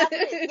 Exactly. And that's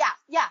it.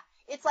 Yeah.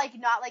 It's like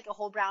not like a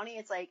whole brownie.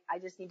 It's like I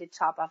just need to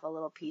chop off a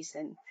little piece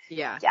and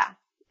yeah.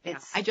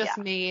 I just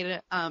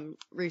made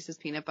Reese's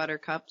peanut butter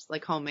cups,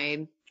 like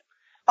homemade,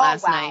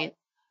 last night.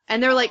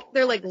 And they're like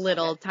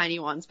little tiny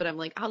ones, but I'm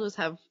like, I'll just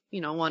have,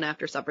 one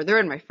after supper. They're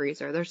in my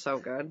freezer. They're so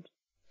good.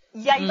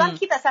 Yeah, you gotta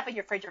keep that stuff in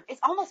your fridge. It's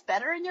almost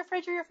better in your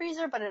fridge or your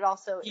freezer, but it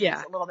also is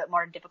a little bit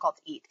more difficult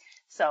to eat.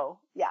 So,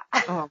 yeah.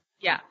 Oh,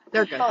 Yeah.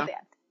 they're good. Both and.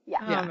 Yeah.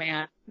 Oh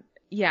man.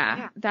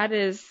 Yeah. That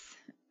is,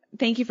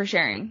 thank you for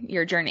sharing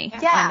your journey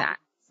on Yeah. that.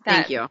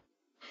 Thank you.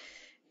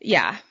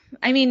 Yeah.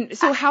 I mean,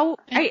 so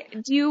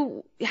do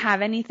you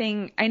have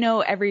anything, I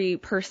know every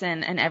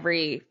person and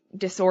every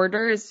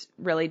disorder is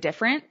really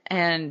different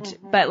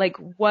but like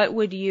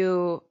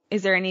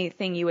is there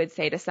anything you would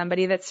say to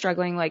somebody that's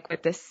struggling like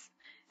with this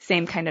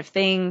same kind of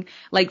thing,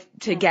 like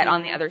to get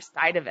on the other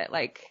side of it,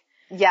 like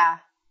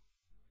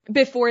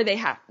before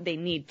they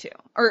need to,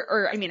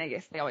 or I mean, I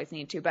guess they always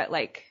need to, but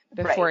like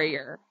before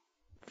you're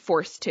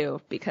forced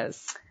to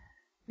because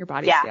your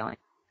body's failing.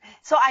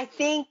 So I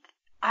think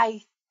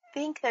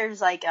there's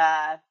like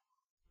I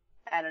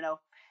don't know.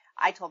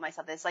 I told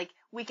myself this, like,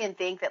 we can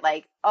think that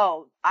like,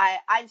 oh,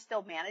 I'm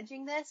still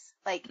managing this.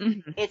 Like,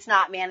 it's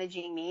not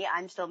managing me.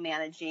 I'm still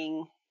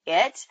managing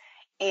it.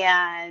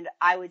 And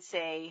I would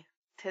say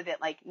to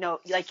that, like,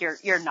 no, like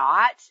you're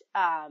not.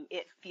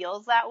 It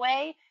feels that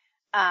way.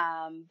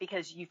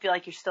 Because you feel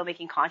like you're still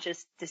making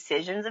conscious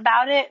decisions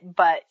about it.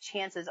 But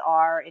chances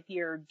are if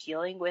you're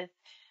dealing with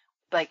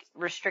like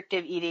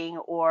restrictive eating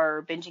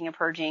or binging and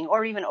purging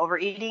or even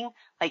overeating,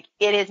 like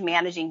it is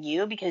managing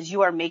you because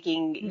you are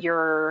making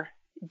your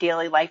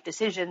daily life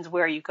decisions,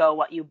 where you go,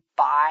 what you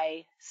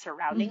buy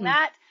surrounding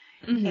that.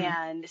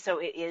 And so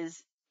it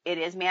is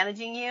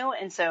managing you.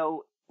 And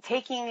so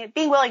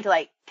being willing to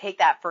like take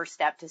that first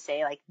step to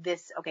say like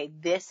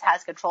this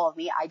has control of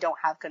me. I don't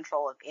have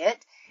control of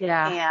it.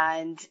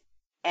 Yeah.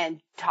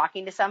 And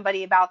talking to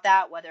somebody about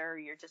that, whether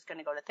you're just going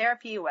to go to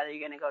therapy, whether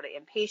you're going to go to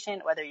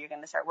inpatient, whether you're going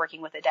to start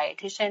working with a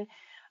dietitian,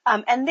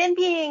 and then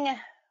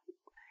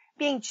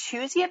being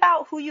choosy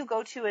about who you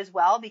go to as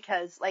well.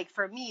 Because like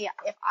for me,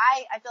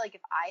 I feel like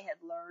if I had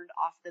learned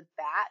off the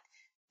bat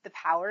the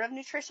power of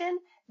nutrition,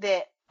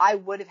 that I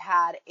would have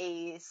had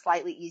a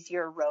slightly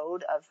easier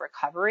road of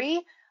recovery.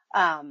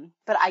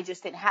 But I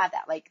just didn't have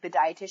that. Like the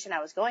dietitian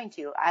I was going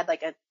to, I had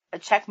like a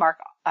check mark,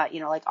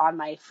 like on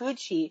my food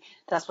sheet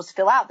that I was supposed to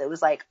fill out. That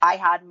was like, I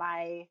had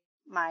my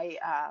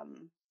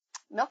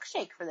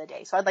milkshake for the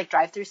day. So I'd like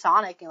drive through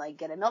Sonic and like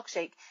get a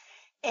milkshake.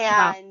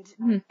 And,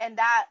 and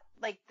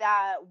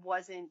that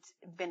wasn't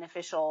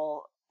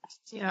beneficial,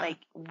 like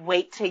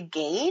weight to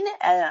gain.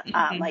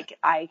 Like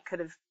I could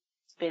have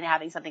been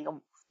having something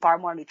far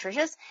more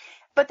nutritious,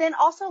 but then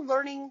also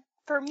learning.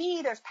 For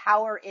me, there's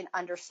power in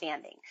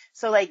understanding.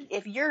 So like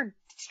if you're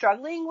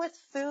struggling with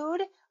food,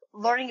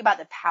 learning about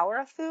the power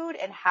of food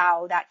and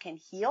how that can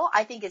heal,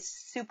 I think is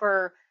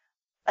super,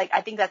 like,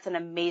 I think that's an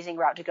amazing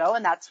route to go.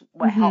 And that's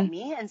what helped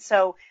me. And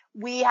so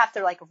we have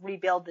to like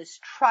rebuild this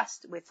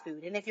trust with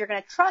food. And if you're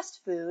going to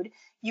trust food,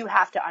 you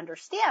have to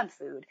understand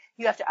food.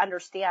 You have to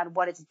understand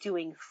what it's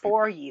doing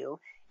for you.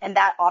 And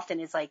that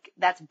often is like,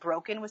 that's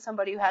broken with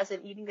somebody who has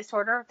an eating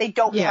disorder. They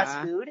don't trust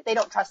food. They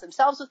don't trust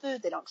themselves with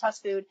food. They don't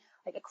trust food,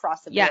 like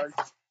across the board.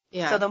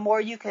 Yeah. So the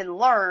more you can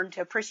learn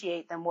to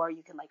appreciate, the more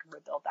you can like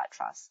rebuild that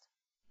trust.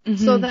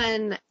 So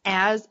then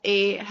as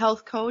a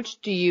health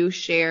coach, do you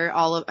share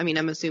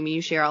I'm assuming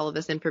you share all of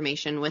this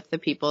information with the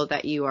people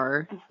that you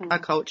are a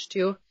coach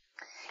to?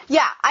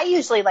 Yeah, I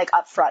usually like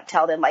upfront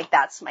tell them like,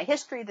 that's my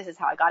history. This is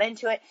how I got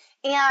into it.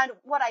 And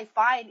what I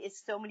find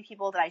is so many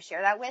people that I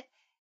share that with,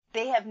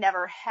 they have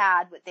never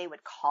had what they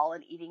would call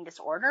an eating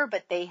disorder,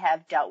 but they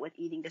have dealt with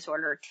eating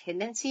disorder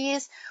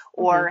tendencies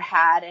or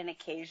had an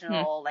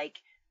occasional like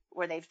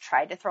where they've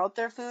tried to throw up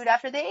their food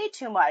after they ate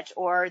too much,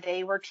 or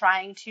they were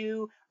trying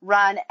to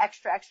run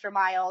extra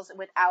miles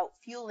without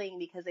fueling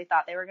because they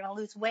thought they were going to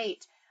lose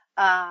weight.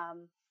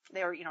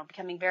 They were,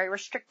 becoming very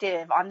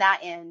restrictive on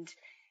that end.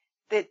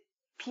 That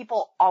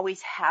people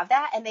always have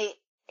that, and they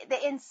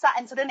inside,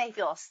 and so then they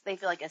feel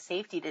like a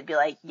safety to be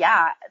like,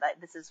 yeah,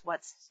 this is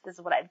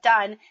what I've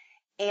done.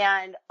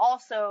 And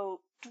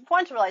also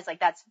want to realize like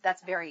that's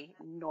very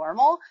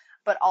normal,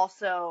 but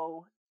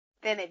also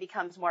then it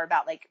becomes more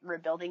about like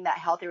rebuilding that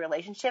healthy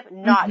relationship,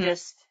 not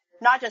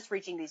just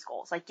reaching these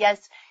goals. Like,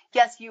 yes,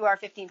 you are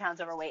 15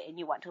 pounds overweight and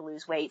you want to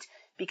lose weight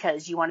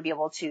because you want to be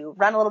able to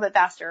run a little bit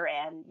faster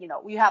and,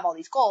 you have all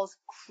these goals.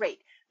 Great.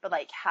 But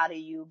like, how do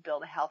you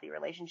build a healthy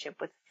relationship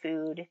with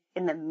food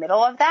in the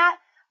middle of that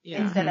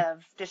instead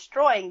of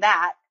destroying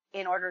that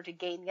in order to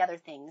gain the other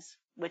things,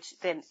 which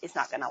then is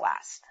not going to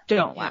last.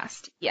 Don't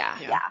last. Yeah.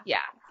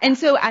 And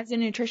so as a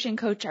nutrition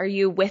coach, are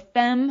you with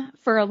them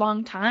for a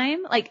long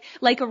time?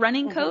 Like a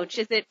running coach,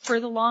 is it for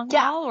the long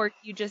haul, or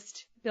you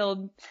just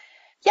build?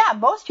 Yeah,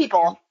 most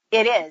people,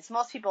 it is.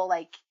 Most people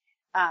like,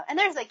 and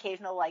there's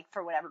occasional, like,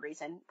 for whatever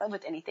reason,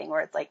 with anything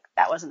where it's like,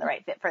 that wasn't the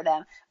right fit for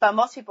them. But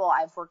most people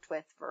I've worked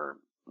with for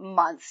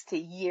months to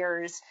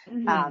years,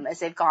 as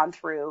they've gone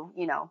through,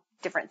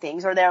 different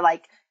things, or they're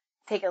like,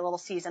 take a little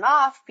season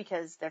off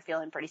because they're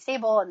feeling pretty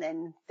stable. And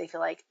then they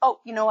feel like,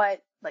 oh, you know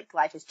what? Like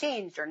life has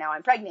changed, or now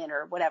I'm pregnant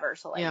or whatever.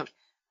 So like,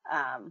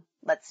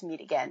 let's meet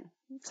again.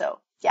 So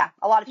yeah,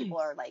 a lot of people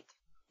are like,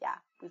 yeah,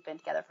 we've been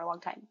together for a long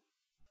time.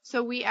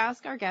 So we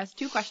ask our guests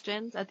 2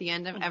 questions at the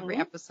end of every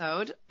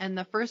episode. And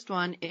the first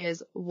one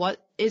is,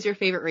 what is your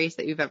favorite race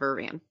that you've ever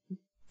ran?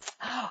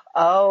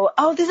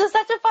 Oh, this is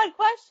such a fun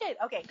question.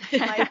 Okay.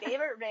 My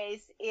favorite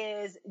race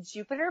is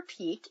Jupiter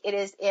Peak. It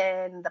is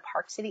in the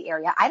Park City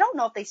area. I don't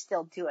know if they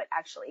still do it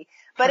actually,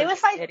 but it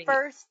was my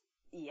first.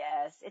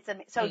 Yes.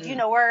 So do you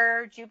know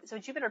where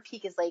Jupiter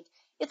Peak is like,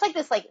 it's like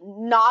this like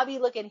knobby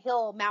looking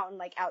hill mountain,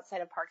 like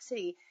outside of Park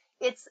City.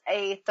 It's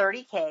a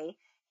 30K,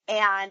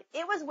 and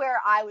it was where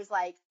I was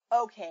like,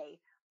 okay,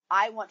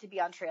 I want to be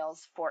on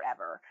trails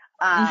forever.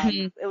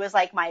 It was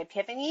like my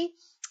epiphany.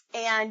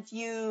 And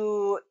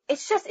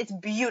it's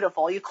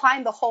beautiful. You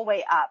climb the whole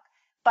way up,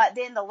 but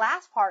then the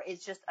last part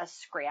is just a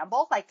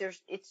scramble. Like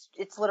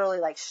it's literally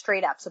like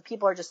straight up. So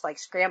people are just like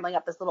scrambling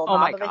up this little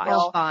knob of a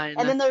hill. Fun.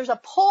 And then there's a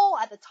pole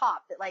at the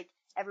top that like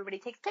everybody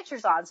takes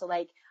pictures on. So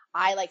like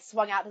I like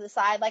swung out to the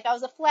side like I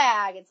was a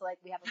flag. And so like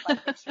we have a fun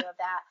picture of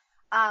that.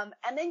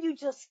 And then you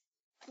just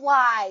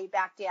fly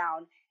back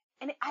down.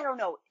 And I don't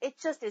know, it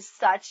just is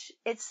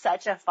it's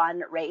such a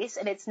fun race.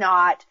 And it's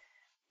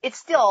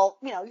still,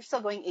 you're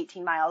still going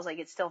 18 miles. Like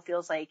it still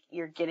feels like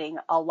you're getting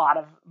a lot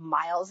of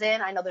miles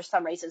in. I know there's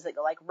some races that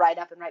go like right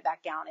up and right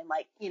back down in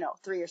like,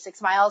 3 or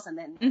 6 miles. And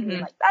then you're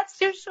like, that's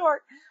too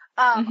short.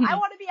 I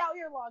want to be out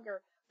here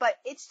longer, but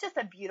it's just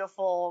a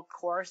beautiful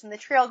course. And the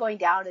trail going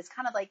down is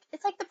kind of like,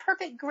 it's like the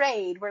perfect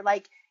grade where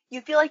like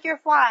you feel like you're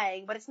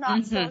flying, but it's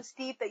not so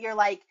steep that you're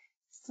like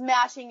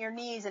smashing your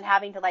knees and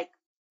having to like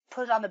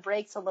put on the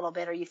brakes a little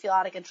bit or you feel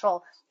out of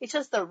control. It's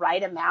just the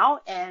right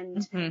amount.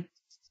 And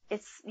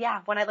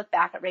when I look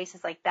back at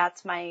races, like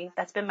that's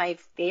been my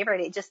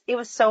favorite. It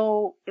was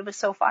so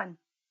fun.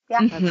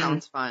 Yeah. That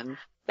sounds fun.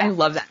 I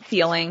love that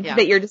feeling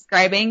that you're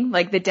describing,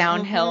 like the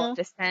downhill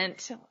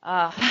descent.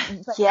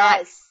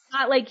 Yes.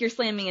 Not like you're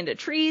slamming into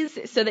trees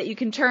so that you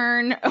can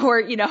turn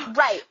or,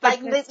 Right.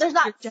 Like there's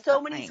not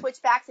so many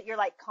switchbacks that you're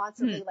like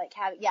constantly like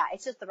having,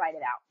 it's just the ride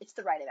it out. It's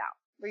the ride it out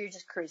where you're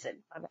just cruising.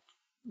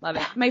 Love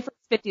it. My first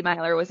 50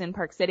 miler was in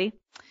Park City.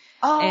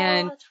 Oh,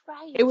 and that's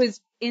right. It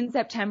was in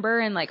September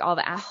and like all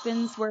the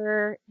aspens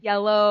were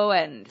yellow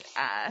and,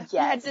 I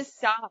had to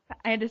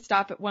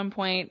stop at one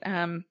point.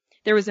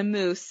 There was a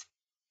moose,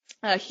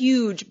 a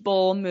huge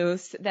bull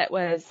moose that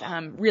was,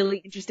 really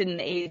interested in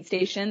the aid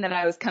station that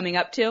I was coming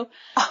up to.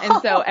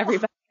 And so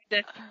everybody had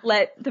to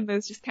let the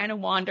moose just kind of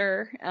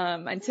wander,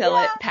 until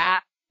it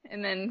passed.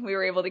 And then we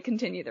were able to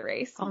continue the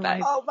race. Oh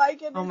my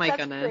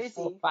goodness. Crazy.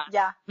 So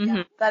yeah.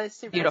 That is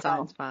super Beautiful. fun.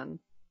 Sounds fun.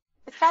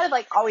 It's kind of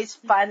like always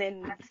fun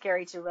and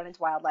scary to run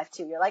into wildlife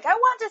too. You're like, I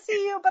want to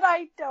see you, but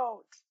I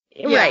don't.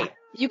 Right.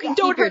 You can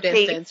keep your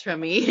distance from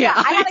me. Yeah.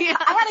 I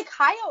had a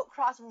coyote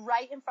cross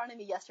right in front of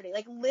me yesterday.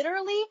 Like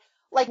literally,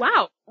 like,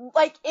 wow.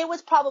 Like it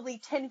was probably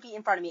 10 feet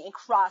in front of me and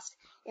crossed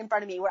in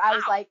front of me where I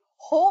was like,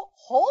 hold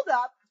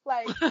up.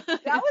 Like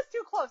that was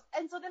too close.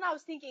 And so then I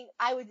was thinking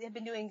I would have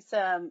been doing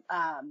some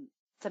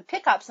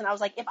pickups and I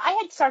was like, if I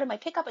had started my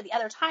pickup at the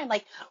other time,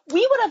 like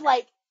we would have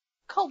like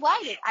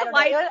collided. I don't know.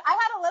 I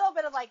had a little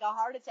bit of like a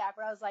heart attack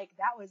where I was like,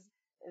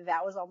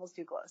 that was almost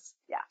too close.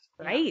 Yeah.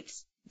 Right.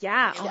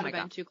 Yeah. It would have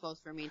been too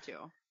close for me too.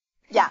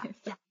 Yeah.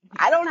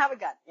 I don't have a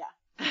gun.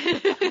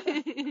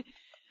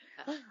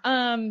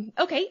 Yeah.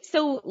 Okay.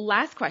 So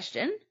last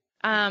question.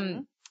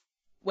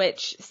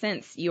 Which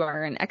since you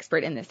are an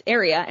expert in this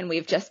area and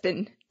we've just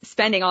been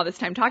spending all this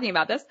time talking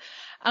about this,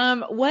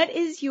 what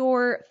is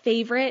your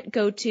favorite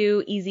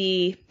go-to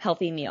easy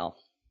healthy meal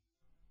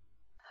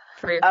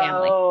for your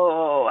family?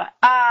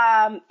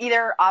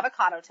 Either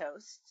avocado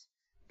toast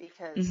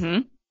because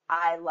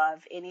I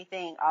love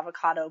anything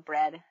avocado,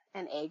 bread,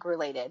 and egg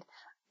related.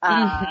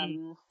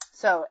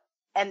 So,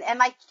 and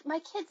my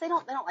kids, they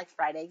don't like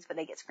fried eggs, but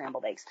they get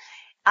scrambled eggs.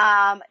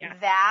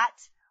 That,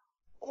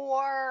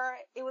 or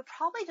it would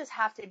probably just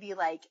have to be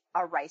like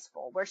a rice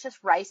bowl where it's just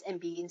rice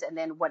and beans and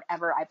then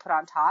whatever I put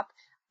on top.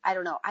 I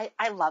don't know.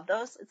 I love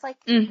those. It's like,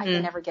 I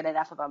can never get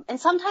enough of them. And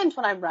sometimes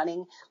when I'm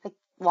running like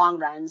long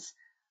runs,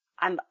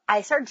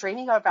 I start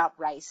dreaming about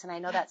rice, and I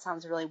know that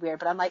sounds really weird,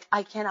 but I'm like,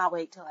 I cannot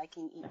wait till I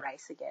can eat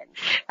rice again.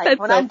 Like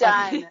when I'm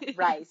done,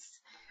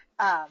 rice.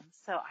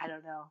 So I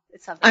don't know.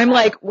 It's something. I'm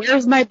like,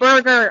 where's my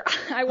burger?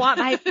 I want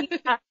my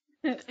pizza.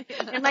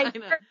 And my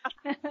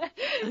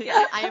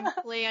I am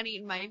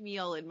planning my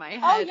meal in my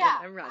head. Oh yeah,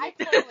 when I'm running.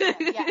 I totally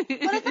am. Yeah,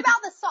 but it's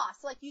about the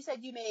sauce. Like you said,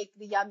 you make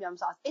the yum yum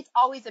sauce. It's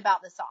always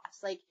about the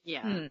sauce. Like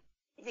it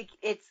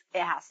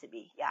has to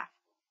be. Yeah.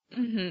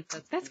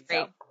 That's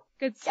great.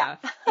 Good stuff.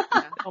 Yeah.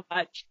 Thank you so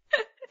much.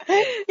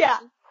 Yeah.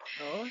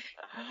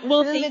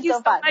 Well, thank you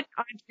so much,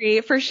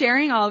 Audrey, for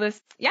sharing all this.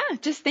 Yeah,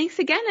 just thanks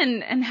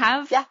again and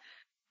have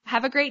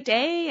a great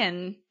day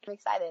and I'm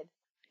excited.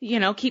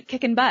 Keep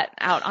kicking butt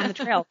out on the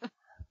trail.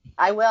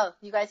 I will.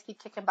 You guys keep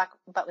kicking butt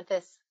with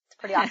this. It's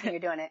pretty awesome you're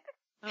doing it.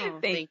 Oh,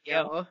 thank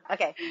you.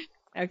 Okay.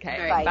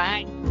 Okay. Right.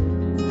 Bye.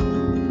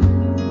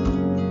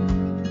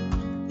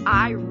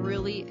 I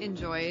really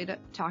enjoyed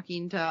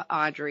talking to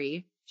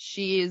Audrey.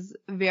 She's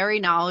very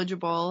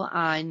knowledgeable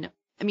on,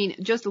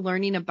 just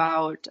learning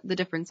about the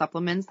different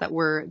supplements that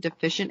we're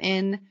deficient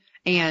in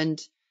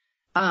and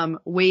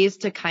ways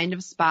to kind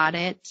of spot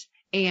it,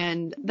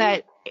 and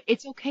that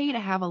it's okay to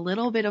have a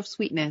little bit of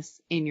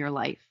sweetness in your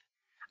life.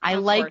 I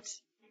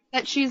liked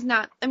that she's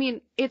not, I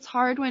mean, it's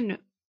hard when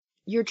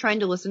you're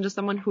trying to listen to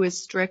someone who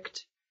is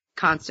strict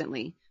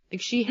constantly.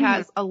 Like, she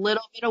has a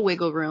little bit of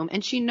wiggle room,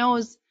 and she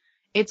knows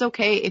it's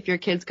okay if your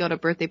kids go to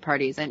birthday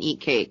parties and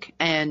eat cake.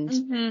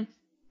 And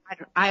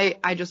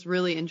I just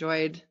really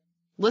enjoyed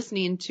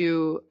listening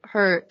to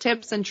her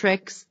tips and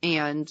tricks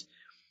and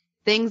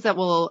things that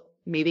will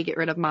maybe get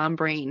rid of mom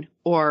brain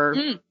or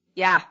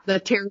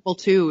the terrible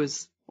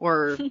twos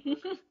or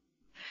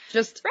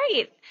just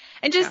right.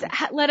 And just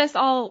let us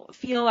all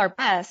feel our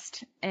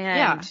best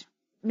and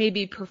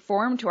maybe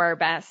perform to our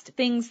best,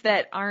 things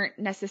that aren't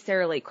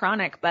necessarily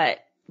chronic, but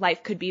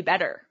life could be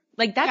better.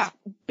 Like, that's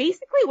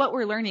basically what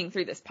we're learning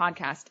through this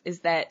podcast,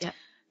 is that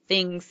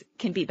things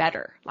can be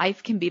better.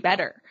 Life can be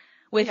better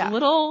with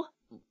little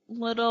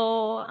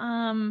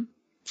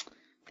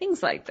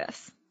things like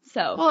this.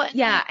 So,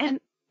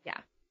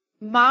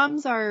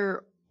 moms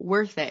are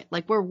worth it.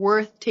 Like, we're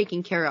worth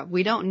taking care of.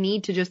 We don't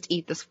need to just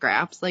eat the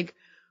scraps. Like,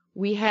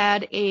 we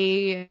had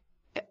a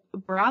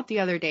brat the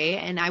other day,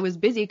 and I was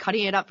busy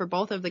cutting it up for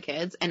both of the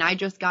kids, and I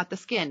just got the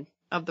skin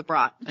of the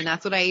brat, and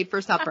that's what I ate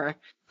for supper.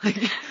 I'm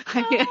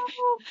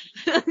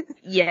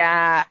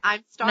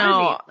starving.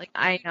 No, like,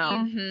 I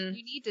know.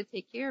 You need to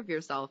take care of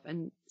yourself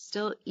and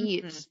still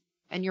eat,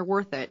 and you're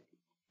worth it.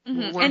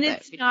 And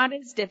it's not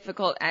as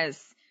difficult as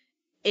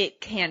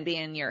it can be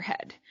in your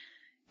head.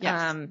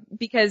 Yes.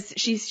 Because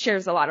she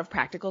shares a lot of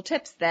practical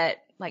tips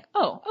that, like,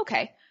 oh,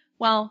 okay,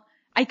 well,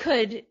 I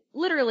could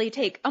literally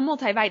take a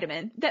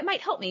multivitamin that might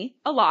help me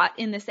a lot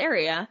in this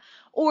area,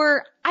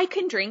 or I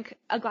can drink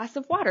a glass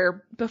of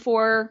water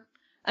before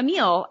a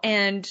meal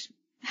and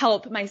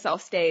help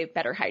myself stay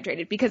better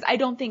hydrated, because I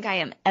don't think I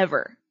am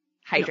ever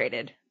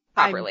hydrated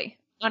properly,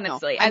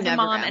 honestly, as a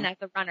mom and as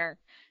a runner.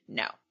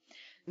 No.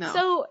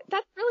 So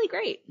that's really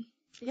great.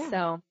 Yeah.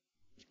 So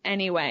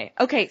anyway,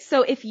 okay.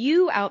 So if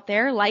you out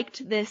there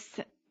liked this,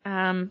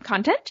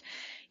 content,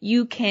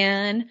 you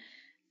can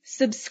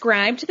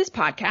subscribe to this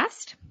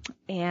podcast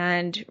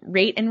and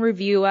rate and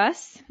review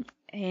us.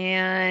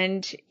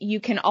 And you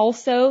can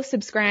also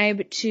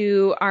subscribe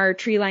to our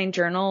Treeline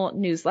Journal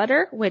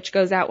newsletter, which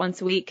goes out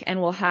once a week, and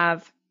will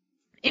have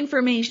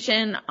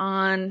information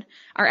on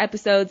our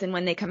episodes and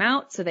when they come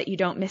out so that you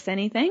don't miss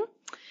anything.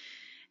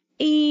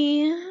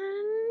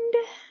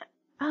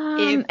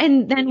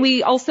 And then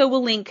we also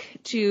will link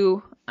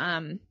to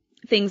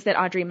things that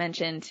Audrey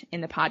mentioned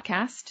in the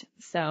podcast.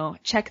 So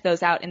check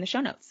those out in the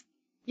show notes.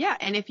 Yeah,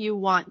 and if you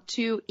want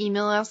to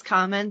email us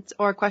comments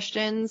or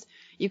questions,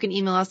 you can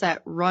email us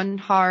at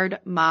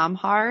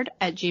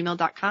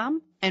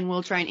runhardmomhard@gmail.com, and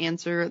we'll try and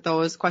answer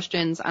those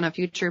questions on a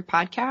future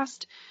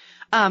podcast.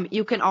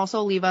 You can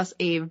also leave us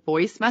a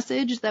voice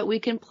message that we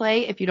can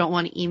play if you don't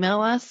want to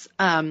email us.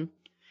 In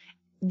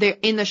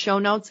the show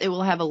notes, it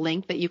will have a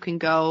link that you can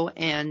go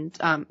and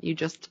you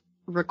just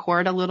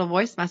record a little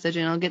voice message,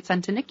 and it'll get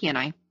sent to Nikki and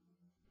I.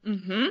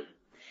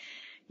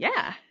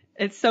 Yeah.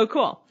 It's so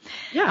cool.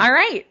 Yeah. All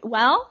right.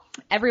 Well,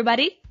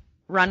 everybody,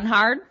 run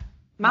hard,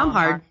 mom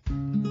hard.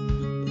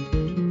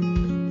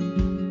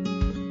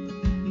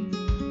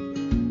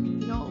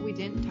 You know what we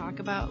didn't talk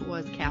about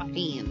was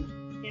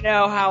caffeine. You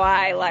know how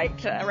I like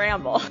to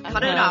ramble.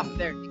 Cut it off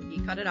there,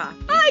 Nikki. Cut it off.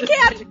 I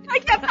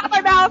can't stop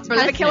my mouth for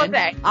the kill a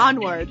day.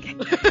 Onward.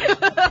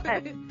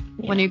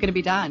 When are you going to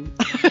be done?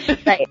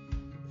 Right.